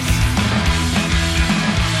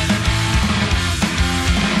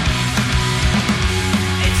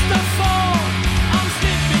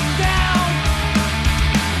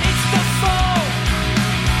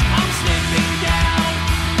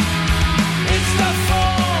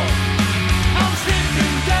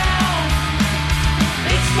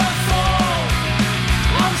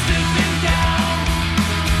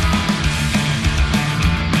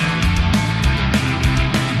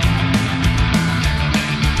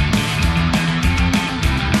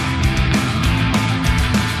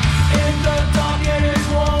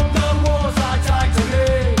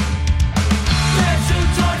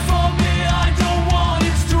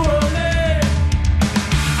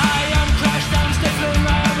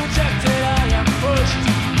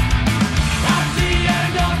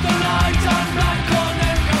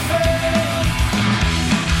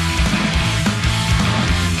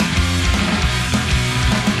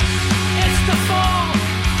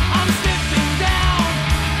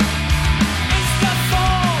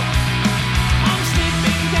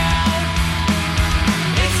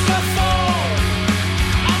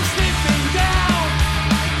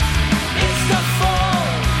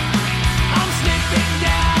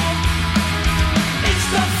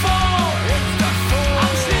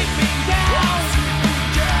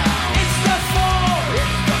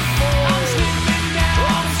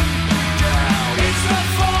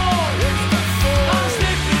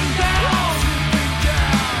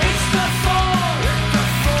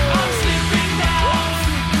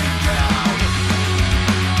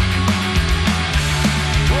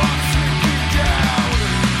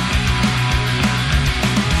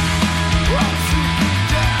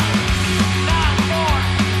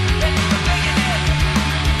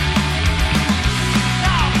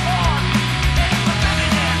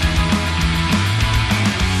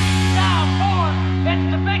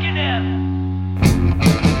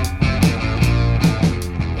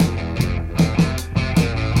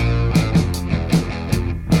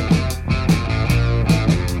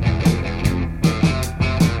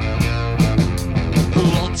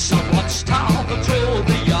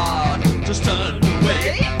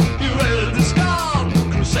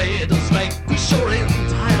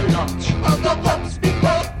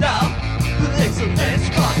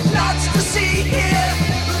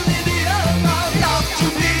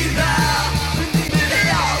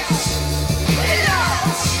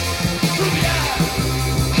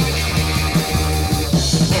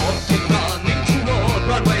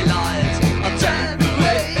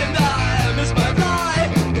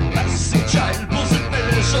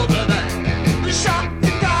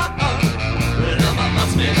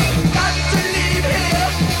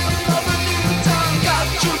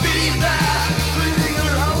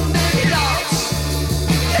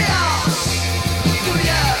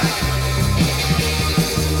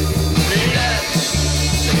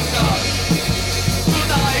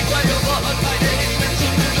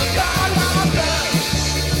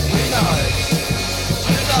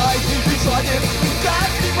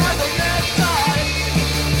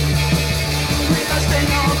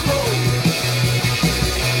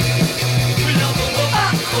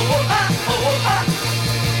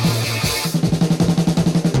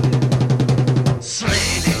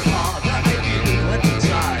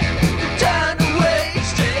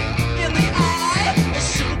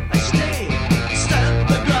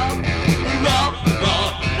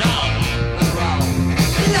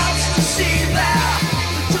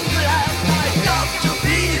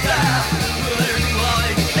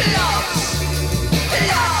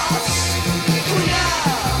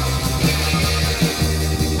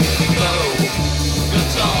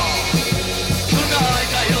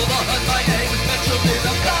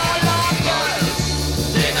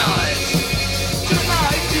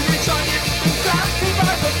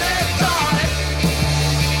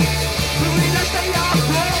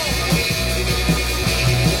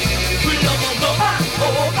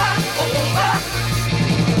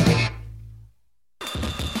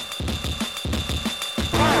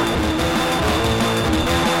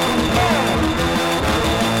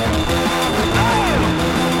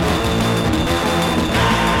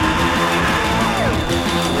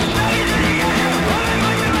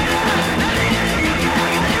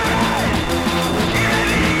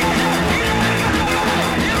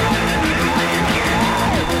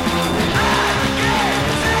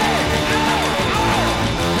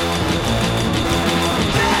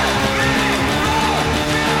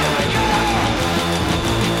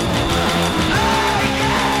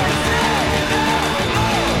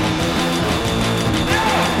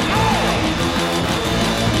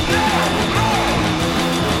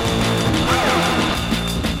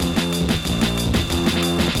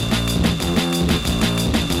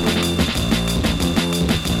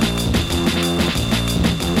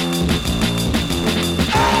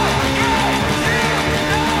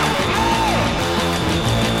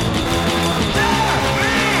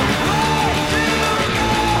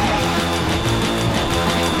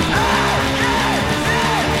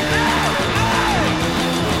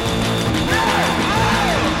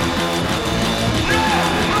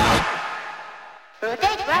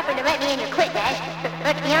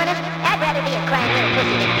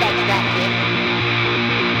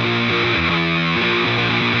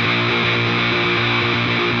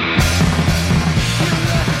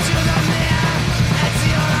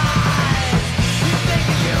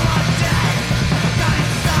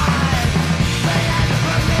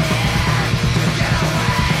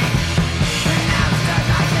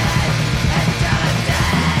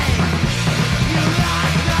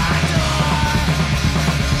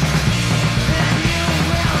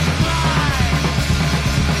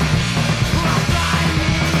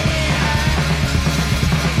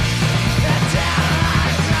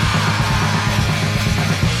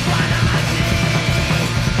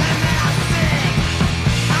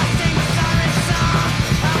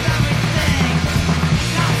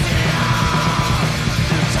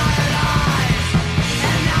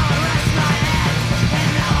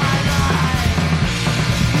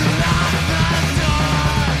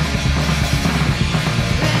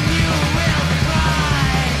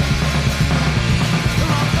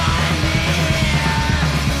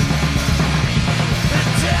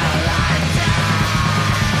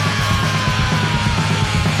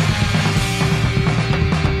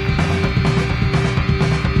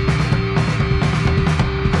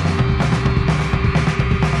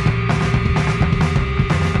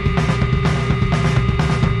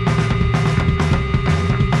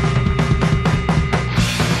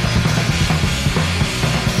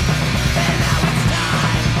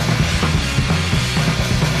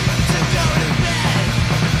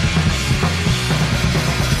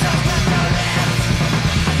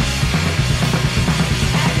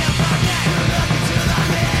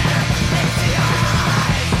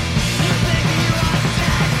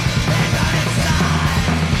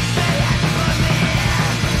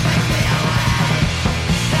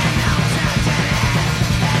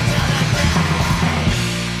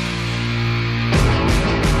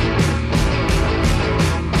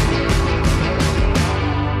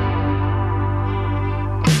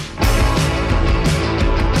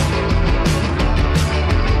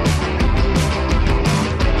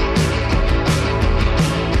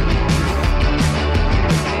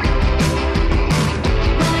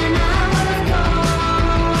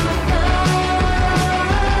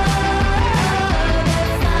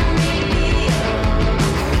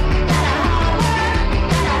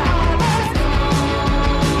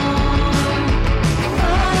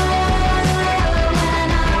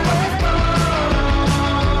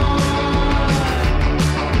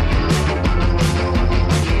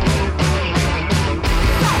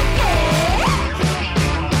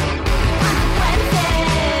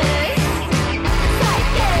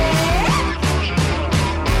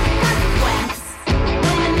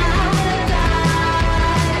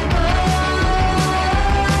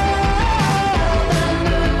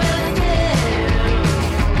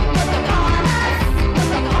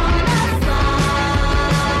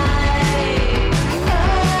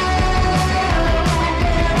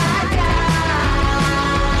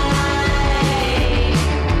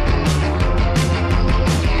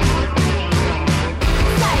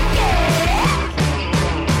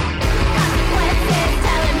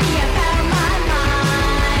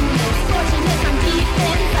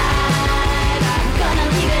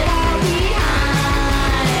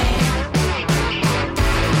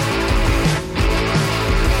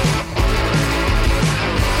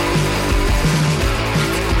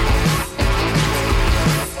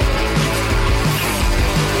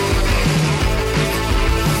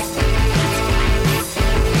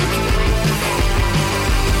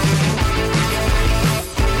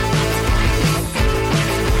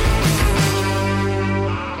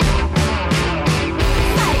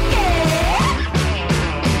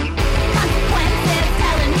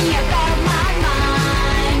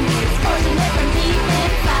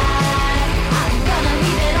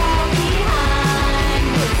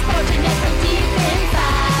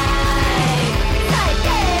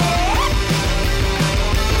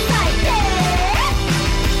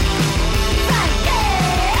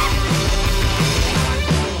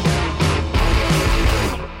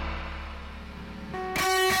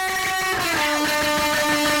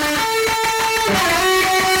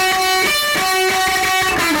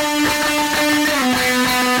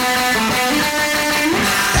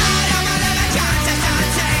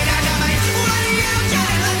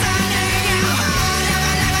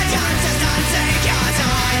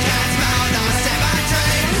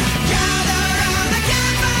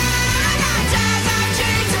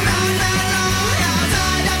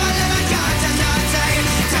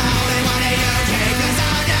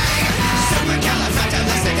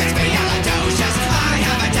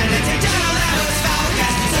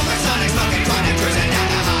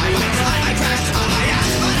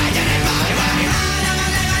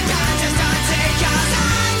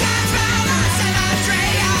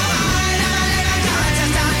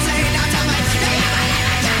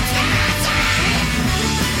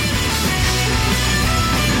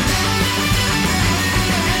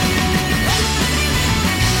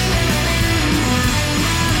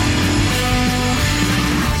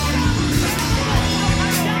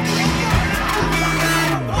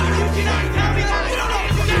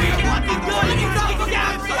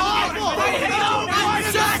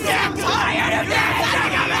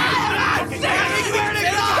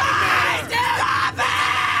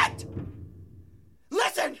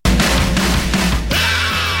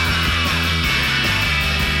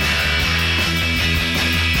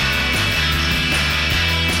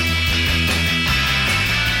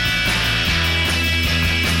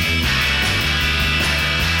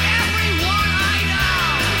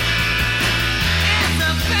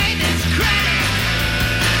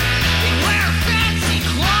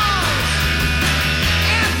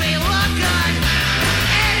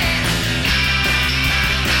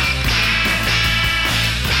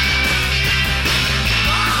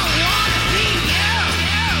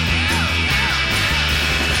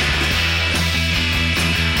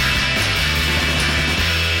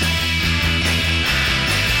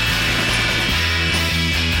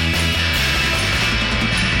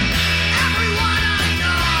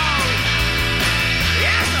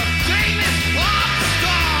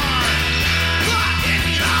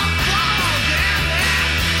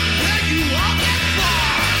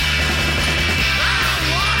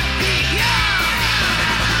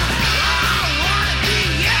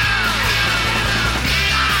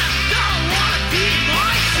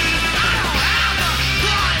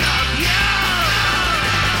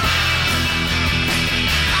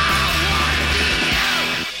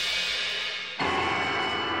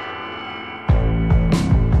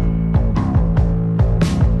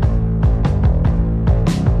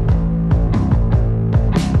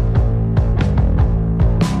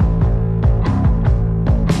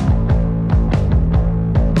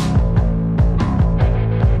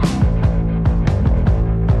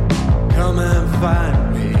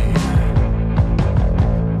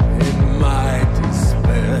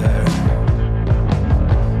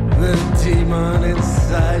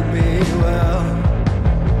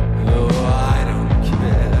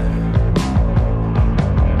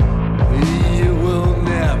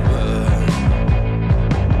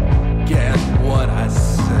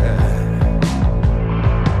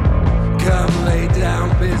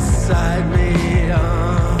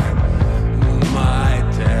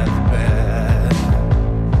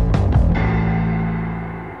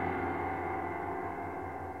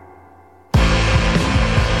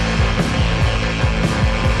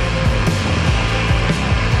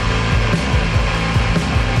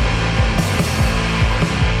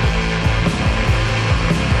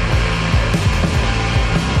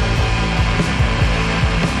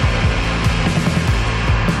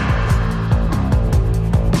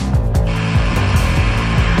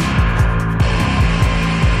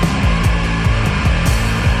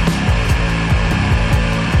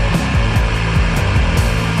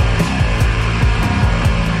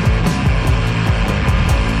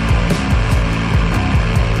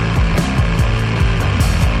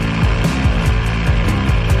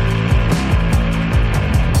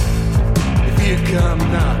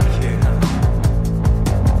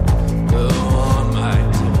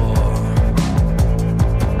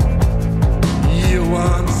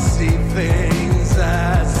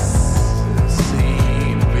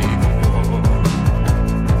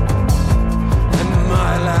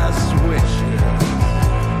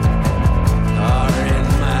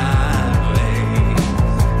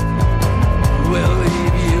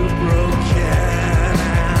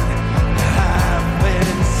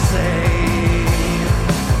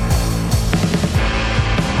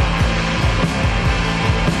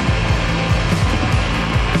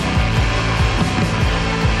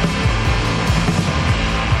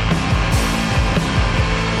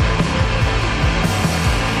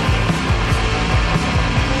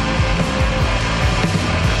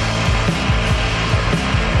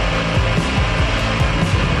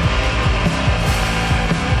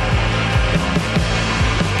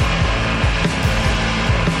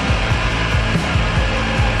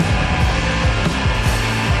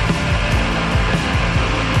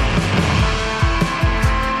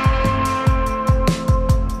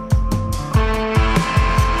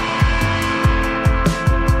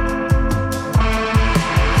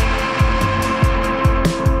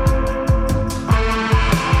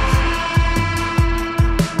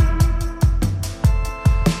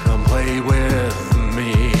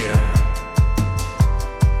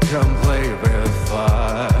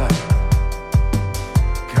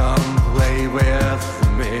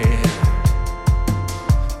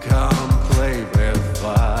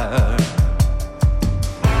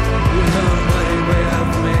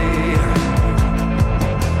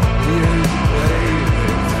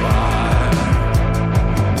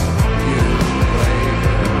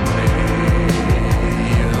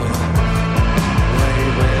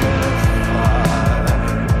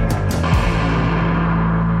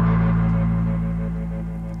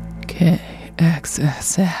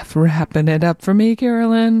 KXSF, wrapping it up for me,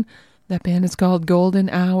 Carolyn. That band is called Golden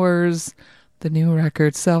Hours. The new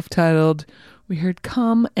record, self-titled. We heard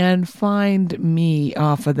Come and Find Me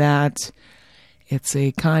off of that. It's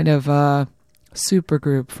a kind of a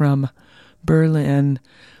supergroup from Berlin.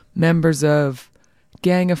 Members of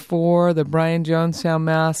Gang of Four, the Brian Jonestown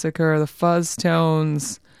Massacre, the Fuzz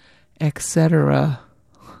Tones, etc.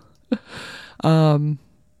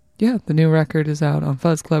 Yeah, the new record is out on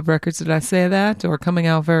Fuzz Club Records. Did I say that? Or coming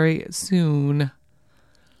out very soon.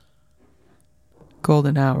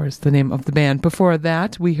 Golden Hours, the name of the band. Before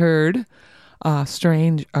that, we heard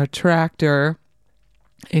Strange Attractor,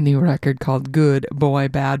 a new record called Good Boy,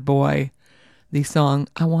 Bad Boy. The song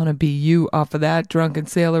I Want to Be You off of that. Drunken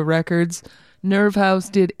Sailor Records. Nerve House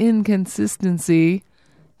did Inconsistency,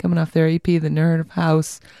 coming off their EP, The Nerve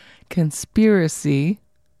House Conspiracy.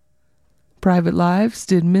 Private Lives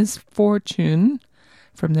did Misfortune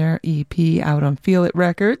from their EP out on Feel It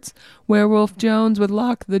Records. Werewolf Jones with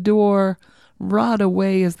Lock the Door. Rot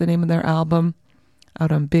Away is the name of their album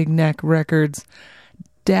out on Big Neck Records.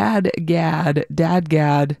 Dadgad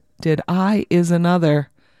did I Is Another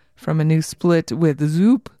from a new split with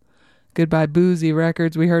Zoop. Goodbye Boozy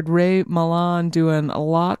Records. We heard Ray Milan doing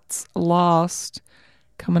Lots Lost,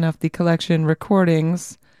 coming off the collection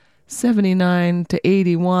Recordings 79 to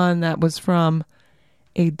 81. That was from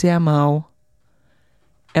a demo.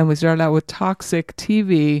 And we started out with Toxxic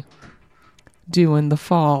TV doing The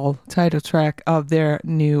Fall, title track of their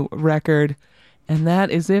new record. And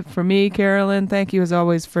that is it for me, Carolyn. Thank you as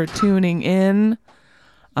always for tuning in.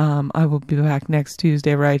 I will be back next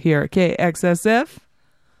Tuesday right here at KXSF.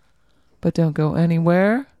 But don't go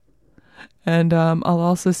anywhere. And I'll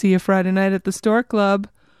also see you Friday night at the Store Club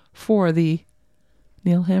for the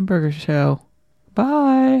Neil Hamburger Show.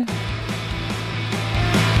 Bye.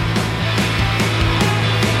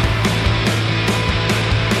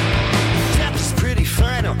 Death is pretty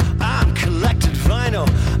final. I'm collecting vinyl.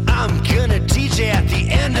 I'm gonna DJ at the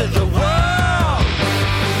end of the world.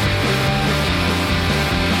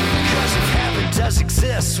 'Cause if heaven does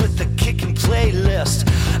exist with the kicking playlist,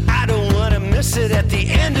 I don't wanna miss it at the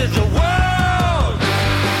end of the world.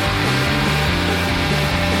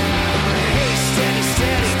 Hey, steady,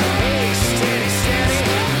 steady, hey, steady, steady.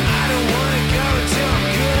 I don't wanna go until I'm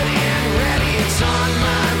good and ready. It's on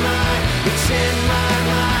my mind, it's in my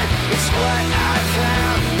mind. It's what I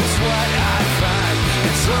found, it's what I find.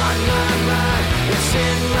 It's on my mind, it's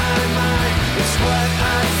in my mind. It's what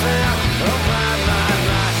I found, oh my.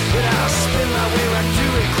 But I'll spin my way right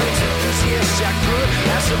through it. Crazy enthusiast Jack Pruitt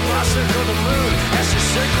as a monster of the moon, as you're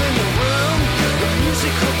circling the room. The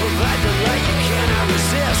music will provide the light you cannot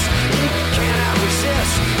resist. You cannot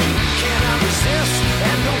resist. You cannot resist.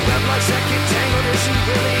 And the web lights that get tangled as you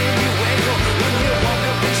really in you angle. When you woke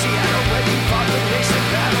up in Seattle where you fought the basic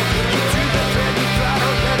battle, you threw the thread you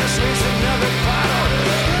throttle. Let us raise another bottle.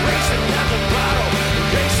 Raise another bottle.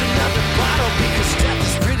 Raise another bottle. Because death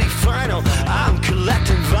is pretty final. I'm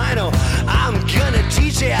collecting vinyl. I'm gonna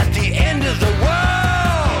DJ at the end of the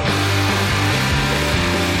world.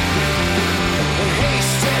 Hey,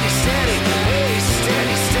 steady, steady. Hey,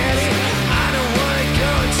 steady, steady. I don't wanna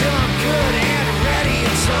go until I'm good and ready.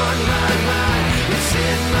 It's on my mind. It's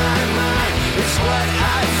in my mind. It's what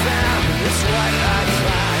I found. It's what I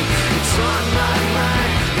find. It's on my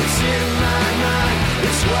mind. It's in my mind.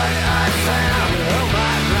 It's what I found. Oh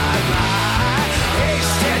my, my, my. Hey,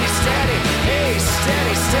 steady, steady. Hey,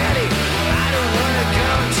 steady, steady. I don't wanna go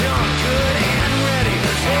until I'm good and ready.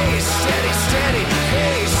 Hey, steady, steady.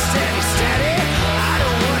 Hey, steady, steady. I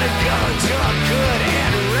don't wanna go until I'm good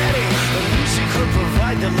and ready. The music will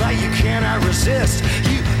provide the light you cannot resist.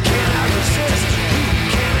 You cannot resist. You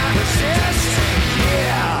cannot resist.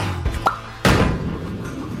 Yeah.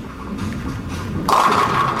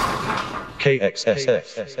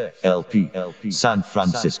 KXSF LP San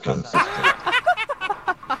Francisco.